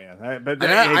with that, man.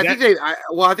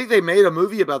 I think they made a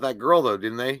movie about that girl though,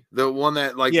 didn't they? The one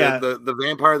that like the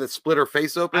vampire that split her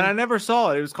face open. And I never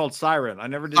saw it. It was called Siren. I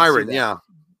never did. Siren, see that.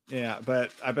 Yeah,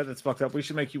 but I bet that's fucked up. We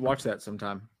should make you watch that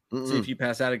sometime. See if you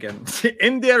pass out again.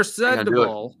 Indir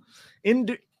Sandoval.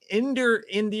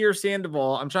 Indir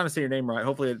Sandoval. I'm trying to say your name right.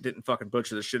 Hopefully it didn't fucking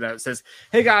butcher the shit out. It says,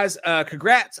 hey guys,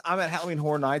 congrats. I'm at Halloween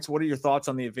Horror Nights. What are your thoughts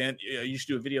on the event? You should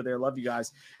do a video there. Love you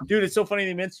guys. Dude, it's so funny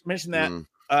they mentioned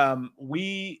that.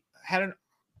 We had an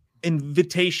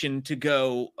invitation to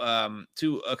go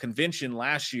to a convention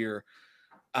last year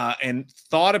and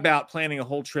thought about planning a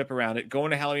whole trip around it,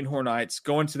 going to Halloween Horror Nights,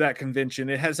 going to that convention.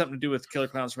 It had something to do with Killer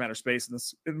Clowns from Outer Space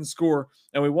in the score,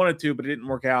 and we wanted to, but it didn't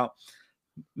work out.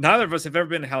 Neither of us have ever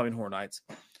been to Halloween Horror Nights.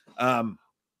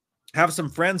 Have some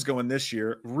friends going this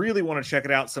year. Really want to check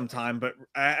it out sometime, but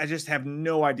I just have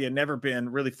no idea. Never been.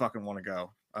 Really fucking want to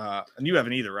go. And you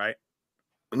haven't either, right?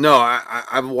 No,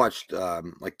 I've watched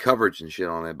like coverage and shit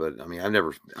on it, but I mean, I've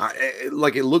never.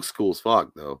 Like it looks cool as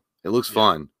fuck though. It looks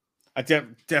fun. I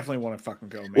definitely want to fucking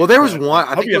go. Man. Well, there was one.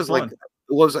 I think it was like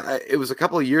it was a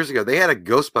couple of years ago. They had a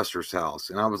Ghostbusters house,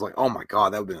 and I was like, oh my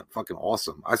god, that would have been fucking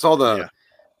awesome. I saw the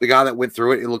guy that went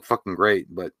through it. It looked fucking great,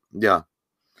 but yeah.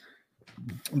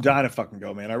 I'm dying to fucking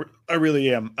go, man. I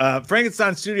really am.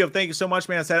 Frankenstein Studio, thank you so much,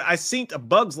 man. I said I synced A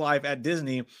Bug's Life at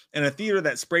Disney in a theater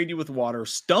that sprayed you with water,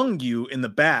 stung you in the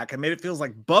back, and made it feel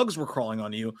like bugs were crawling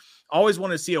on you. Always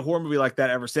wanted to see a horror movie like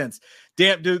that ever since.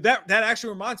 Damn, dude, that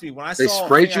actually reminds me when I saw. They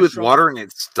sprayed you with water and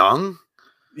it stung.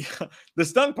 Yeah, the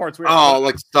stung parts were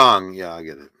like stung. Yeah, I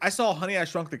get it. I saw Honey, I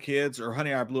Shrunk the Kids or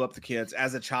Honey, I Blew Up the Kids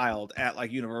as a child at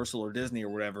like Universal or Disney or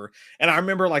whatever. And I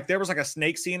remember like there was like a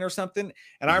snake scene or something.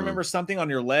 And I remember something on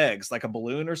your legs, like a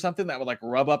balloon or something that would like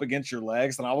rub up against your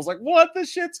legs. And I was like, what the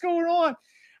shit's going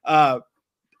on?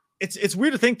 It's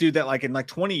weird to think, dude, that like in like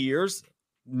 20 years,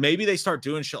 maybe they start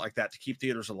doing shit like that to keep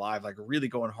theaters alive, like really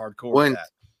going hardcore with that.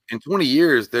 In 20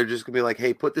 years, they're just gonna be like,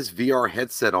 hey, put this VR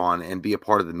headset on and be a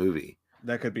part of the movie.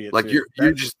 That could be it. Like too.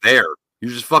 You're just there. You're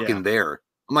just fucking there.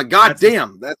 I'm like, god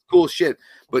damn, that's cool shit.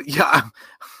 But yeah,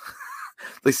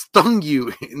 they stung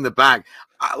you in the back.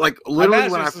 Like literally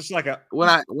when I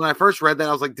first read that,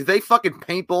 I was like, did they fucking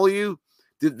paintball you?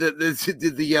 Did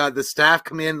the staff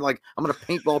come in like, I'm gonna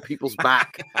paintball people's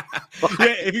back?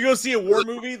 Yeah, if you go see a war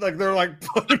movie, like they're like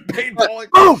paintballing.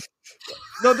 Oh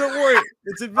no, don't worry.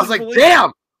 It's I was like,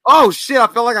 damn. Oh shit, I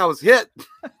felt like I was hit.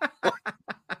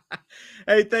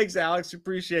 Hey, thanks, Alex.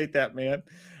 Appreciate that, man.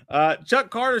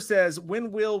 Chuck Carter says,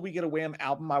 when will we get a Wham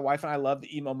album? My wife and I love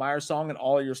the Emo Meyer song and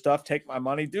all of your stuff. Take my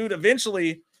money. Dude,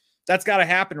 eventually that's got to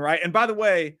happen, right? And by the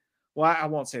way, well, I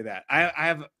won't say that. I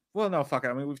have, well, no, fuck it.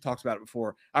 I mean, we've talked about it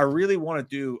before. I really want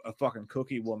to do a fucking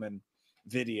Cookie Woman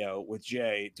video with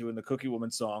Jay doing the Cookie Woman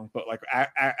song, but like I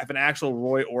have an actual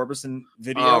Roy Orbison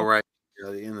video. Oh, right.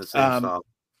 Yeah, in the same style.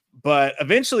 But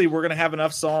eventually we're going to have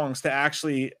enough songs to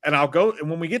actually, and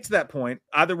when we get to that point,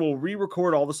 either we'll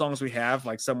re-record all the songs we have,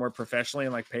 like somewhere professionally,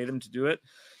 and like pay them to do it.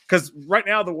 Because right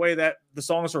now, the way that the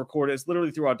songs are recorded is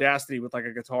literally through Audacity with like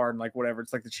a guitar and like whatever.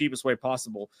 It's like the cheapest way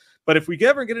possible. But if we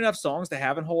ever get enough songs to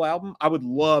have a whole album, I would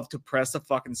love to press a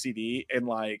fucking CD and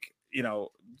like,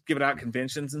 give it out at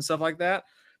conventions and stuff like that.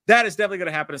 That is definitely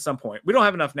going to happen at some point. We don't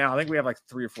have enough now. I think we have like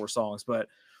 3 or 4 songs, but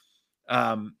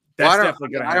that's definitely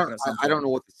going to happen at some point. I don't know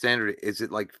what the standard is. Is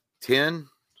it like 10?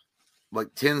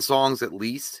 Like 10 songs at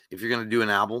least if you're going to do an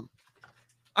album?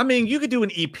 I mean, you could do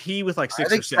an EP with like 6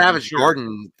 or 7. Savage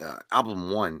Garden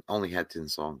album 1 only had 10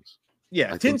 songs.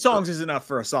 Yeah, 10 songs is enough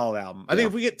for a solid album. I think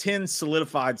if we get 10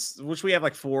 solidified, which we have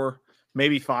like 4,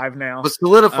 maybe 5 now. But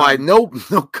solidified, no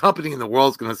company in the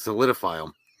world is going to solidify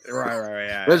them. Right.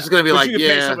 Yeah. They're just going to be you could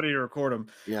pay somebody to record them.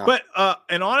 Yeah. But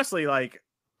and honestly, like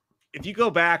if you go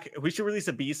back, we should release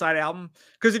a B-side album,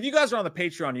 because if you guys are on the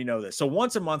Patreon, you know this. So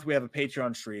once a month we have a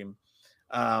Patreon stream.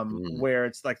 Where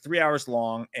it's like 3 hours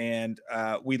long, and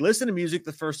we listen to music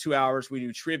the first 2 hours. We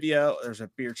do trivia. There's a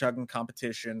beer chugging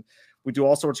competition. We do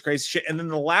all sorts of crazy shit. And then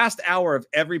the last hour of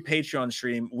every Patreon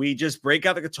stream, we just break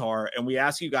out the guitar and we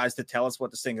ask you guys to tell us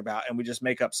what to sing about, and we just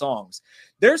make up songs.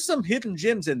 There's some hidden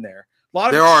gems in there.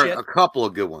 There are a couple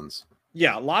of good ones.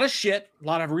 Yeah, a lot of shit, a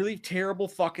lot of really terrible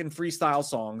fucking freestyle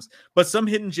songs, but some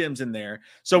hidden gems in there.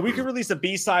 So we could release a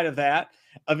B-side of that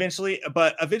eventually,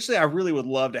 but eventually I really would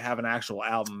love to have an actual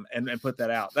album and put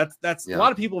that out. That's a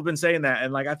lot of people have been saying that,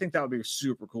 and like I think that would be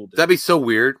super cool. That'd be so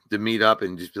weird to meet up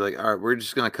and just be like, all right, we're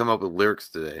just gonna come up with lyrics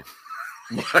today.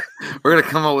 We're gonna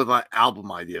come up with like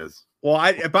album ideas.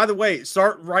 Well, by the way,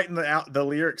 start writing the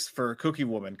lyrics for Cookie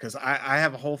Woman, because I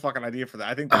have a whole fucking idea for that.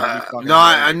 I think that would be fucking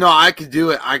I could do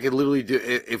it. I could literally do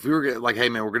it. If we were like, hey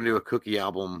man, we're gonna do a Cookie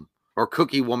album or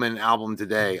Cookie Woman album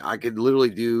today, I could literally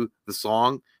do the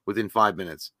song within 5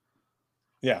 minutes.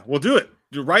 Yeah, we'll do it.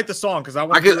 You write the song, because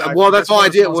that's all I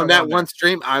did. When that one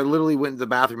stream, I literally went into the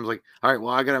bathroom and was like, all right,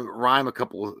 well, I gotta rhyme a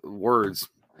couple of words.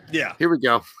 Yeah. Here we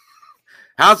go.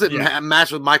 How's it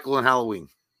match with Michael and Halloween?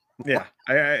 Yeah,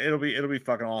 it'll be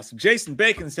fucking awesome. Jason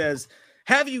Bacon says,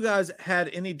 have you guys had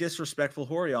any disrespectful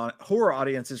horror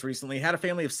audiences recently? Had a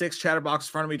family of 6 chatterbox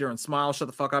in front of me during Smile. Shut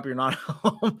the fuck up, you're not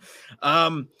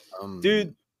home.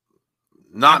 Dude,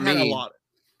 not me. A lot.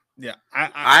 Yeah,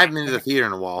 I haven't been to the theater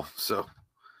in a while, so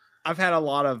I've had a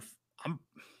lot of.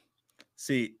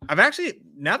 I've actually,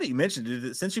 now that you mentioned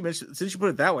it, since you put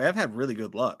it that way, I've had really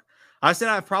good luck. I said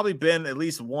I've probably been at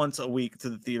least once a week to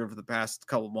the theater for the past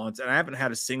couple of months, and I haven't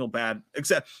had a single bad,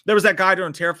 except there was that guy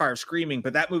during Terrifier screaming,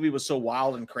 but that movie was so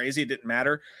wild and crazy, it didn't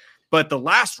matter. But the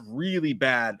last really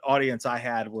bad audience I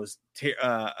had was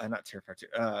not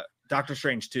Terrifier, Doctor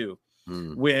Strange 2.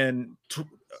 When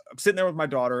I'm sitting there with my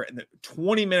daughter, and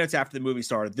 20 minutes after the movie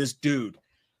started, this dude,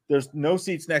 there's no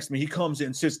seats next to me. He comes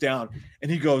in, sits down,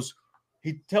 and he goes,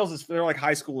 he tells us, they're like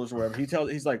high schoolers or whatever.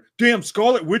 He's like, damn,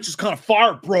 Scarlet Witch is kind of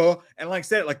fire, bro. And like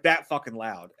said it like that fucking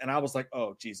loud. And I was like,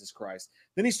 oh, Jesus Christ.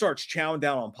 Then he starts chowing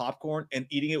down on popcorn and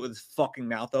eating it with his fucking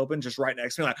mouth open, just right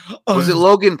next to me. Like, was it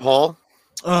Logan Paul?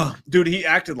 Oh, dude, he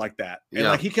acted like that. And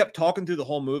like, he kept talking through the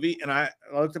whole movie. And I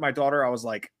looked at my daughter. I was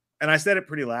like, and I said it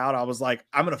pretty loud. I was like,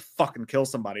 I'm going to fucking kill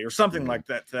somebody or something like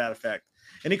that, to that effect.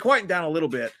 And he quieted down a little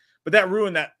bit. But that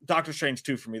ruined that Doctor Strange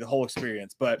 2 for me, the whole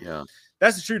experience. But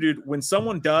that's the truth, dude. When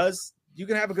someone does, you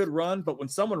can have a good run, but when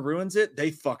someone ruins it,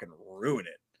 they fucking ruin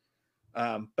it.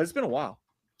 But it's been a while.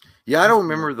 Yeah, I don't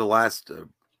remember the last.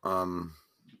 I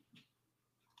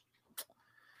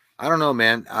don't know,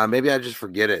 man. Maybe I just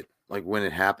forget it. Like when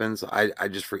it happens, I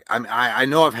just forget. I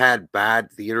know I've had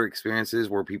bad theater experiences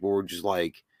where people were just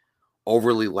like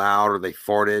overly loud, or they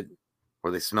farted, or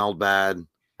they smelled bad.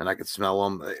 And I could smell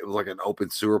them. It was like an open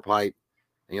sewer pipe.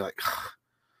 And you're like,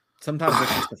 sometimes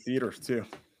it's just the theater too.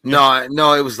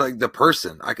 No, it was like the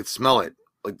person. I could smell it.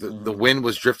 Like the wind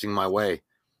was drifting my way.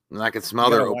 And I could smell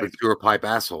their open sewer pipe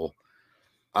asshole.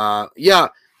 Yeah.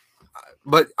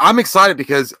 But I'm excited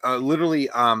because literally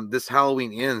this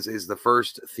Halloween Ends is the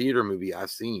first theater movie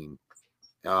I've seen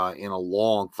in a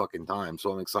long fucking time.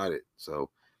 So I'm excited.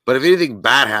 But if anything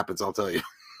bad happens, I'll tell you.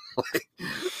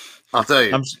 I'll tell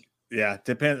you. Yeah,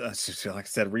 depends. Like I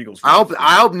said, Regal's.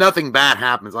 I hope nothing bad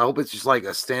happens. I hope it's just like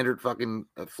a standard fucking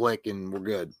flick, and we're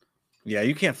good. Yeah,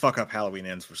 you can't fuck up Halloween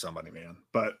Ends for somebody, man.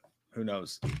 But who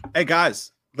knows? Hey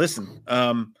guys, listen.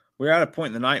 We're at a point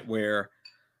in the night where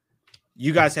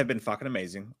you guys have been fucking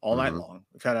amazing all night long.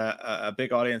 We've had a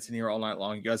big audience in here all night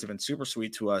long. You guys have been super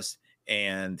sweet to us,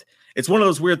 and it's one of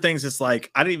those weird things. It's like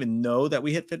I didn't even know that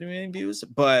we hit 50 million views,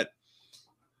 but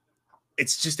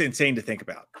it's just insane to think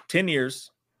about.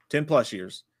 10 plus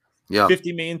years,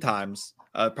 50 million times,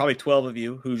 probably 12 of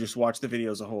you who just watch the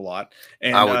videos a whole lot.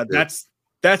 And that's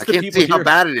I the can't people see how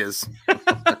bad it is.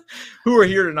 who are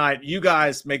here tonight. You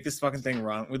guys make this fucking thing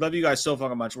run. We love you guys so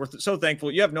fucking much. We're so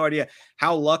thankful. You have no idea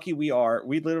how lucky we are.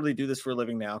 We literally do this for a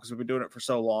living now because we've been doing it for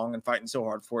so long and fighting so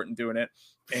hard for it and doing it.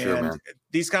 And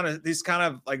these kind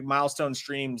of like milestone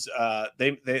streams,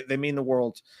 they mean the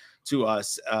world to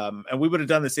us. And we would have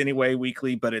done this anyway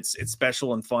weekly, but it's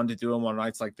special and fun to do them on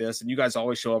nights like this. And you guys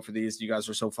always show up for these. You guys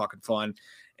are so fucking fun.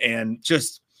 And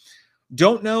just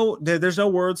don't know. There's no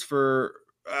words for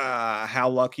how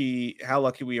lucky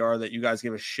we are that you guys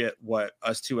give a shit what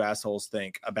us two assholes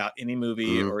think about any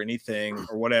movie or anything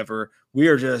or whatever.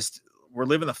 We're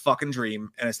living the fucking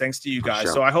dream, and it's thanks to you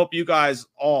guys. So I hope you guys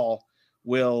all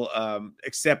will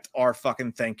accept our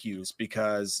fucking thank yous,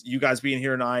 because you guys being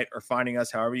here tonight or finding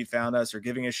us however you found us or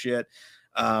giving a shit,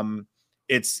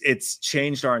 it's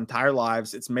changed our entire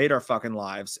lives. It's made our fucking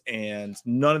lives, and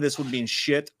none of this would be in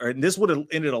shit, or this would have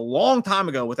ended a long time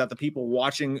ago without the people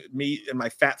watching me and my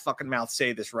fat fucking mouth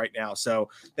say this right now. So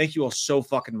thank you all so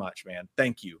fucking much, man.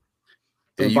 Thank you.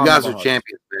 Yeah, you guys are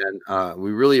champions, man.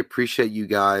 We really appreciate you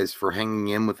guys for hanging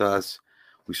in with us.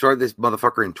 We started this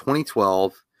motherfucker in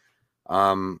 2012.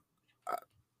 I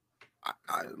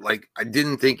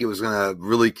didn't think it was gonna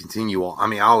really continue on. I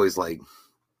mean, I always I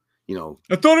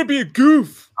thought it'd be a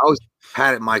goof. I always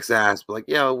patted Mike's ass, but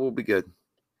yeah, we'll be good.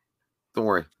 Don't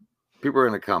worry, people are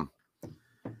gonna come.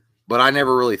 But I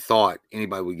never really thought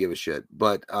anybody would give a shit.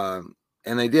 But and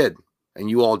they did, and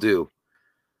you all do,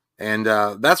 and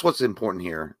that's what's important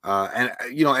here. And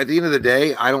at the end of the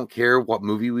day, I don't care what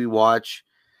movie we watch.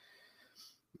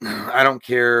 I don't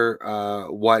care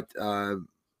what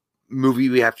movie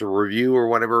we have to review or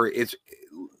whatever.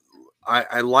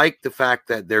 I like the fact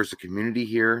that there's a community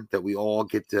here that we all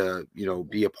get to,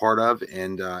 be a part of.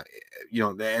 And,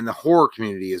 and the horror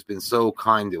community has been so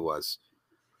kind to us.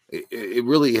 It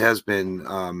really has been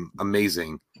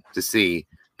amazing to see,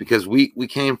 because we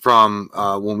came from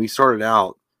when we started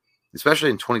out, especially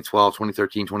in 2012,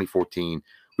 2013, 2014,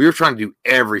 we were trying to do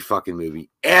every fucking movie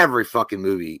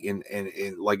in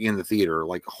the theater,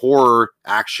 like horror,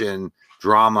 action,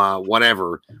 drama,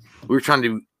 whatever. We were trying to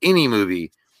do any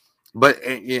movie. But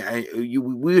we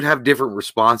would have different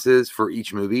responses for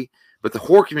each movie. But the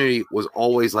horror community was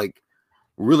always like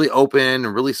really open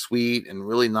and really sweet and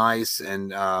really nice.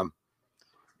 And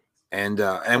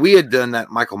we had done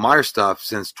that Michael Myers stuff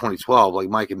since 2012, like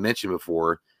Mike had mentioned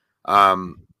before.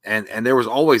 And there was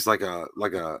always like a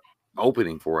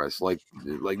opening for us. Like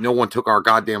no one took our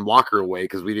goddamn locker away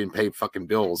because we didn't pay fucking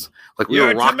bills. Like we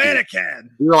were Rocky.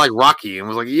 We were like Rocky and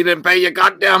was like, you didn't pay your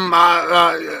goddamn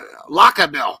locker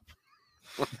bill.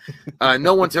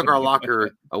 No one took our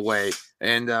locker away,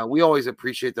 and we always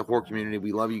appreciate the horror community.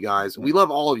 We love you guys. We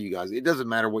love all of you guys. It doesn't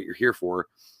matter what you're here for,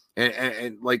 but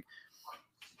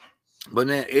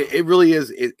man, it really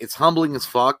is. It's humbling as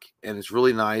fuck, and it's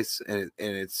really nice, and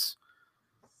it's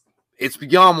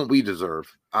beyond what we deserve.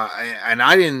 And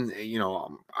I didn't,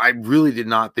 I really did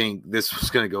not think this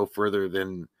was going to go further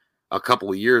than a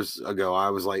couple of years ago. I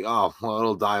was like, oh, well,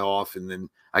 it'll die off, and then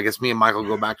I guess me and Michael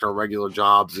go back to our regular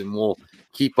jobs, and we'll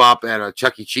keep up at a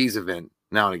Chuck E. Cheese event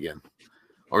now and again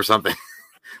or something.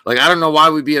 Like, I don't know why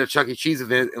we'd be at a Chuck E. Cheese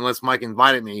event unless Mike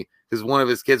invited me, because one of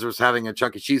his kids was having a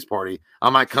Chuck E. Cheese party. I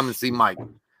might come and see Mike.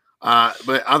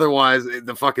 But otherwise,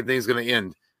 the fucking thing's going to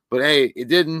end. But hey, it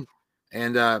didn't.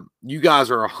 And you guys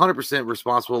are 100%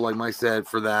 responsible, like Mike said,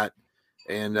 for that.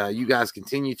 And you guys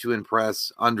continue to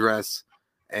undress,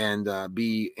 and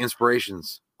be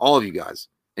inspirations. All of you guys.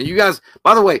 And you guys,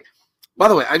 by the way,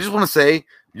 I just want to say,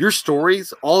 your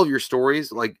stories, all of your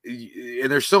stories,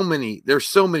 and there's so many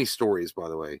stories, by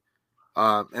the way.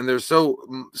 And some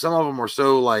of them are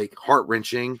so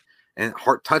heart-wrenching and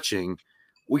heart-touching.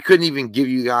 We couldn't even give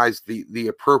you guys the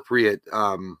appropriate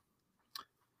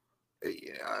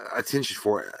attention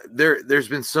for it. There's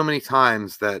been so many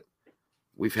times that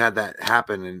we've had that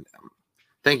happen, and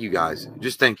thank you guys.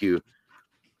 Just thank you.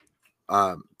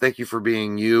 Thank you for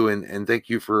being you, and thank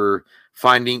you for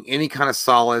finding any kind of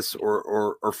solace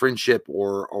or friendship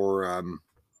or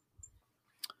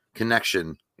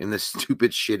connection in this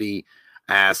stupid, shitty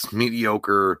ass,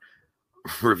 mediocre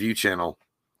review channel.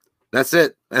 That's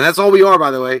it. And that's all we are,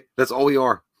 by the way. That's all we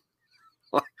are.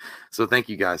 So thank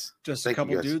you guys. Just a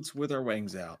couple dudes with our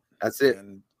wangs out. That's it.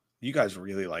 And you guys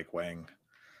really like Wang,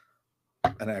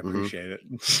 and I appreciate it.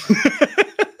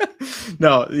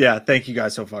 No, yeah, thank you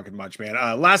guys so fucking much, man.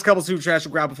 Last couple super chats to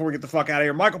grab before we get the fuck out of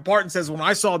here. Michael Parton says, when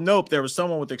I saw Nope, there was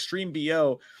someone with extreme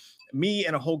BO. Me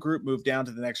and a whole group moved down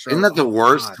to the next row. Isn't that the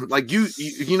worst? God. Like you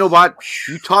know what?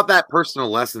 You taught that person a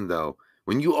lesson, though.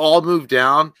 When you all moved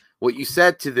down, what you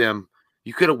said to them,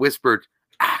 You could have whispered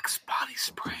Axe body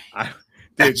spray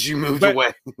as you moved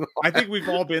away. I think we've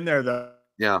all been there, though.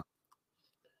 Yeah.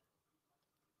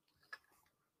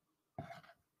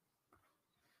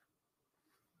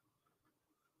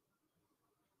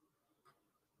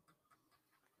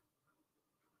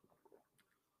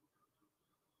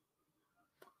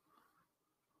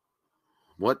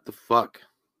 What the fuck?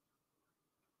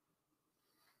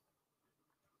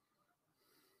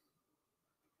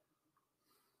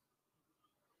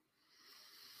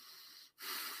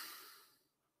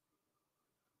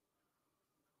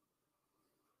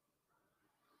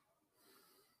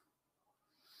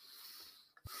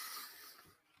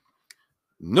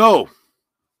 No. Can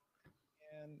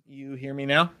you hear me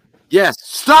now? Yes.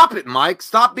 Stop it, Mike.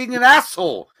 Stop being an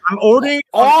asshole. I'm ordering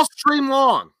all stream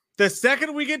long. The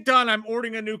second we get done, I'm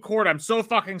ordering a new cord. I'm so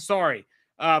fucking sorry.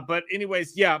 But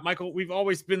anyways, yeah, Michael, we've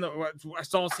always been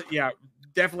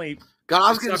definitely. God, I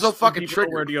was getting so fucking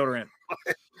triggered. Wear deodorant.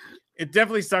 It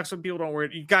definitely sucks when people don't wear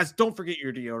it. You guys, don't forget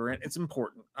your deodorant. It's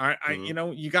important. All right,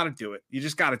 you got to do it. You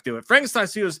just got to do it. Frankenstein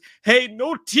Studios. Hey,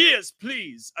 no tears,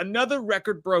 please. Another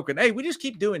record broken. Hey, we just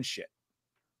keep doing shit.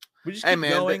 We just keep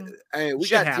going. Hey, we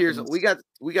got tears.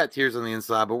 We got tears on the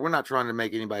inside, but we're not trying to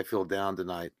make anybody feel down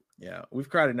tonight. Yeah, we've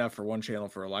cried enough for one channel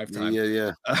for a lifetime.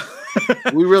 Yeah.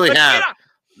 We really have. Yeah.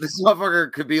 This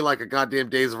motherfucker could be like a goddamn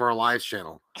Days of Our Lives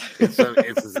channel.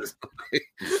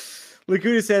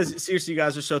 Lakuta says, seriously, you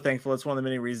guys are so thankful. It's one of the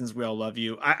many reasons we all love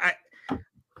you.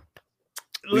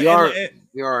 We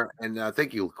are. And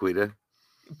thank you, Lakuta.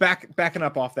 Backing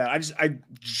up off that, I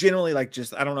genuinely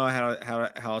I don't know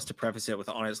how else to preface it with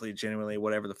honestly, genuinely,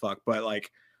 whatever the fuck. But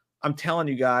like, I'm telling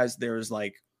you guys, there's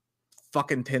like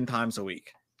fucking 10 times a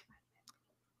week.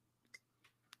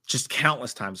 Just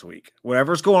countless times a week.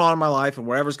 Whatever's going on in my life and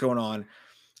whatever's going on,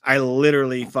 I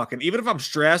literally fucking, even if I'm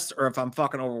stressed or if I'm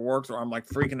fucking overworked or I'm like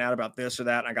freaking out about this or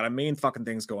that, and I got a million fucking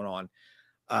things going on.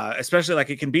 Especially like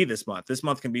it can be this month. This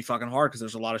month can be fucking hard because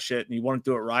there's a lot of shit and you want to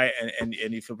do it right and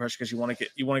you feel pressure because you want to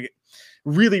get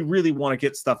really want to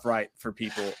get stuff right for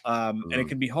people. And it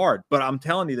can be hard. But I'm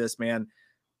telling you this, man,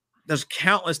 there's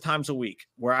countless times a week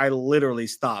where I literally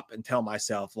stop and tell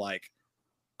myself, like,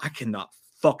 I cannot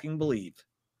fucking believe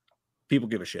people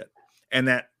give a shit and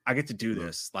that I get to do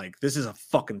this. Like, this is a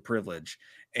fucking privilege.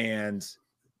 And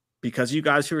because you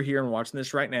guys who are here and watching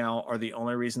this right now are the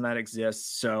only reason that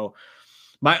exists. So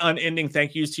my unending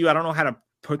thank yous to you. I don't know how to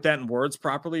put that in words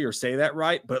properly or say that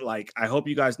right, but like, I hope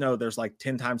you guys know there's like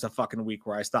 10 times a fucking week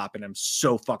where I stop and I'm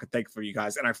so fucking thankful for you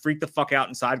guys. And I freak the fuck out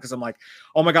inside because I'm like,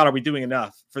 oh my God, are we doing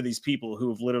enough for these people who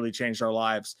have literally changed our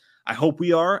lives? I hope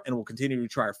we are, and we'll continue to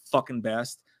try our fucking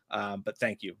best. But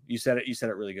thank you. You said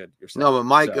it really good yourself. No,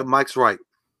 but Mike's right.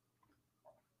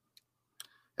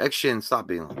 X-Shin, stop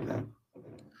being like that.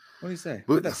 What do you say?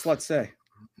 What did that slut say?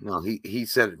 No, he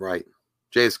said it right.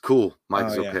 Jay is cool.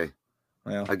 Mike's okay.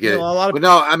 Well, I get it.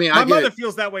 My mother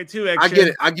feels that way too.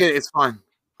 X-Shin. I get it. It's fine.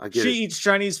 I get it. She eats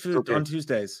Chinese food on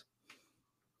Tuesdays.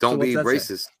 Don't be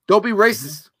racist. Don't be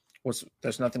racist.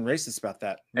 There's nothing racist about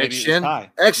that. X-Shin.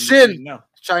 X-Shin. No.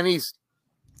 Chinese.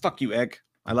 Fuck you, Egg.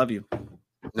 I love you.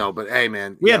 No, but hey,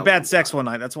 man. We had bad sex one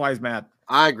night. That's why he's mad.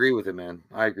 I agree with it, man.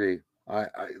 I agree.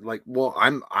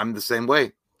 I'm the same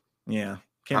way. Yeah.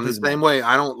 I'm the same way.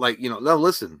 I don't no,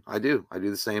 listen, I do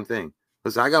the same thing.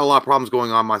 Listen, I got a lot of problems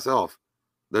going on myself.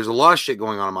 There's a lot of shit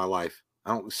going on in my life.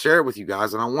 I don't share it with you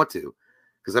guys. I don't want to,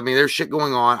 because there's shit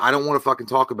going on. I don't want to fucking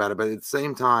talk about it. But at the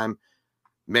same time,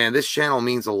 man, this channel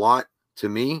means a lot to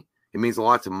me. It means a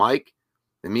lot to Mike,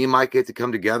 and me and Mike get to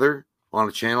come together on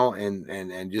a channel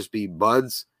and just be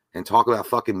buds and talk about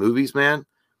fucking movies, man.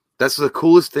 That's the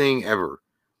coolest thing ever.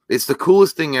 It's the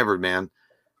coolest thing ever, man.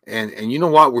 And you know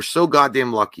what? We're so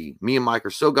goddamn lucky. Me and Mike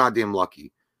are so goddamn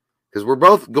lucky because we're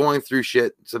both going through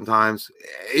shit sometimes.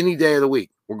 Any day of the week,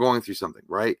 we're going through something,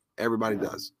 right? Everybody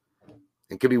does.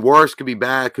 It could be worse, could be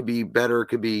bad, could be better,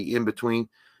 could be in between.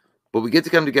 But we get to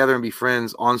come together and be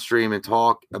friends on stream and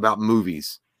talk about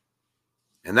movies.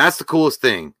 And that's the coolest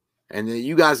thing. And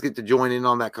you guys get to join in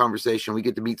on that conversation. We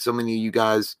get to meet so many of you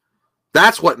guys.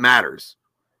 That's what matters.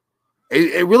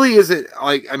 It really isn't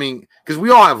because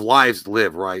we all have lives to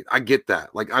live, right? I get that.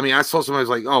 I saw somebody was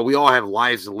like, oh, we all have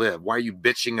lives to live. Why are you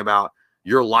bitching about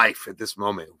your life at this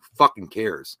moment? Who fucking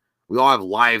cares? We all have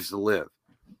lives to live.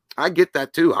 I get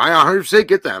that too. I 100%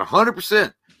 get that.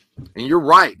 100%. And you're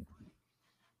right.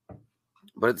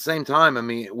 But at the same time,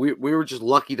 we were just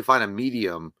lucky to find a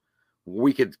medium where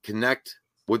we could connect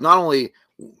with not only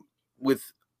with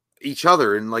each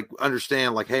other and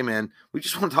understand hey, man, we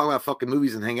just want to talk about fucking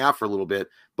movies and hang out for a little bit,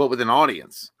 but with an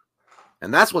audience.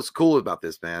 And that's what's cool about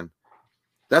this, man.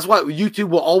 That's what YouTube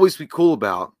will always be cool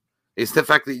about, It's the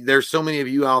fact that there's so many of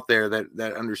you out there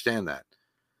that understand that.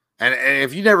 And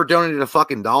if you never donated a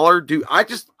fucking dollar, dude,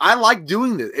 I like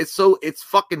doing this. It's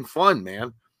fucking fun,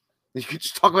 man. You could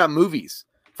just talk about movies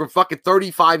from fucking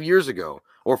 35 years ago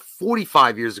or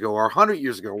 45 years ago or 100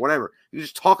 years ago or whatever. You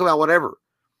just talk about whatever.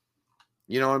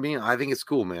 You know what I mean? I think it's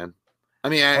cool, man. I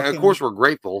mean, of course, we're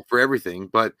grateful for everything,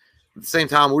 but at the same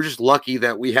time, we're just lucky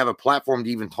that we have a platform to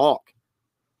even talk.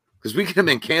 Because we could have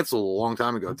been canceled a long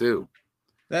time ago, too.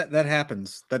 That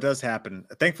happens. That does happen.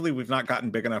 Thankfully, we've not gotten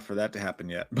big enough for that to happen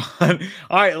yet. But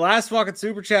all right, last fucking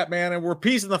super chat, man, and we're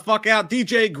piecing the fuck out.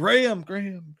 DJ Graham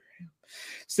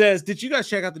says, did you guys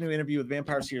check out the new interview with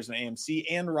Vampire Series on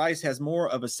AMC? Anne Rice has more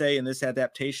of a say in this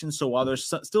adaptation. So while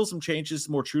there's still some changes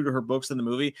more true to her books than the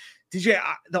movie, DJ,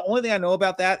 the only thing I know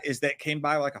about that is that came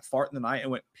by like a fart in the night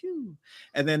and went pew,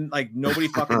 and then like nobody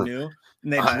fucking knew,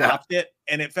 and they dropped it,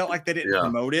 and it felt like they didn't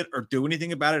promote it or do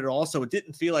anything about it at all. So it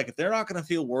didn't feel like if they're not going to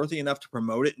feel worthy enough to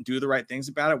promote it and do the right things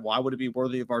about it, why would it be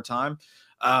worthy of our time?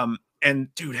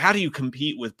 And dude, how do you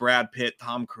compete with Brad Pitt,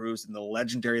 Tom Cruise, and the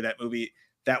legendary that movie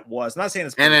that was? I'm not saying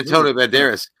it's and Antonio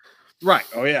Banderas, right?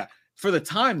 Oh yeah, for the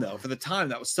time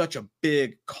that was such a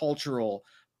big cultural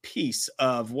piece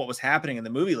of what was happening in the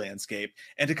movie landscape,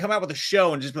 and to come out with a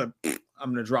show and just be like,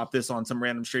 I'm going to drop this on some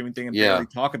random streaming thing and barely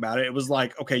talk about it. It was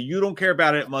like, okay, you don't care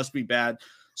about it, it must be bad.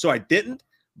 So I didn't,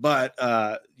 but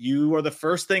you are the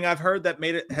first thing I've heard that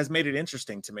has made it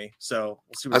interesting to me. So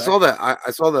we'll see. I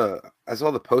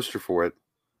saw the poster for it.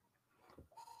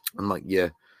 I'm like, yeah.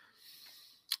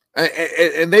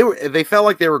 And they felt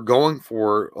like they were going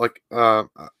for like a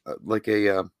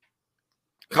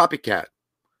copycat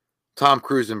Tom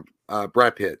Cruise and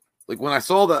Brad Pitt. Like when I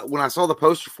saw the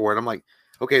poster for it, I'm like,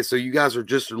 okay, so you guys are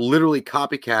just literally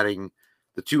copycatting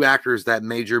the two actors that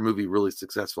made your movie really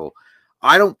successful.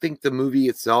 I don't think the movie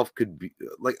itself could be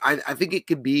like, I think it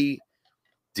could be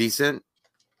decent,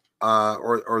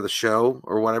 or the show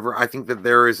or whatever. I think that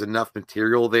there is enough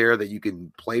material there that you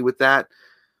can play with that.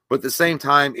 But at the same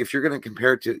time, if you're going to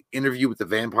compare it to Interview with the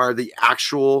Vampire, the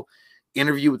actual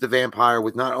Interview with the Vampire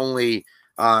with not only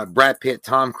Brad Pitt,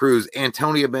 Tom Cruise,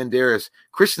 Antonio Banderas,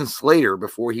 Christian Slater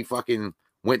before he fucking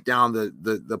went down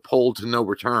the pole to no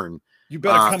return. You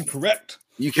better come correct.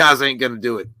 You guys ain't going to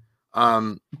do it.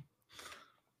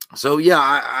 So, yeah,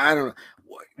 I don't know.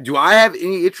 Do I have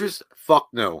any interest? Fuck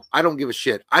no. I don't give a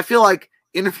shit. I feel like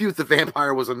Interview with the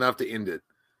Vampire was enough to end it.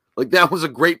 Like, that was a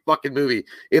great fucking movie.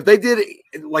 If they did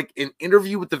like an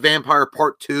Interview with the Vampire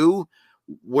Part 2,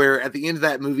 where at the end of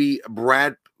that movie,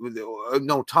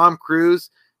 Tom Cruise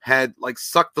had like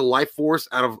sucked the life force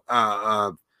out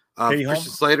of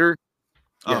Christian Slater.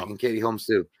 Yeah, and Katie Holmes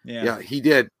too. Yeah, he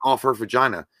did off her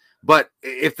vagina. But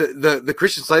if the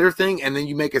Christian Slater thing, and then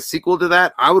you make a sequel to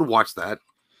that, I would watch that.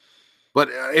 But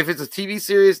if it's a TV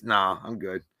series, nah, I'm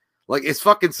good. Like, is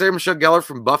fucking Sarah Michelle Gellar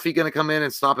from Buffy going to come in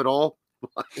and stop it all?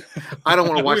 I don't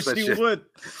want to watch that shit.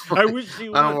 I wish she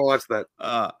would. I don't want to watch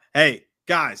that. Hey,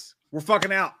 guys, we're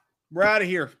fucking out. We're out of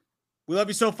here. We love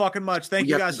you so fucking much. Thank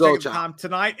you guys for taking time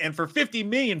tonight. And for 50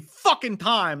 million fucking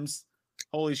times,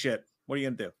 holy shit. What are you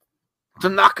going to do?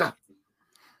 Tanaka.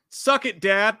 Suck it,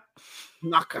 Dad.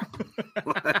 Tanaka.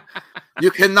 You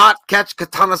cannot catch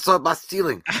Katana Sword by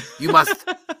stealing. You must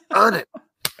earn it.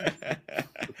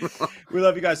 We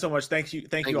love you guys so much. Thank you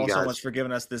all so much for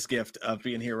giving us this gift of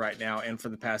being here right now and for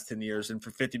the past 10 years and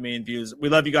for 50 million views. We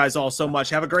love you guys all so much.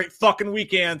 Have a great fucking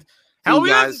weekend.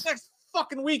 Halloween is next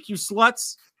fucking week, you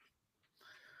sluts.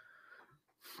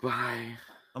 Bye.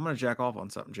 I'm gonna jack off on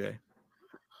something, Jay.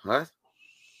 What?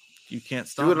 You can't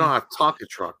stop me. Do it me. on a Tonka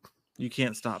truck. You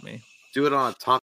can't stop me. Do it on a Tonka